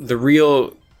 The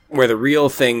real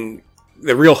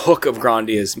hook of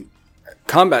Grandia's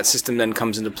combat system then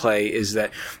comes into play is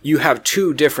that you have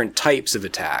 2 different types of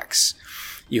attacks.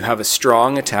 You have a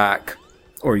strong attack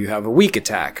or you have a weak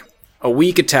attack. A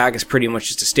weak attack is pretty much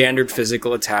just a standard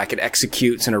physical attack. It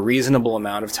executes in a reasonable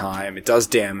amount of time. It does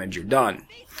damage. You're done.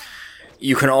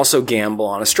 You can also gamble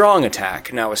on a strong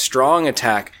attack. Now, a strong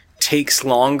attack takes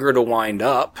longer to wind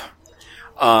up.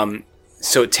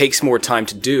 So it takes more time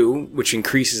to do, which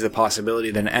increases the possibility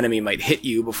that an enemy might hit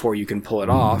you before you can pull it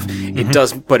off. It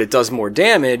does more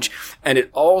damage, and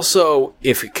it also,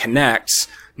 if it connects,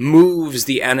 moves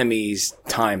the enemy's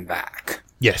time back.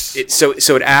 Yes. So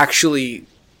it actually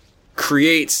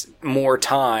creates more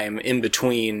time in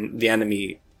between the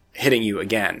enemy hitting you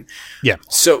again. Yeah.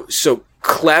 So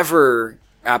clever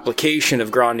application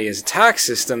of Grandia's attack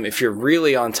system, if you're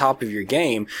really on top of your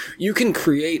game, you can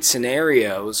create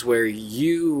scenarios where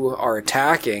you are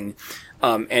attacking,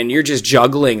 and you're just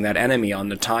juggling that enemy on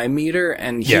the time meter,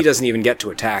 and he doesn't even get to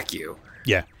attack you.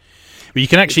 Yeah. But you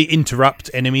can actually interrupt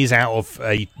enemies out of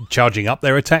charging up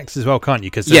their attacks as well, can't you?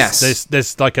 Because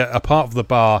there's like a part of the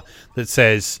bar that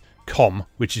says com,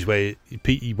 which is where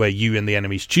you and the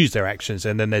enemies choose their actions,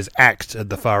 and then there's act at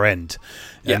the far end,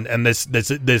 and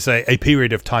there's a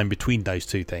period of time between those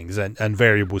two things, and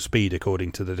variable speed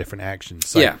according to the different actions.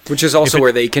 So which is also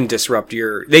where they can disrupt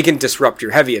your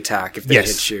heavy attack if they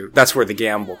hit you. That's where the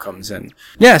gamble comes in.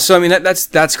 Yeah, so I mean that's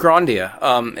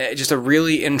Grandia. Just a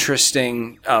really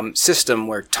interesting system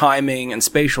where timing and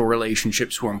spatial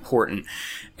relationships were important.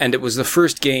 And it was the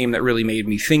first game that really made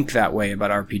me think that way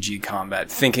about RPG combat,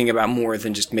 thinking about more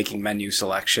than just making menu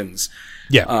selections,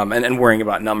 and worrying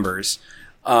about numbers.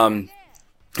 They're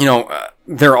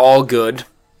all good.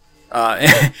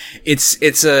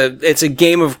 It's a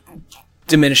game of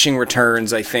diminishing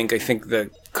returns. I think the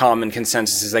common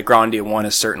consensus is that Grandia 1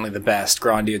 is certainly the best.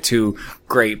 Grandia 2,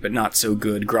 great, but not so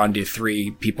good. Grandia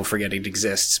 3, people forget it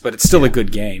exists, but it's still a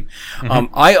good game.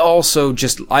 Mm-hmm.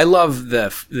 I love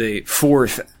the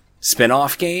fourth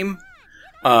spin-off game,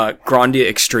 Grandia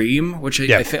Extreme, which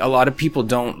I think a lot of people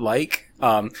don't like.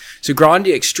 So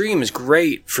Grandia Extreme is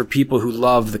great for people who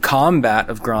love the combat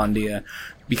of Grandia,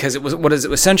 because it was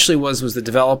essentially was the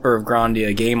developer of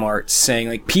Grandia, Game Arts, saying,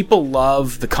 like, people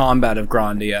love the combat of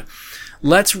Grandia.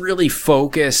 Let's really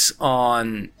focus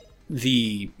on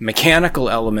the mechanical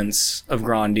elements of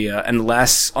Grandia and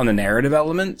less on the narrative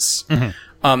elements.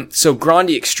 Mm-hmm. So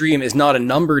Grandia Extreme is not a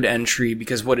numbered entry,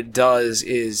 because what it does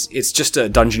is it's just a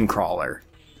dungeon crawler.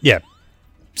 Yeah.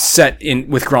 Set in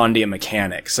with Grandia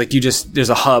mechanics. Like, there's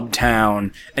a hub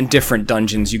town and different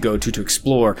dungeons you go to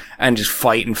explore, and just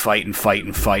fight and fight and fight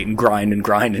and fight and grind and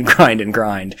grind and grind and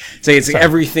grind. So it's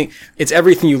everything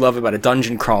you love about a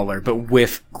dungeon crawler, but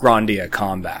with Grandia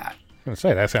combat. I was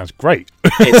going to say, that sounds great.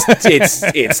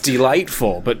 It's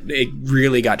delightful, but it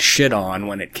really got shit on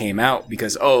when it came out,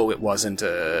 because it wasn't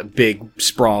a big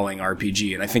sprawling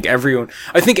RPG. And I think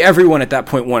everyone at that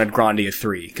point wanted Grandia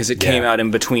 3, because it came out in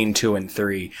between 2 and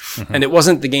 3, mm-hmm. and it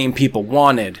wasn't the game people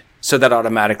wanted, so that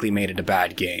automatically made it a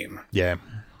bad game. Yeah.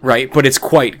 Right, but it's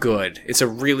quite good. It's a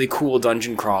really cool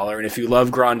dungeon crawler, and if you love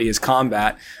Grandia's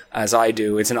combat, as I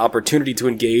do, it's an opportunity to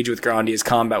engage with Grandia's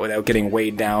combat without getting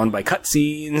weighed down by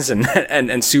cutscenes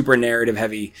and super narrative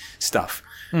heavy stuff.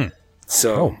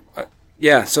 So,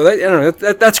 so that, I don't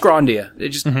know, that's Grandia. It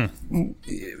just,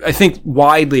 I think,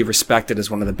 widely respected as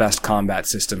one of the best combat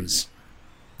systems.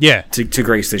 Yeah, to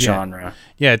grace the genre.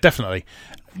 Yeah, definitely.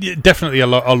 Definitely a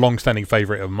long-standing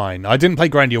favourite of mine. I didn't play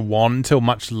Grandia 1 until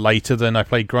much later than I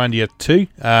played Grandia 2.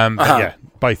 But yeah,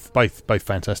 both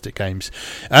fantastic games.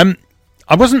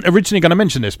 I wasn't originally going to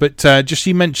mention this, but just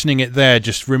you mentioning it there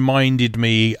just reminded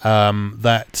me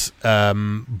that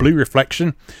Blue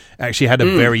Reflection actually had a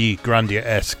very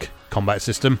Grandia-esque combat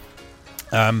system.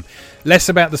 Less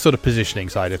about the sort of positioning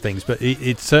side of things, but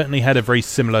it certainly had a very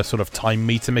similar sort of time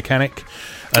meter mechanic,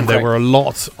 and there were a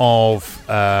lot of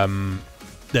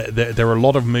there were a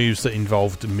lot of moves that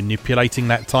involved manipulating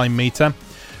that time meter,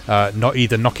 not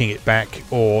either knocking it back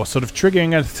or sort of triggering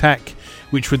an attack,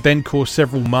 which would then cause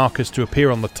several markers to appear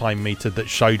on the time meter that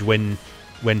showed when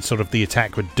sort of the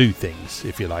attack would do things,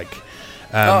 if you like.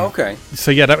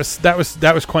 So yeah,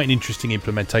 that was quite an interesting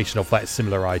implementation of that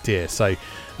similar idea. So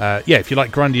if you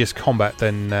like Grandia's combat,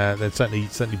 then certainly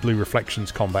Blue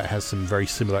Reflection's combat has some very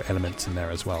similar elements in there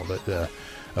as well that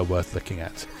are worth looking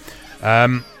at.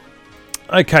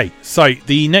 Okay, so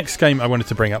the next game I wanted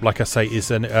to bring up, like I say,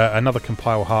 is another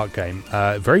Compile Heart game.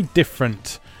 Very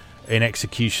different in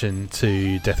execution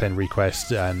to Death End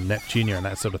Request and Neptunia and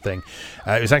that sort of thing.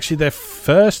 It was actually their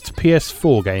first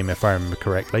PS4 game, if I remember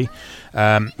correctly,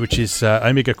 which is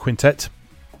Omega Quintet.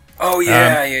 Oh,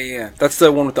 yeah. That's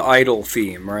the one with the idol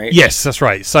theme, right? Yes, that's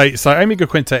right. So Omega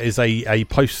Quintet is a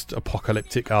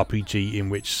post-apocalyptic RPG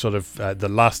in which sort of the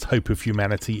last hope of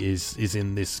humanity is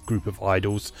in this group of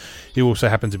idols who also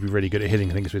happen to be really good at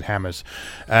hitting things with hammers.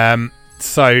 With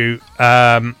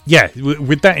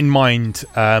that in mind,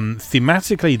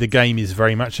 thematically the game is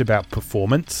very much about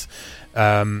performance.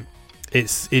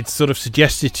 It's sort of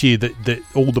suggested to you that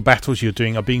all the battles you're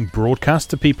doing are being broadcast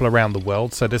to people around the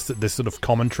world. So there's sort of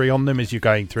commentary on them as you're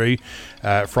going through,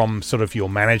 from sort of your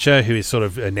manager, who is sort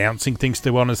of announcing things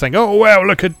to one and saying, "Oh wow,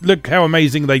 look how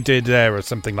amazing they did there," or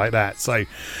something like that. So,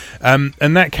 and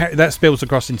that spills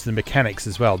across into the mechanics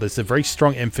as well. There's a very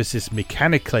strong emphasis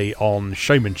mechanically on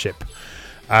showmanship.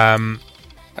 I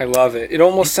love it. It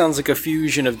almost sounds like a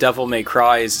fusion of Devil May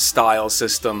Cry's style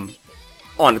system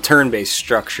on a turn-based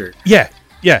structure. Yeah.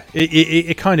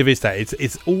 It kind of is that.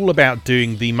 It's all about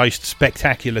doing the most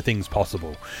spectacular things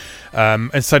possible.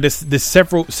 And so there's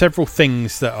several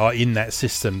things that are in that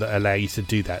system that allow you to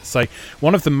do that. So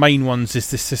one of the main ones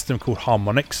is this system called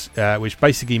harmonics, which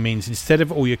basically means instead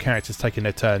of all your characters taking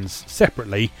their turns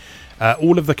separately,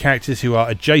 all of the characters who are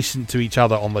adjacent to each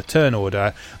other on the turn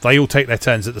order, they all take their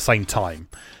turns at the same time.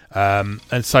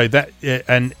 And so that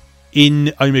and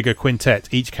in Omega Quintet,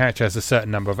 each character has a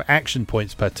certain number of action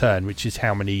points per turn, which is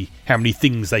how many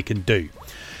things they can do.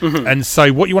 Mm-hmm. And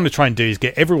so what you want to try and do is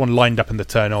get everyone lined up in the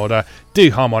turn order,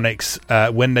 do harmonics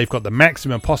when they've got the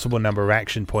maximum possible number of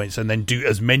action points, and then do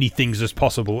as many things as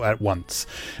possible at once.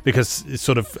 Because it's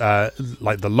sort of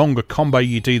like the longer combo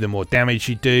you do, the more damage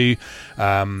you do.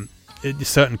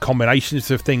 Certain combinations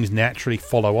of things naturally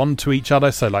follow on to each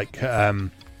other. So like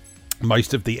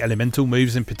most of the elemental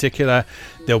moves in particular,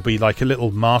 there'll be like a little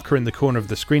marker in the corner of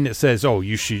the screen that says, oh,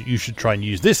 you should try and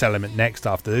use this element next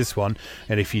after this one,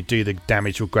 and if you do, the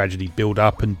damage will gradually build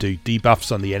up and do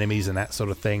debuffs on the enemies and that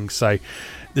sort of thing. So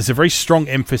there's a very strong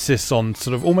emphasis on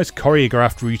sort of almost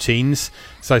choreographed routines,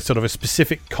 so sort of a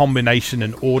specific combination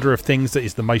and order of things that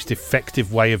is the most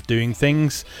effective way of doing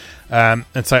things. And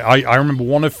so I remember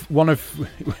one of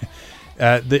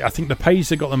I think the page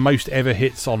that got the most ever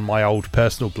hits on my old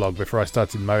personal blog before I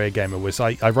started Moe Gamer was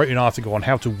I wrote an article on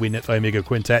how to win at Omega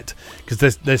Quintet,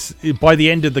 because there's by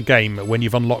the end of the game, when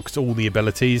you've unlocked all the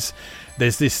abilities,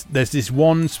 there's this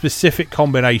one specific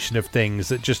combination of things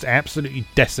that just absolutely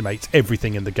decimates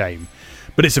everything in the game.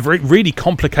 But it's a really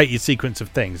complicated sequence of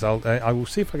things. I will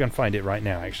see if I can find it right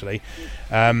now, actually.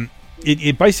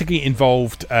 It basically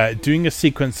involved doing a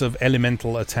sequence of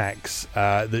elemental attacks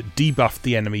that debuffed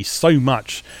the enemy so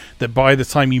much that by the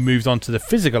time you moved on to the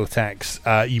physical attacks,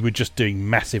 you were just doing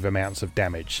massive amounts of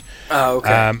damage. Oh,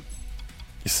 okay.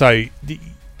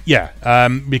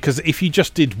 Because if you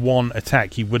just did one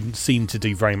attack, you wouldn't seem to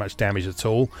do very much damage at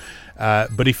all.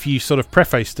 But if you sort of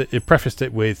prefaced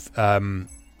it with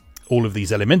all of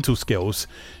these elemental skills,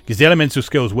 because the elemental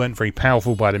skills weren't very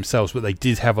powerful by themselves, but they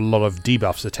did have a lot of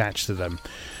debuffs attached to them.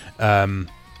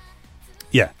 That's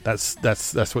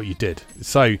what you did.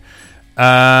 So,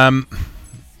 oh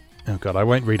god, I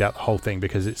won't read out the whole thing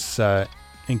because it's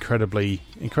incredibly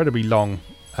long.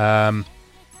 But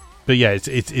yeah,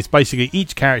 it's basically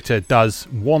each character does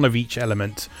one of each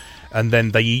element, and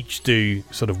then they each do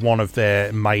sort of one of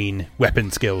their main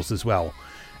weapon skills as well.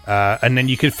 And then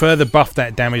you can further buff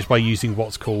that damage by using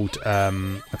what's called, I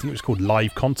think it was called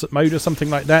live concert mode or something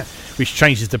like that, which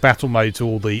changes the battle mode to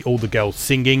all the girls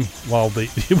singing while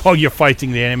you're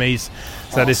fighting the enemies.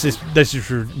 So awesome. There's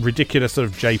this ridiculous sort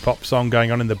of J-pop song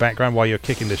going on in the background while you're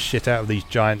kicking the shit out of these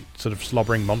giant sort of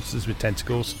slobbering monsters with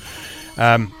tentacles.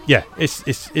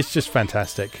 It's just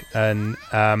fantastic and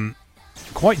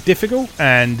quite difficult,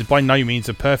 and by no means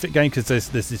a perfect game, because there's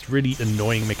this really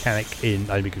annoying mechanic in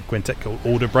Omega Quintet called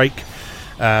order break,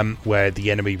 where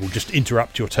the enemy will just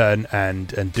interrupt your turn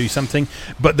and do something,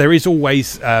 but there is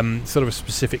always sort of a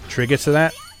specific trigger to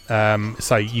that.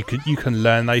 So you can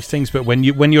learn those things, but when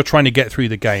you're trying to get through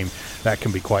the game, that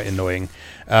can be quite annoying.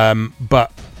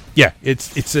 But yeah,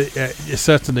 it's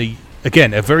certainly,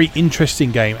 again, a very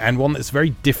interesting game, and one that's very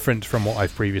different from what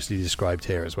I've previously described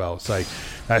here as well. So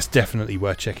that's definitely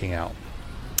worth checking out.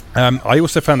 I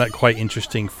also found that quite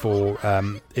interesting for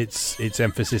its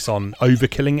emphasis on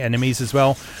overkilling enemies as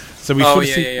well. So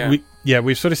we've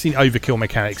we've sort of seen overkill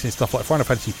mechanics and stuff like Final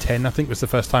Fantasy X, I think, was the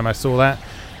first time I saw that,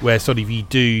 where sort of you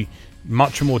do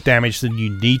much more damage than you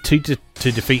need to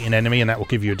defeat an enemy, and that will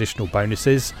give you additional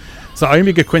bonuses. So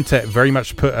Omega Quintet very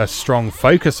much put a strong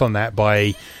focus on that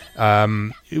by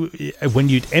when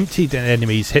you'd emptied an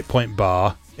enemy's hit point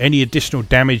bar, any additional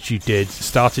damage you did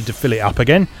started to fill it up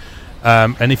again.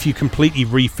 And if you completely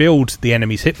refilled the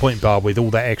enemy's hit point bar with all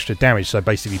that extra damage, so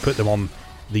basically put them on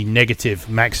the negative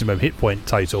maximum hit point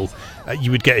total,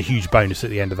 you would get a huge bonus at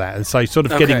the end of that. And so sort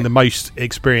of getting the most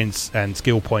experience and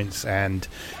skill points and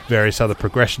various other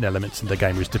progression elements in the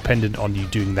game was dependent on you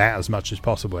doing that as much as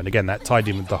possible. And again, that tied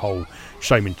in with the whole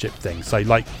showmanship thing. So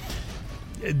like,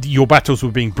 your battles were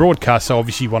being broadcast, so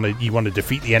obviously you want to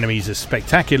defeat the enemies as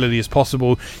spectacularly as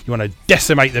possible. You want to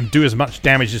decimate them, do as much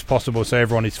damage as possible, so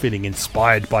everyone is feeling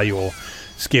inspired by your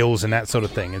skills and that sort of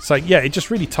thing. And so yeah, it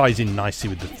just really ties in nicely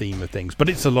with the theme of things, but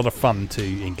it's a lot of fun to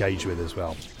engage with as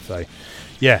well. So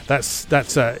yeah, that's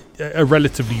a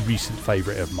relatively recent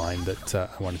favourite of mine that I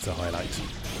wanted to highlight.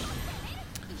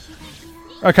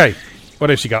 Okay, what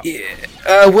else you got? Yeah.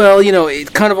 Well,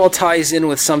 it kind of all ties in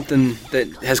with something that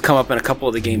has come up in a couple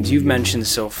of the games you've mentioned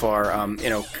so far.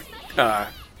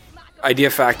 Idea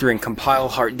Factory and Compile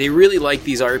Heart, they really like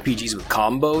these RPGs with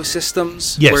combo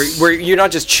systems. Yes. Where you're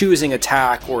not just choosing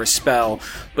attack or a spell,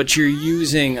 but you're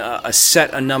using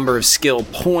a number of skill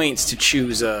points to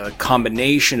choose a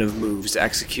combination of moves to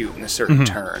execute in a certain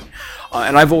turn.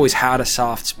 And I've always had a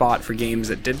soft spot for games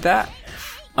that did that.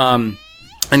 And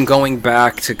going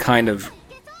back to kind of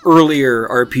earlier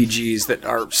RPGs that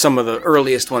are some of the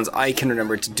earliest ones I can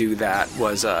remember to do that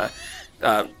was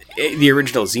the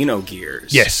original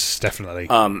Xenogears. Yes, definitely.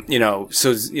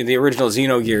 So the original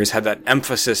Xenogears had that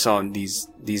emphasis on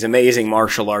these amazing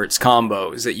martial arts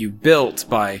combos that you built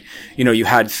by, you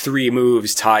had 3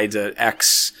 moves tied to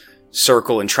X,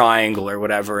 circle, and triangle or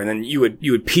whatever, and then you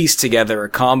would piece together a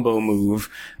combo move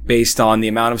based on the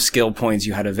amount of skill points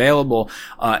you had available,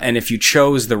 and if you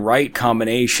chose the right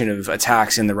combination of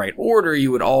attacks in the right order, you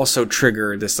would also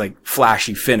trigger this like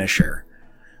flashy finisher.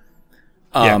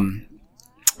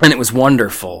 And it was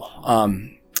wonderful.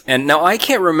 And now I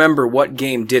can't remember what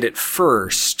game did it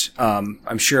first.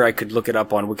 I'm sure I could look it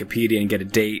up on Wikipedia and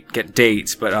get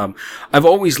dates, but I've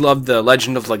always loved the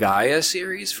Legend of Legaia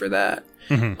series for that.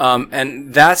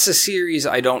 And that's a series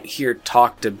I don't hear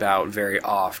talked about very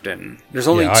often. There's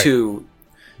only two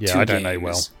I don't know games.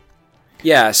 well.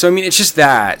 Yeah, so I mean, it's just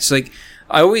that. It's like,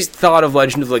 I always thought of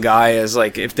Legend of Legaia as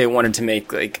like if they wanted to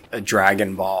make like a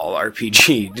Dragon Ball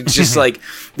RPG. It's just like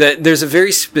there's a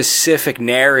very specific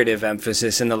narrative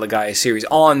emphasis in the Legaia series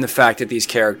on the fact that these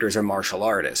characters are martial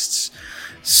artists.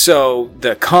 So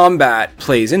the combat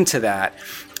plays into that.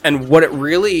 And what it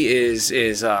really is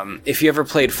if you ever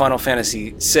played Final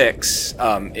Fantasy VI,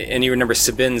 and you remember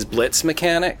Sabin's Blitz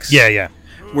mechanics. Yeah.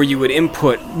 Where you would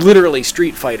input literally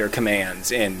Street Fighter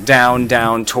commands in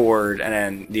down, toward, and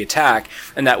then the attack,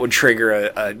 and that would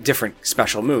trigger a different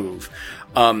special move.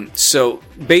 So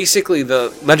basically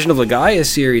the Legend of Legaia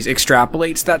series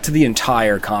extrapolates that to the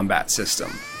entire combat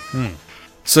system.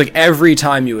 So like every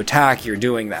time you attack, you're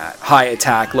doing that. High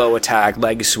attack, low attack,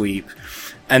 leg sweep.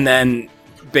 And then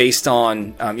based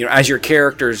on, as your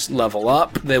characters level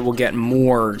up, they will get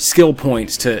more skill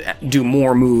points to do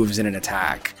more moves in an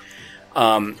attack.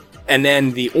 And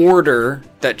then the order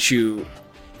that you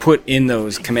put in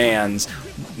those commands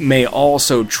may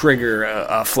also trigger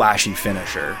a flashy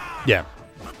finisher. Yeah.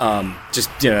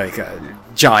 Like a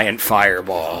giant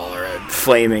fireball or a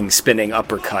flaming spinning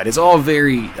uppercut. It's all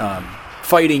very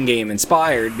fighting game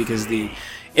inspired because the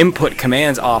input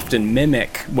commands often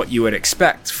mimic what you would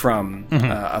expect from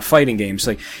a fighting game.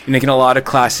 So like, in a lot of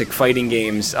classic fighting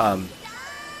games,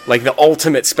 like the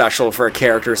ultimate special for a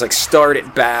character is like start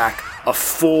it back, a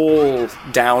full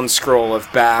down scroll of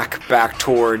back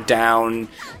toward, down,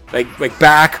 like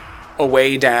back,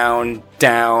 away, down,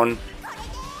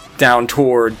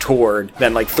 toward,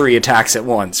 then like 3 attacks at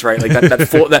once, right? Like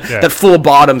that full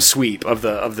bottom sweep of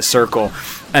the circle.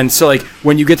 And so like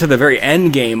when you get to the very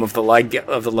end game of the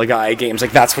Legaia games,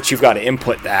 like that's what you've got to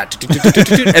input that,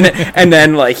 and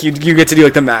then like you get to do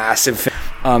like the massive.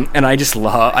 And I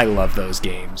love those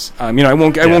games. I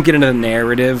won't get into the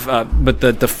narrative, but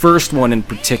the first one in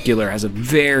particular has a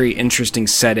very interesting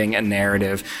setting and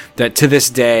narrative that to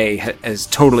this day is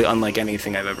totally unlike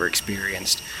anything I've ever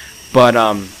experienced. But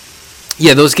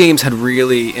those games had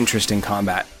really interesting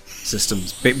combat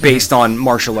systems based on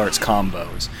martial arts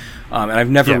combos, and I've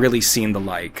never really seen the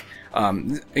like,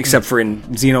 except for in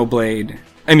Xenogears,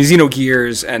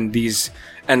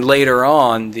 and later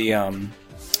on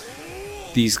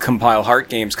these Compile Heart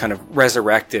games kind of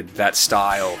resurrected that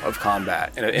style of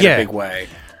combat in a big way.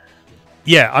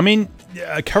 Yeah, I mean,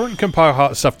 current Compile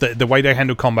Heart stuff, the way they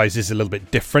handle combos is a little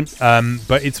bit different,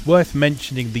 but it's worth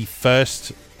mentioning the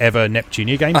first ever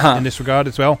Neptunia game in this regard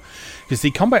as well, because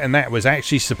the combat in that was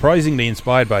actually surprisingly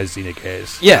inspired by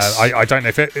Xenogears. Yes, I don't know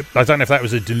if that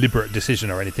was a deliberate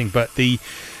decision or anything, but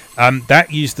that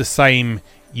used the same.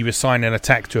 You assign an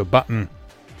attack to a button,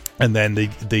 and then the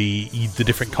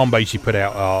different combos you put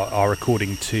out are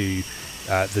according to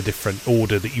the different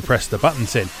order that you press the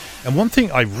buttons in. And one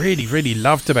thing I really, really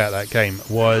loved about that game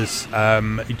was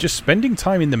just spending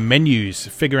time in the menus,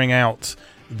 figuring out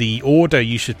the order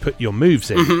you should put your moves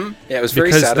in. Yeah, it was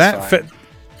very satisfying.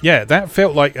 That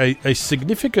felt like a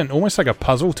significant, almost like a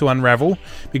puzzle to unravel,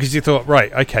 because you thought,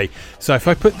 right, okay, so if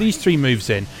I put these 3 moves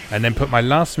in and then put my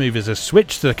last move as a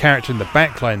switch to the character in the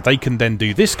backline, they can then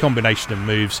do this combination of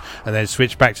moves and then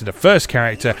switch back to the first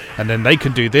character, and then they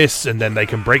can do this, and then they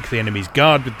can break the enemy's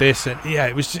guard with this. And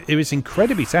it was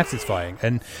incredibly satisfying.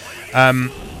 And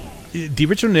the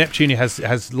original Neptunia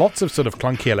has lots of sort of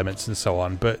clunky elements and so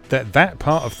on, but that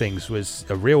part of things was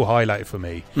a real highlight for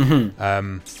me.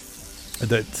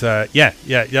 that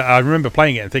I remember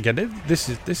playing it and thinking this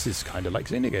is kind of like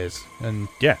Xenogears, and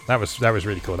that was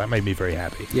really cool. That made me very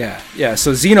happy. Yeah.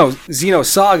 So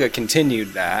Xenosaga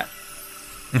continued that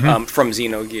from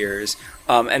Xenogears,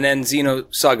 and then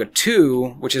Xenosaga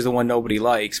 2, which is the one nobody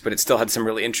likes, but it still had some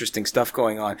really interesting stuff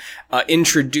going on.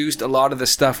 Introduced a lot of the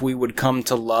stuff we would come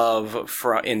to love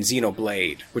in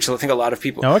Xenoblade, which I think a lot of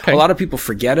people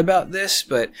forget about this,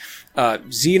 but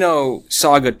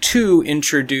Xenosaga 2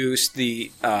 introduced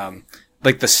the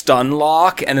the stun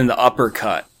lock and then the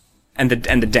uppercut and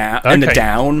the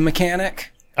down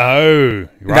mechanic. Oh,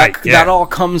 right. That all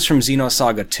comes from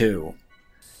Xenosaga 2.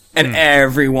 And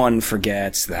everyone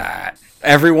forgets that.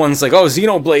 Everyone's like, "Oh,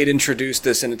 Xenoblade introduced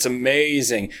this, and it's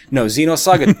amazing." No,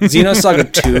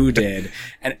 Xenosaga 2 did,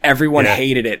 and everyone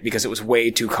hated it because it was way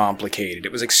too complicated.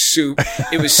 It was like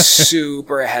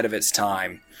super ahead of its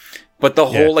time. But the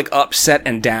whole upset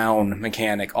and down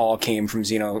mechanic all came from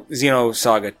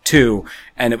Xenosaga 2,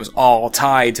 and it was all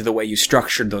tied to the way you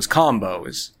structured those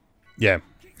combos. Yeah.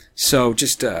 So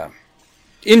just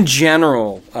in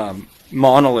general,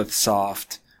 Monolith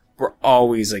Soft were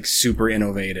always super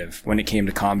innovative when it came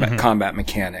to combat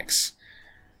mechanics.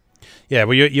 Yeah,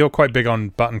 well, you're quite big on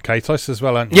Button Kaitos as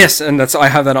well, aren't you? Yes, and I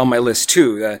have that on my list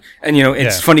too. And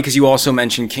it's funny because you also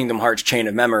mentioned Kingdom Hearts Chain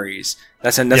of Memories.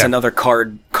 That's another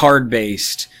card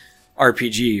based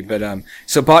RPG. But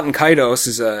so Button Kaitos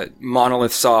is a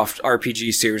Monolith Soft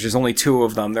RPG series. There's only 2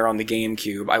 of them. They're on the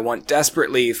GameCube. I want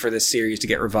desperately for this series to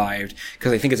get revived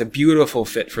because I think it's a beautiful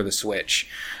fit for the Switch.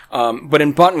 But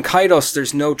in Button Kaitos,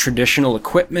 there's no traditional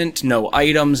equipment, no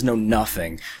items, no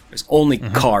nothing. There's only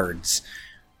cards.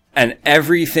 And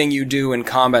everything you do in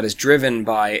combat is driven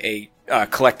by a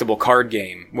collectible card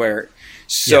game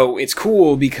it's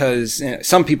cool because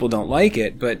some people don't like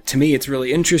it, but to me it's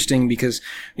really interesting because,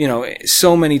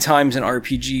 so many times in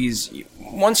RPGs,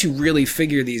 once you really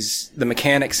figure the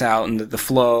mechanics out and the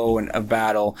flow of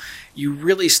battle, you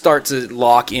really start to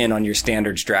lock in on your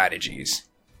standard strategies.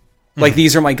 Like,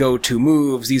 these are my go-to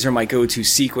moves, these are my go-to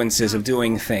sequences of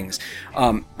doing things.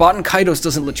 Button Kaitos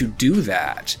doesn't let you do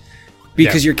that.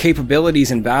 Because your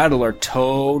capabilities in battle are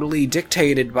totally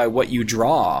dictated by what you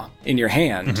draw in your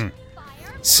hand.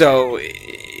 So,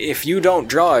 if you don't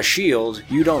draw a shield,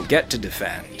 you don't get to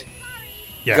defend.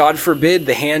 Yeah. God forbid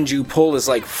the hand you pull is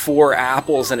 4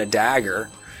 apples and a dagger.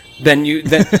 Then you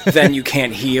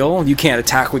can't heal. You can't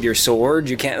attack with your sword.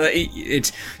 You can't.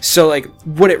 It's so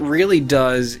what it really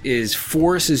does is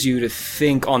forces you to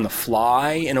think on the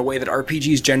fly in a way that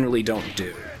RPGs generally don't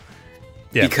do.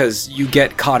 Yeah. Because you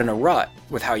get caught in a rut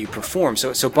with how you perform.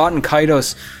 So Button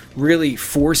Kaitos really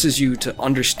forces you to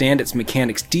understand its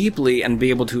mechanics deeply and be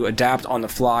able to adapt on the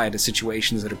fly to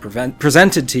situations that are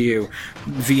presented to you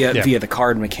via the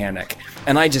card mechanic.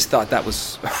 And I just thought that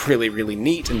was really, really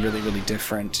neat and really, really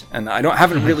different. And I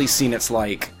haven't really seen its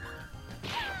like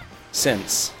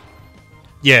since.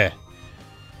 Yeah.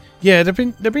 Yeah, there've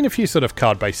been a few sort of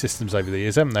card-based systems over the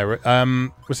years, haven't there?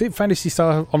 Was it Phantasy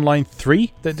Star Online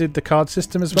 3 that did the card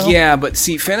system as well? Yeah, but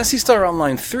see, Phantasy Star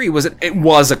Online 3 it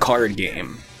was a card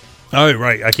game. Oh,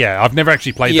 right. Yeah, I've never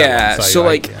actually played that one. So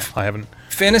I haven't.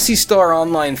 Phantasy Star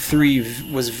Online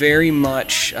 3 was very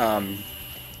much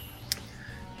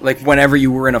whenever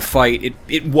you were in a fight,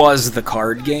 it was the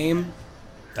card game.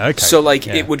 Okay. So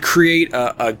it would create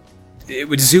it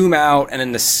would zoom out, and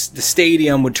then the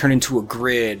stadium would turn into a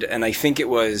grid, and I think it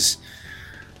was,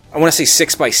 I want to say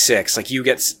 6x6. You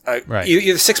get right.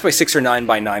 Either 6x6 or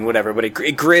 9x9, whatever. But it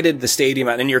gridded the stadium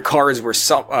out, and your cards were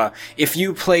if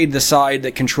you played the side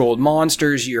that controlled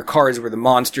monsters, your cards were the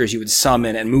monsters you would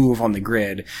summon and move on the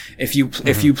grid. If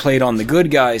you played on the good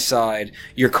guy side,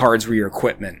 your cards were your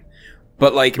equipment.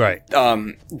 But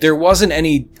there wasn't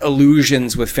any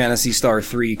illusions with Phantasy Star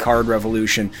 3 Card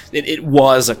Revolution. It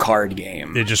was a card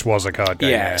game. It just was a card game.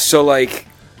 Yeah. So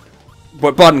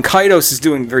what Button Kaitos is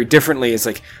doing very differently is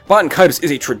Button Kaitos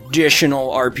is a traditional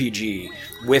RPG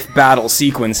with battle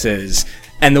sequences,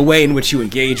 and the way in which you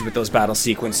engage with those battle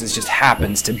sequences just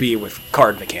happens to be with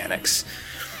card mechanics.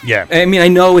 Yeah. I mean, I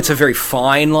know it's a very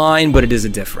fine line, but it is a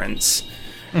difference.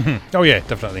 Mm-hmm. Oh yeah,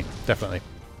 definitely.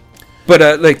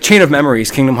 But Chain of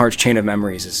Memories, Kingdom Hearts Chain of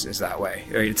Memories is that way.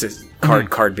 It's a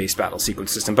card-based battle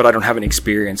sequence system, but I don't have any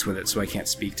experience with it, so I can't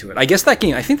speak to it. I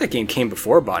think that game came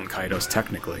before Button Kaitos,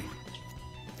 technically.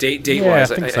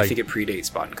 Date-wise, I think it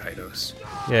predates Button Kaitos.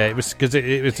 Yeah, it was because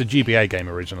it was a GBA game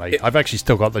originally. I've actually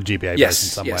still got the GBA version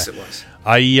somewhere. Yes, it was.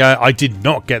 I did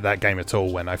not get that game at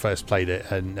all when I first played it,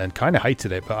 and kind of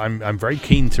hated it. But I'm very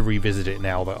keen to revisit it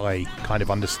now that I kind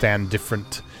of understand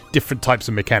different types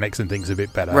of mechanics and things a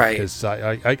bit better. Right. Because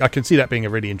I can see that being a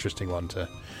really interesting one to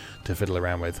fiddle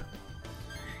around with.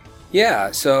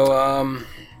 Yeah. So,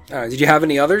 did you have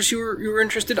any others you were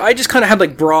interested? I just kind of had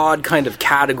like broad kind of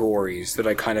categories that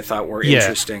I kind of thought were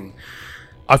interesting.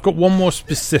 I've got one more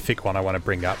specific one I want to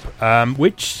bring up,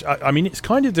 which, I mean, it's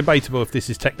kind of debatable if this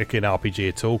is technically an RPG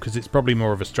at all, because it's probably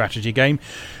more of a strategy game,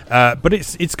 but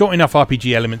it's got enough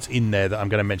RPG elements in there that I'm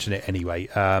going to mention it anyway,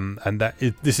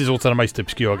 this is also the most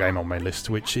obscure game on my list,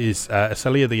 which is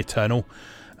Assalia the Eternal,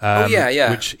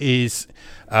 which is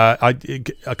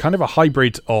a kind of a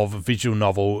hybrid of visual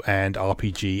novel and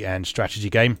RPG and strategy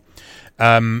game.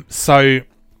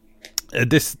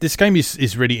 This game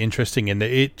is really interesting in that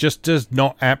it just does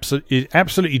not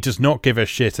absolutely does not give a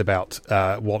shit about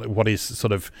what is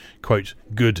sort of quote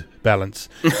good balance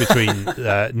between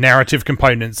narrative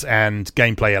components and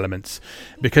gameplay elements,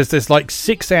 because there's like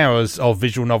 6 hours of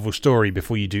visual novel story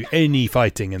before you do any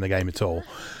fighting in the game at all.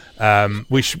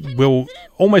 Which will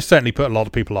almost certainly put a lot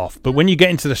of people off. But when you get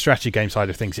into the strategy game side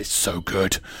of things, it's so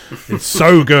good. It's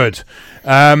so good.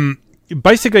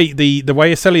 Basically, the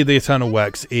way Assalia the Eternal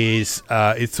works is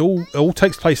it all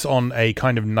takes place on a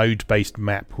kind of node-based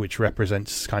map, which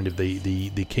represents kind of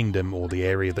the kingdom or the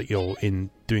area that you're in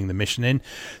doing the mission in.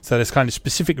 So there's kind of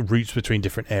specific routes between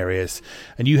different areas,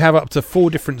 and you have up to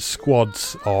 4 different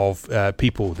squads of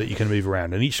people that you can move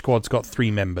around, and each squad's got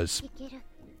 3 members.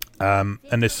 And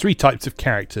there's 3 types of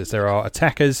characters. There are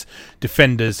attackers,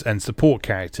 defenders, and support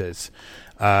characters.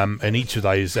 And each of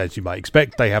those, as you might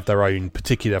expect, they have their own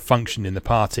particular function in the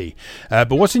party.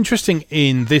 But what's interesting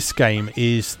in this game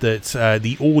is that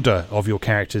the order of your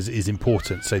characters is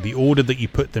important. So the order that you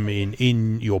put them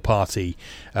in your party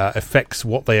affects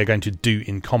what they are going to do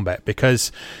in combat,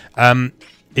 because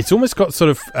it's almost got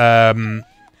sort of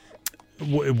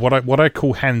what I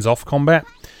call hands-off combat,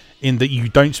 in that you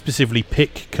don't specifically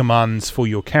pick commands for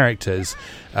your characters.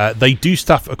 They do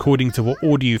stuff according to what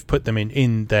order you've put them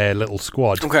in their little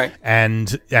squad,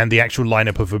 and the actual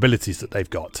lineup of abilities that they've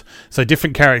got. So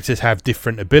different characters have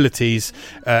different abilities,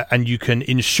 and you can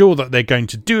ensure that they're going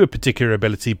to do a particular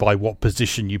ability by what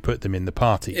position you put them in the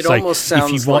party. It almost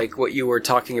sounds like what you were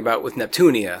talking about with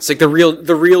Neptunia. It's like the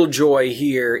real joy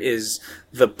here is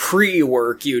the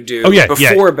pre-work you do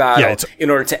before battle in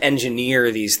order to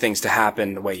engineer these things to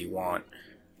happen the way you want.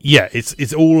 Yeah,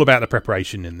 it's all about the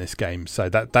preparation in this game. So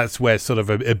that's where sort of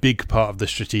a big part of the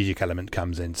strategic element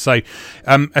comes in. So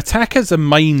attackers are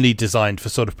mainly designed for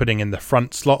sort of putting in the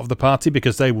front slot of the party,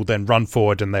 because they will then run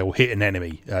forward and they will hit an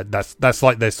enemy. That's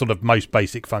like their sort of most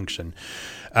basic function.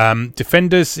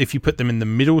 Defenders, if you put them in the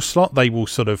middle slot, they will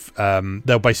sort of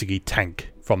they'll basically tank.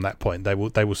 From that point, they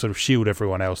will sort of shield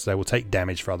everyone else. They will take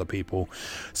damage for other people.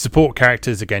 Support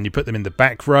characters, again, you put them in the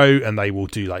back row and they will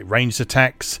do like ranged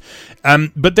attacks.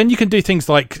 But then you can do things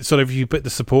like, sort of, if you put the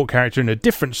support character in a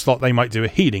different slot, they might do a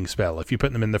healing spell. If you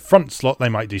put them in the front slot, they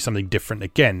might do something different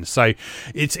again. So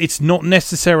it's not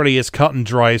necessarily as cut and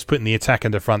dry as putting the attack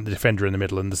in the front, the defender in the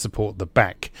middle, and the support at the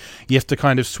back. You have to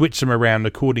kind of switch them around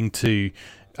according to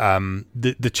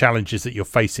the challenges that you're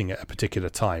facing at a particular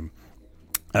time.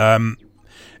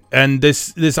 And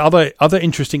there's other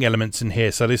interesting elements in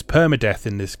here. So there's permadeath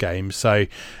in this game. So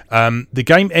the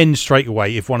game ends straight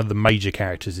away if one of the major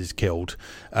characters is killed.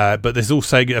 But there's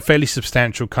also a fairly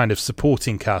substantial kind of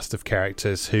supporting cast of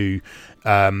characters who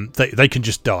they can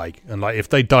just die. And like if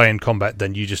they die in combat,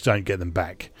 then you just don't get them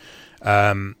back.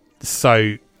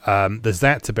 So there's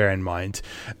that to bear in mind.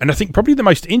 And I think probably the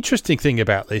most interesting thing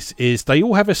about this is they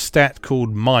all have a stat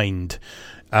called Mind.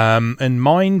 And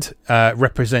Mind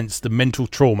represents the mental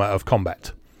trauma of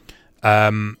combat.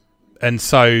 And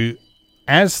so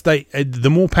as the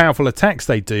more powerful attacks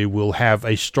they do will have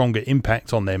a stronger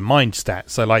impact on their mind stat.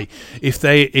 So like if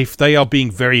they are being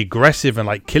very aggressive and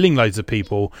like killing loads of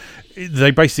people,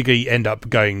 they basically end up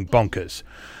going bonkers.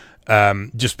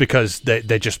 Just because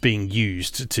they're just being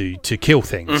used to kill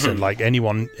things, and like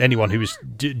anyone who is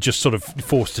just sort of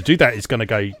forced to do that is gonna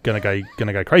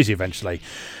go crazy eventually.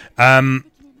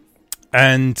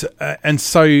 And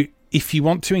so if you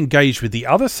want to engage with the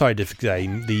other side of the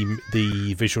game,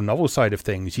 the visual novel side of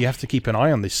things, you have to keep an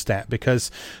eye on this stat, because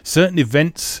certain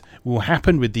events will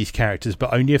happen with these characters,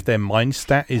 but only if their mind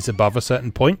stat is above a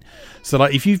certain point. So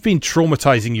like if you've been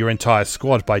traumatizing your entire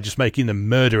squad by just making them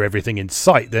murder everything in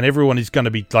sight, then everyone is going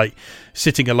to be like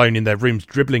sitting alone in their rooms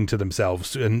dribbling to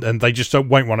themselves, and they just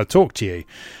won't want to talk to you.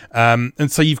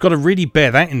 And so you've got to really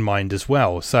bear that in mind as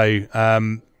well. So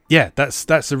yeah,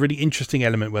 that's a really interesting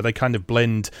element where they kind of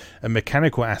blend a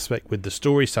mechanical aspect with the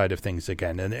story side of things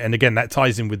again, and again that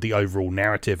ties in with the overall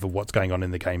narrative of what's going on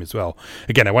in the game as well.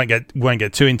 Again, I won't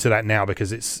get too into that now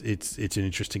because it's an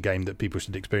interesting game that people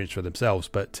should experience for themselves.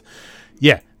 But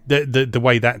yeah, the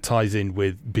way that ties in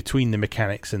with between the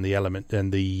mechanics and the element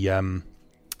and the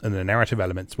the narrative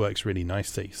elements works really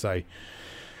nicely. So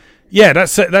yeah,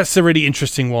 that's a really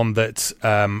interesting one that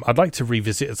I'd like to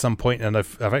revisit at some point, and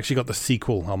I've actually got the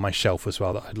sequel on my shelf as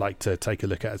well that I'd like to take a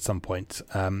look at some point.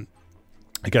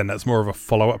 Again, that's more of a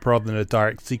follow-up rather than a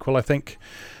direct sequel, I think.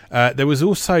 There was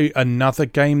also another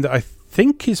game that I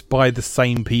think is by the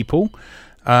same people.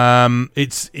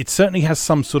 It certainly has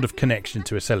some sort of connection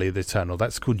to Ascelia the Eternal.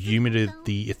 That's called Yuma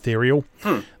the Ethereal.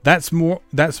 That's more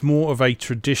of a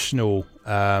traditional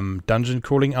dungeon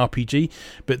crawling RPG,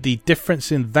 but the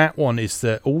difference in that one is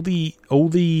that all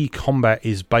the combat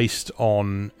is based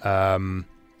on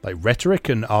like rhetoric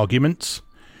and arguments.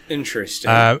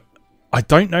 Interesting. I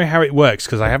don't know how it works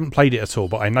because I haven't played it at all,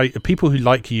 but I know people who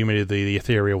like Yuma the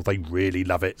Ethereal, they really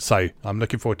love it. So I'm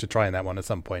looking forward to trying that one at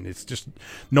some point. It's just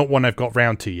not one I've got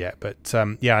round to yet, but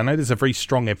yeah, I know there's a very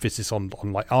strong emphasis on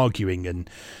like arguing and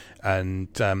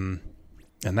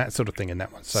that sort of thing in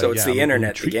that one. So it's yeah, the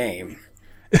internet, the game.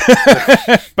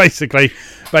 basically,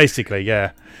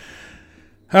 yeah.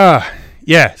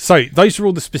 Yeah, so those are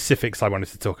all the specifics I wanted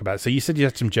to talk about. So you said you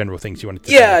had some general things you wanted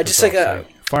to talk just about, so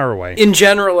fire away. In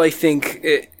general, I think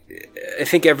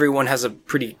everyone has a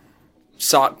pretty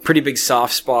big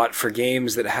soft spot for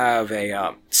games that have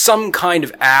a some kind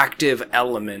of active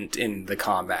element in the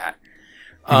combat.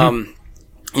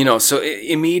 So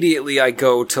immediately I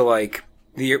go to like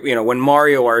when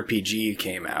Mario RPG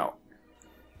came out.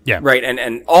 Yeah. Right,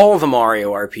 and all the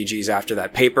Mario RPGs after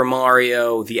that, Paper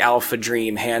Mario, the Alpha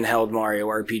Dream handheld Mario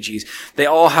RPGs, they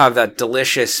all have that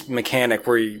delicious mechanic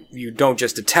where you don't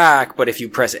just attack, but if you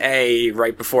press A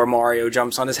right before Mario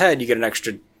jumps on his head, you get an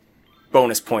extra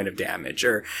bonus point of damage.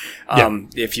 Or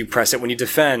if you press it when you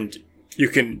defend,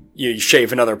 you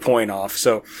shave another point off.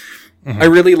 So I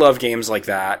really love games like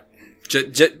that.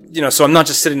 So I'm not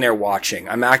just sitting there watching.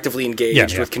 I'm actively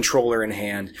engaged with controller in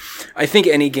hand. I think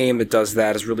any game that does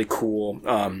that is really cool.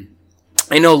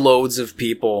 I know loads of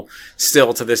people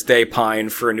still to this day pine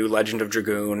for a new Legend of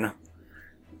Dragoon.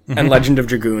 And Legend of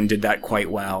Dragoon did that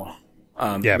quite well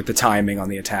with the timing on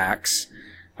the attacks.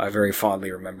 I very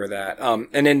fondly remember that.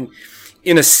 And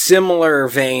in a similar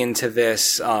vein to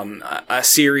this, a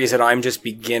series that I'm just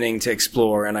beginning to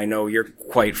explore, and I know you're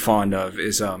quite fond of,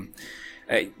 is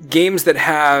games that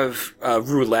have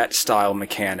roulette-style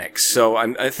mechanics. So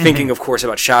I'm thinking, of course,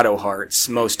 about Shadow Hearts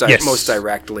most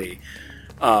directly,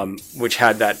 which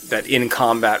had that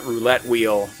in-combat roulette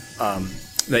wheel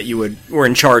that you were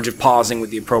in charge of pausing with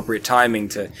the appropriate timing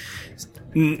to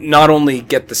not only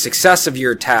get the success of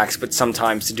your attacks, but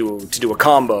sometimes to do a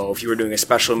combo. If you were doing a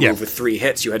special move with 3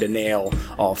 hits, you had to nail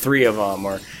all 3 of them.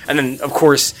 And then, of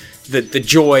course, the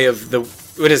joy of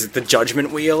the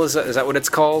Judgment Wheel? Is that what it's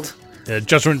called?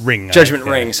 Judgment Ring. Judgment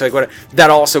Ring. So that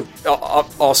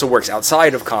also works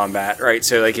outside of combat, right?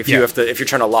 So like if you're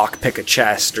trying to lock pick a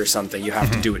chest or something, you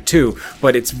have to do it too.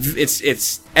 But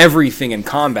it's everything in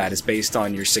combat is based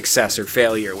on your success or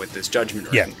failure with this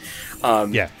Judgment Ring.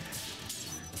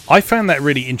 I found that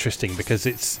really interesting because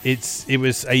it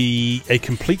was a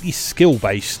completely skill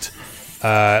based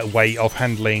way of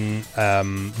handling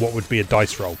what would be a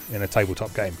dice roll in a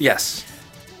tabletop game. Yes.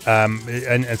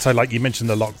 And so, like you mentioned,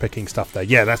 the lock picking stuff there.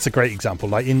 Yeah, that's a great example.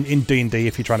 Like in D&D,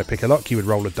 if you're trying to pick a lock, you would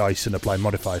roll a dice and apply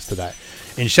modifiers to that.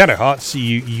 In Shadow Hearts,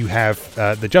 you have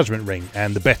the Judgment Ring,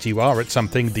 and the better you are at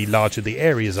something, the larger the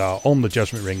areas are on the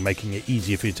Judgment Ring, making it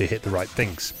easier for you to hit the right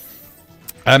things.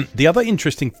 The other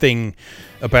interesting thing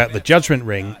about the Judgment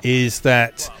Ring is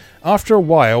that after a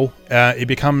while, it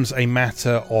becomes a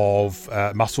matter of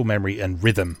muscle memory and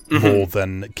rhythm more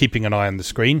than keeping an eye on the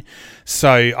screen.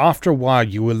 So after a while,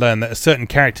 you will learn that a certain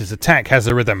character's attack has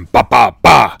a rhythm, ba ba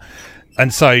ba,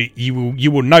 and so you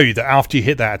will know that after you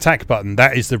hit that attack button,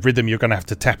 that is the rhythm you're going to have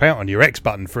to tap out on your X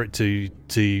button for it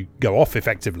to go off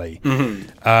effectively.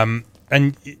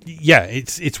 And yeah,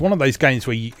 it's one of those games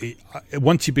where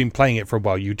once you've been playing it for a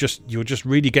while, you'll just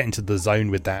really get into the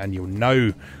zone with that, and you'll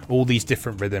know all these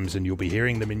different rhythms, and you'll be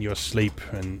hearing them in your sleep.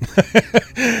 And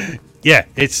yeah,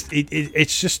 it's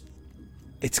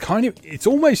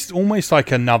almost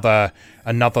like another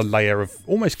layer of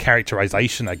almost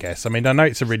characterization, I guess. I mean, I know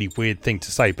it's a really weird thing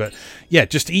to say, but yeah,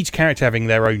 just each character having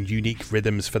their own unique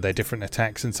rhythms for their different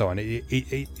attacks and so on.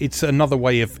 It's another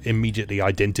way of immediately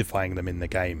identifying them in the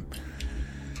game.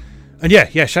 And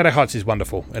yeah, Shadow Hearts is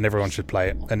wonderful, and everyone should play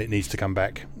it, and it needs to come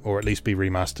back, or at least be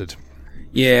remastered.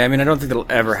 Yeah, I mean, I don't think that'll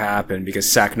ever happen, because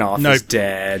Saknoth is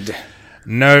dead.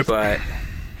 Nope. But,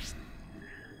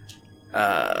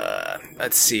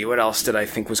 let's see, what else did I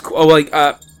think was cool? Oh,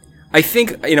 I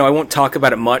think, I won't talk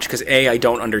about it much because A, I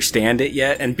don't understand it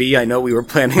yet, and B, I know we were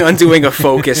planning on doing a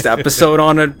focused episode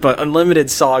on it, but Unlimited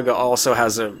Saga also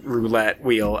has a roulette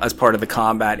wheel as part of the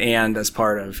combat and as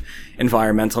part of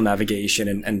environmental navigation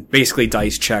and basically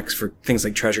dice checks for things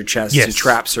like treasure chests and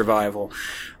trap survival.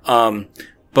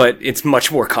 But it's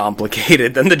much more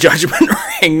complicated than the Judgment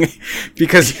Ring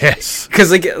because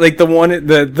like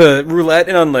the roulette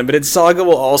in Unlimited Saga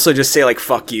will also just say like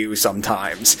fuck you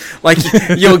sometimes. Like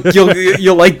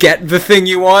you'll like get the thing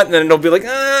you want and then it'll be like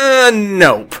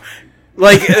nope.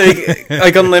 Like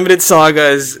Unlimited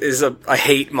Saga is a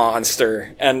hate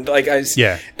monster and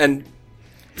and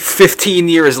 15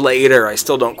 years later, I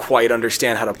still don't quite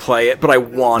understand how to play it, but I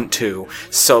want to.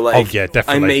 So, definitely.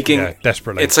 I'm making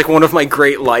desperately. It's like one of my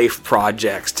great life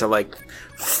projects to like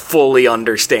fully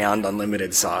understand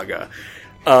Unlimited Saga.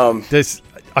 I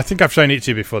think I've shown it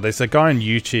to you before. There's a guy on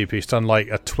YouTube who's done like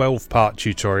a 12-part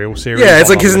tutorial series. Yeah, it's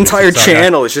like his entire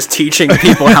channel is just teaching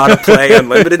people how to play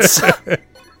Unlimited Saga.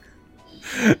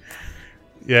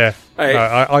 Yeah,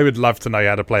 I would love to know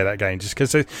how to play that game just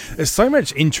because there's so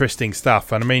much interesting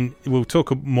stuff. And I mean, we'll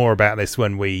talk more about this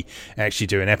when we actually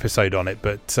do an episode on it.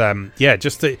 But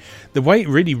just the way it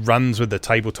really runs with the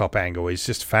tabletop angle is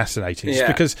just fascinating. Just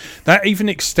because that even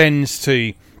extends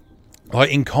to, like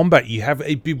in combat, you have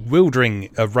a bewildering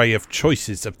array of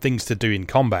choices of things to do in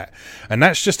combat. And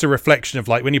that's just a reflection of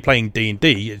like when you're playing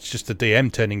D&D, it's just the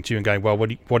DM turning to you and going, well,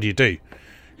 what do you do?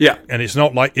 Yeah, and it's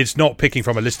not picking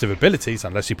from a list of abilities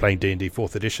unless you're playing D&D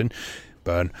 4th edition.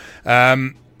 Burn.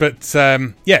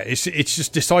 It's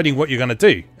just deciding what you're going to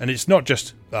do, and it's not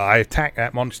just I attack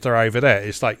that monster over there.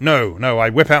 It's like no,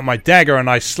 I whip out my dagger and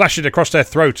I slash it across their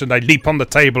throat, and they leap on the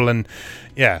table, and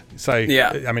I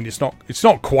mean, it's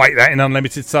not quite that in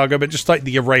Unlimited Saga, but just like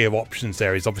the array of options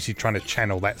there is obviously trying to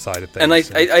channel that side of things.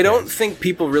 And I don't think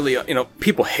people really,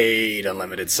 people hate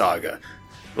Unlimited Saga.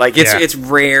 Like it's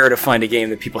rare to find a game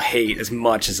that people hate as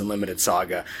much as Unlimited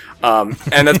Saga,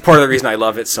 and that's part of the reason I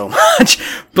love it so much.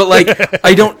 But like,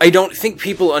 I don't think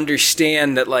people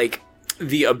understand that like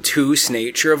the obtuse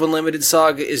nature of Unlimited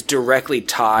Saga is directly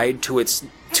tied to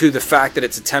the fact that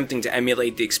it's attempting to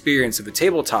emulate the experience of a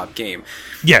tabletop game.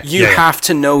 You have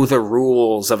to know the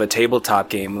rules of a tabletop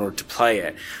game in order to play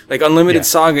it. Like Unlimited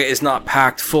Saga is not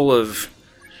packed full of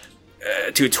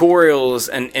tutorials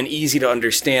and easy to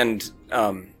understand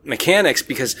mechanics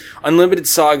because Unlimited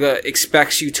Saga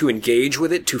expects you to engage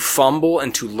with it, to fumble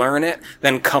and to learn it,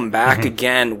 then come back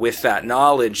again with that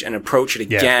knowledge and approach it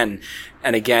again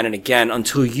and again and again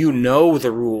until you know the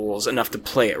rules enough to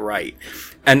play it right.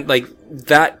 And like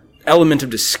that element of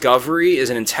discovery is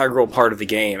an integral part of the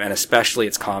game, and especially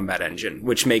its combat engine,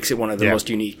 which makes it one of the most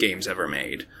unique games ever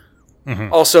made.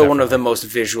 Also, one of the most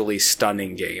visually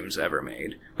stunning games ever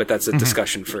made. But that's a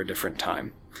discussion for a different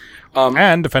time.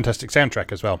 And a fantastic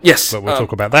soundtrack as well. Yes. But we'll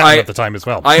talk about that another time as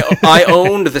well. I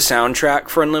owned the soundtrack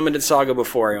for Unlimited Saga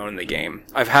before I owned the game.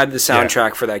 I've had the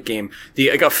soundtrack for that game. The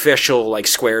official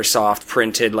Squaresoft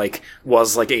printed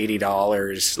was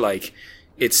 $80.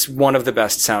 It's one of the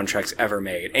best soundtracks ever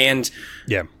made. And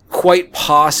quite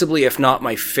possibly, if not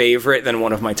my favorite, then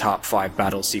one of my top 5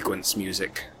 battle sequence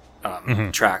music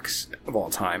tracks of all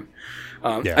time.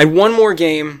 I had one more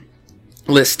game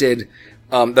listed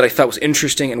that I thought was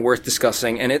interesting and worth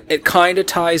discussing, and it kind of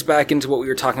ties back into what we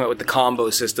were talking about with the combo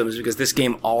systems, because this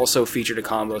game also featured a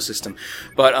combo system.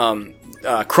 But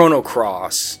Chrono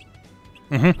Cross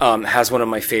has one of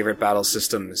my favorite battle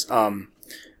systems.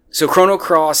 So Chrono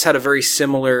Cross had a very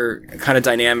similar kind of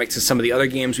dynamic to some of the other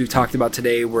games we've talked about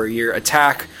today, where your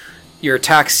attack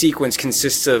sequence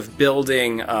consists of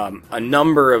building a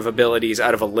number of abilities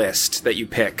out of a list that you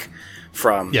pick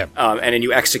from, and then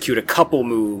you execute a couple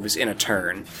moves in a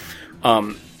turn.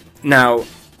 Now,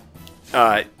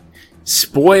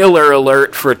 spoiler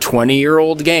alert for a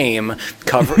 20-year-old game,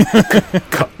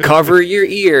 cover your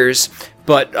ears,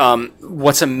 but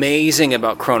what's amazing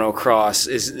about Chrono Cross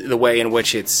is the way in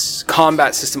which its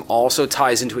combat system also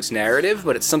ties into its narrative,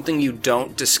 but it's something you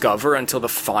don't discover until the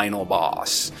final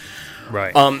boss.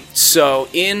 Right. So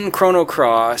in Chrono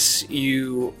Cross,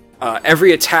 you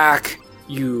every attack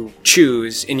you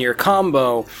choose in your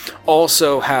combo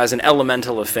also has an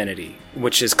elemental affinity,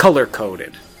 which is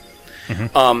color-coded.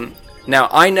 Now,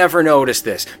 I never noticed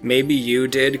this. Maybe you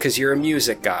did because you're a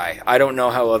music guy. I don't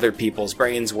know how other people's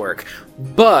brains work.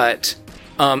 But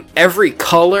every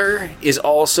color is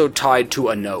also tied to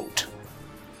a note.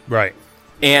 Right.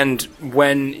 And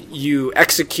when you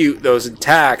execute those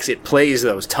attacks, it plays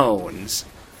those tones.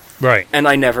 Right. And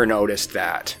I never noticed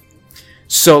that.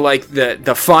 So,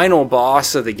 the final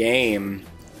boss of the game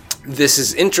this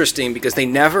is interesting because they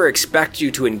never expect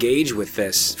you to engage with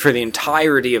this for the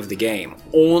entirety of the game,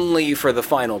 only for the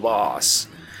final boss.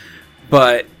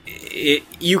 But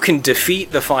you can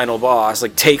defeat the final boss,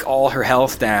 like take all her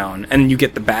health down, and you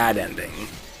get the bad ending.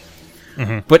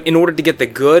 Mm-hmm. But in order to get the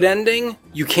good ending,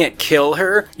 you can't kill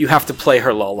her, you have to play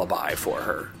her lullaby for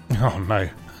her. Oh no.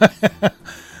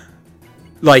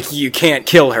 Like, you can't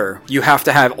kill her. You have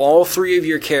to have all three of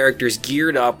your characters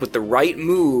geared up with the right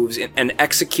moves and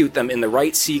execute them in the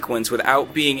right sequence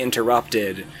without being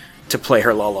interrupted to play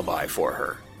her lullaby for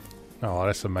her. Oh,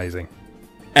 that's amazing.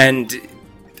 And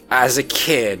as a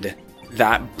kid,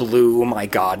 that blew my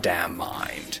goddamn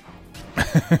mind.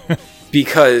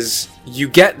 Because you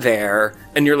get there,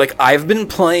 and you're like, I've been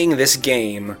playing this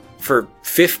game for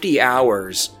 50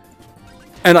 hours,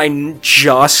 and I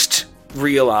just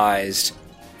realized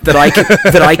that I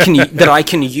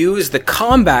can use the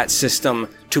combat system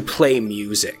to play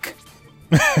music.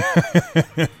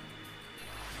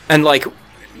 And like,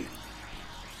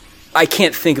 I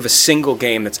can't think of a single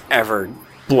game that's ever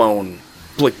blown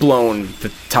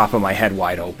the top of my head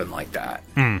wide open like that.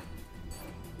 Mm.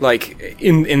 Like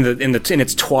in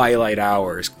its twilight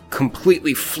hours,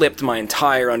 completely flipped my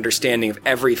entire understanding of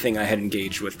everything I had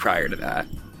engaged with prior to that.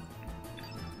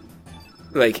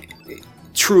 Like,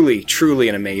 truly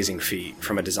an amazing feat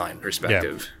from a design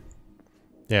perspective.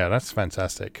 Yeah, that's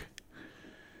fantastic.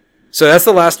 So that's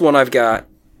the last one I've got.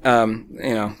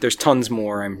 There's tons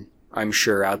more I'm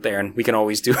sure out there, and we can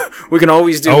always do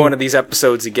one of these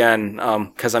episodes again,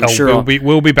 because I'm sure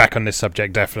we'll be back on this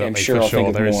subject definitely. I'm sure for I'll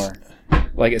sure. think of more,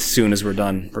 like as soon as we're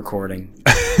done recording.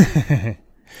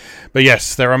 But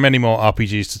yes, there are many more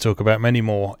RPGs to talk about, many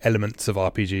more elements of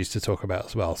RPGs to talk about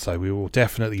as well. So we will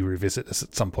definitely revisit this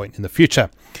at some point in the future.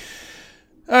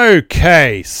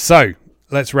 Okay, so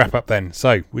let's wrap up then.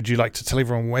 So, would you like to tell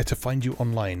everyone where to find you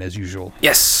online, as usual?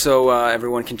 Yes, so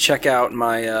everyone can check out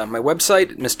my my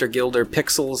website,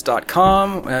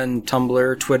 MrGilderPixels.com, and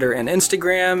Tumblr, Twitter, and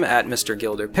Instagram at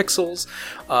MrGilderPixels.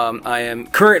 I am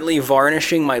currently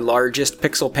varnishing my largest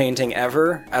pixel painting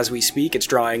ever as we speak. It's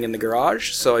drying in the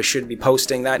garage, so I should be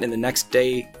posting that in the next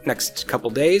couple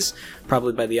days,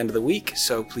 probably by the end of the week,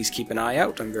 so please keep an eye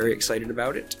out. I'm very excited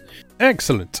about it.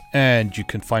 Excellent. And you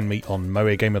can find me on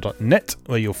moegamer.net,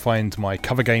 where you'll find my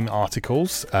cover game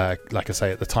articles. Like I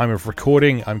say, at the time of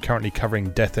recording, I'm currently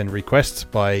covering Death End Request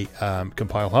by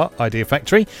Compile Heart, Idea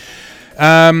Factory.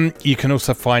 You can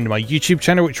also find my YouTube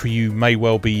channel, which you may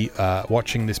well be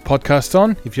watching this podcast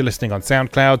on. If you're listening on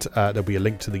SoundCloud, there'll be a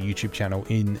link to the YouTube channel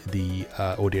in the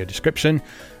audio description.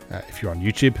 If you're on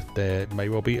YouTube, there may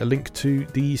well be a link to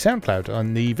the SoundCloud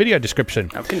on the video description.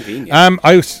 How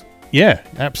convenient. Yeah,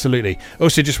 absolutely.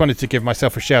 Also, just wanted to give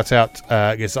myself a shout out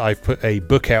because I've put a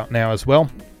book out now as well,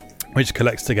 which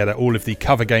collects together all of the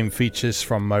cover game features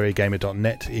from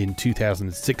moegamer.net in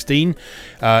 2016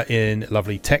 in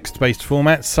lovely text-based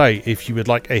formats. So if you would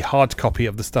like a hard copy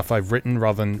of the stuff I've written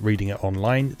rather than reading it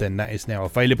online, then that is now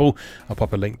available. I'll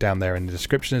pop a link down there in the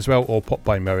description as well, or pop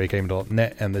by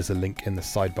moegamer.net and there's a link in the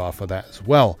sidebar for that as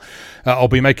well. I'll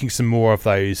be making some more of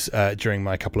those during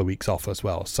my couple of weeks off as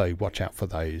well, so watch out for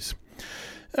those.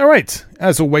 All right,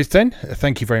 as always then,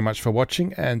 thank you very much for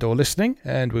watching and or listening,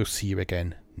 and we'll see you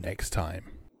again next time.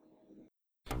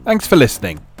 Thanks for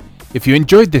listening. If you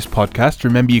enjoyed this podcast,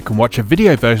 remember you can watch a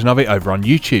video version of it over on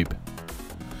YouTube.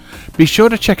 Be sure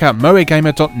to check out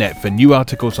moegamer.net for new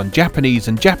articles on Japanese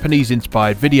and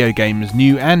Japanese-inspired video games,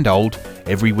 new and old,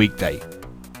 every weekday.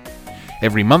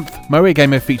 Every month,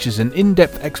 Moegamer features an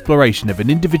in-depth exploration of an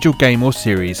individual game or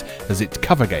series as its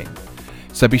cover game.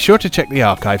 So be sure to check the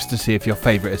archives to see if your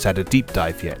favourite has had a deep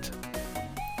dive yet.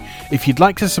 If you'd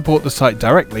like to support the site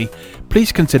directly,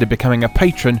 please consider becoming a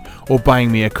patron or buying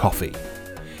me a coffee.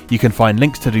 You can find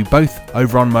links to do both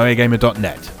over on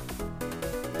moegamer.net.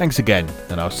 Thanks again,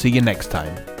 and I'll see you next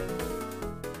time.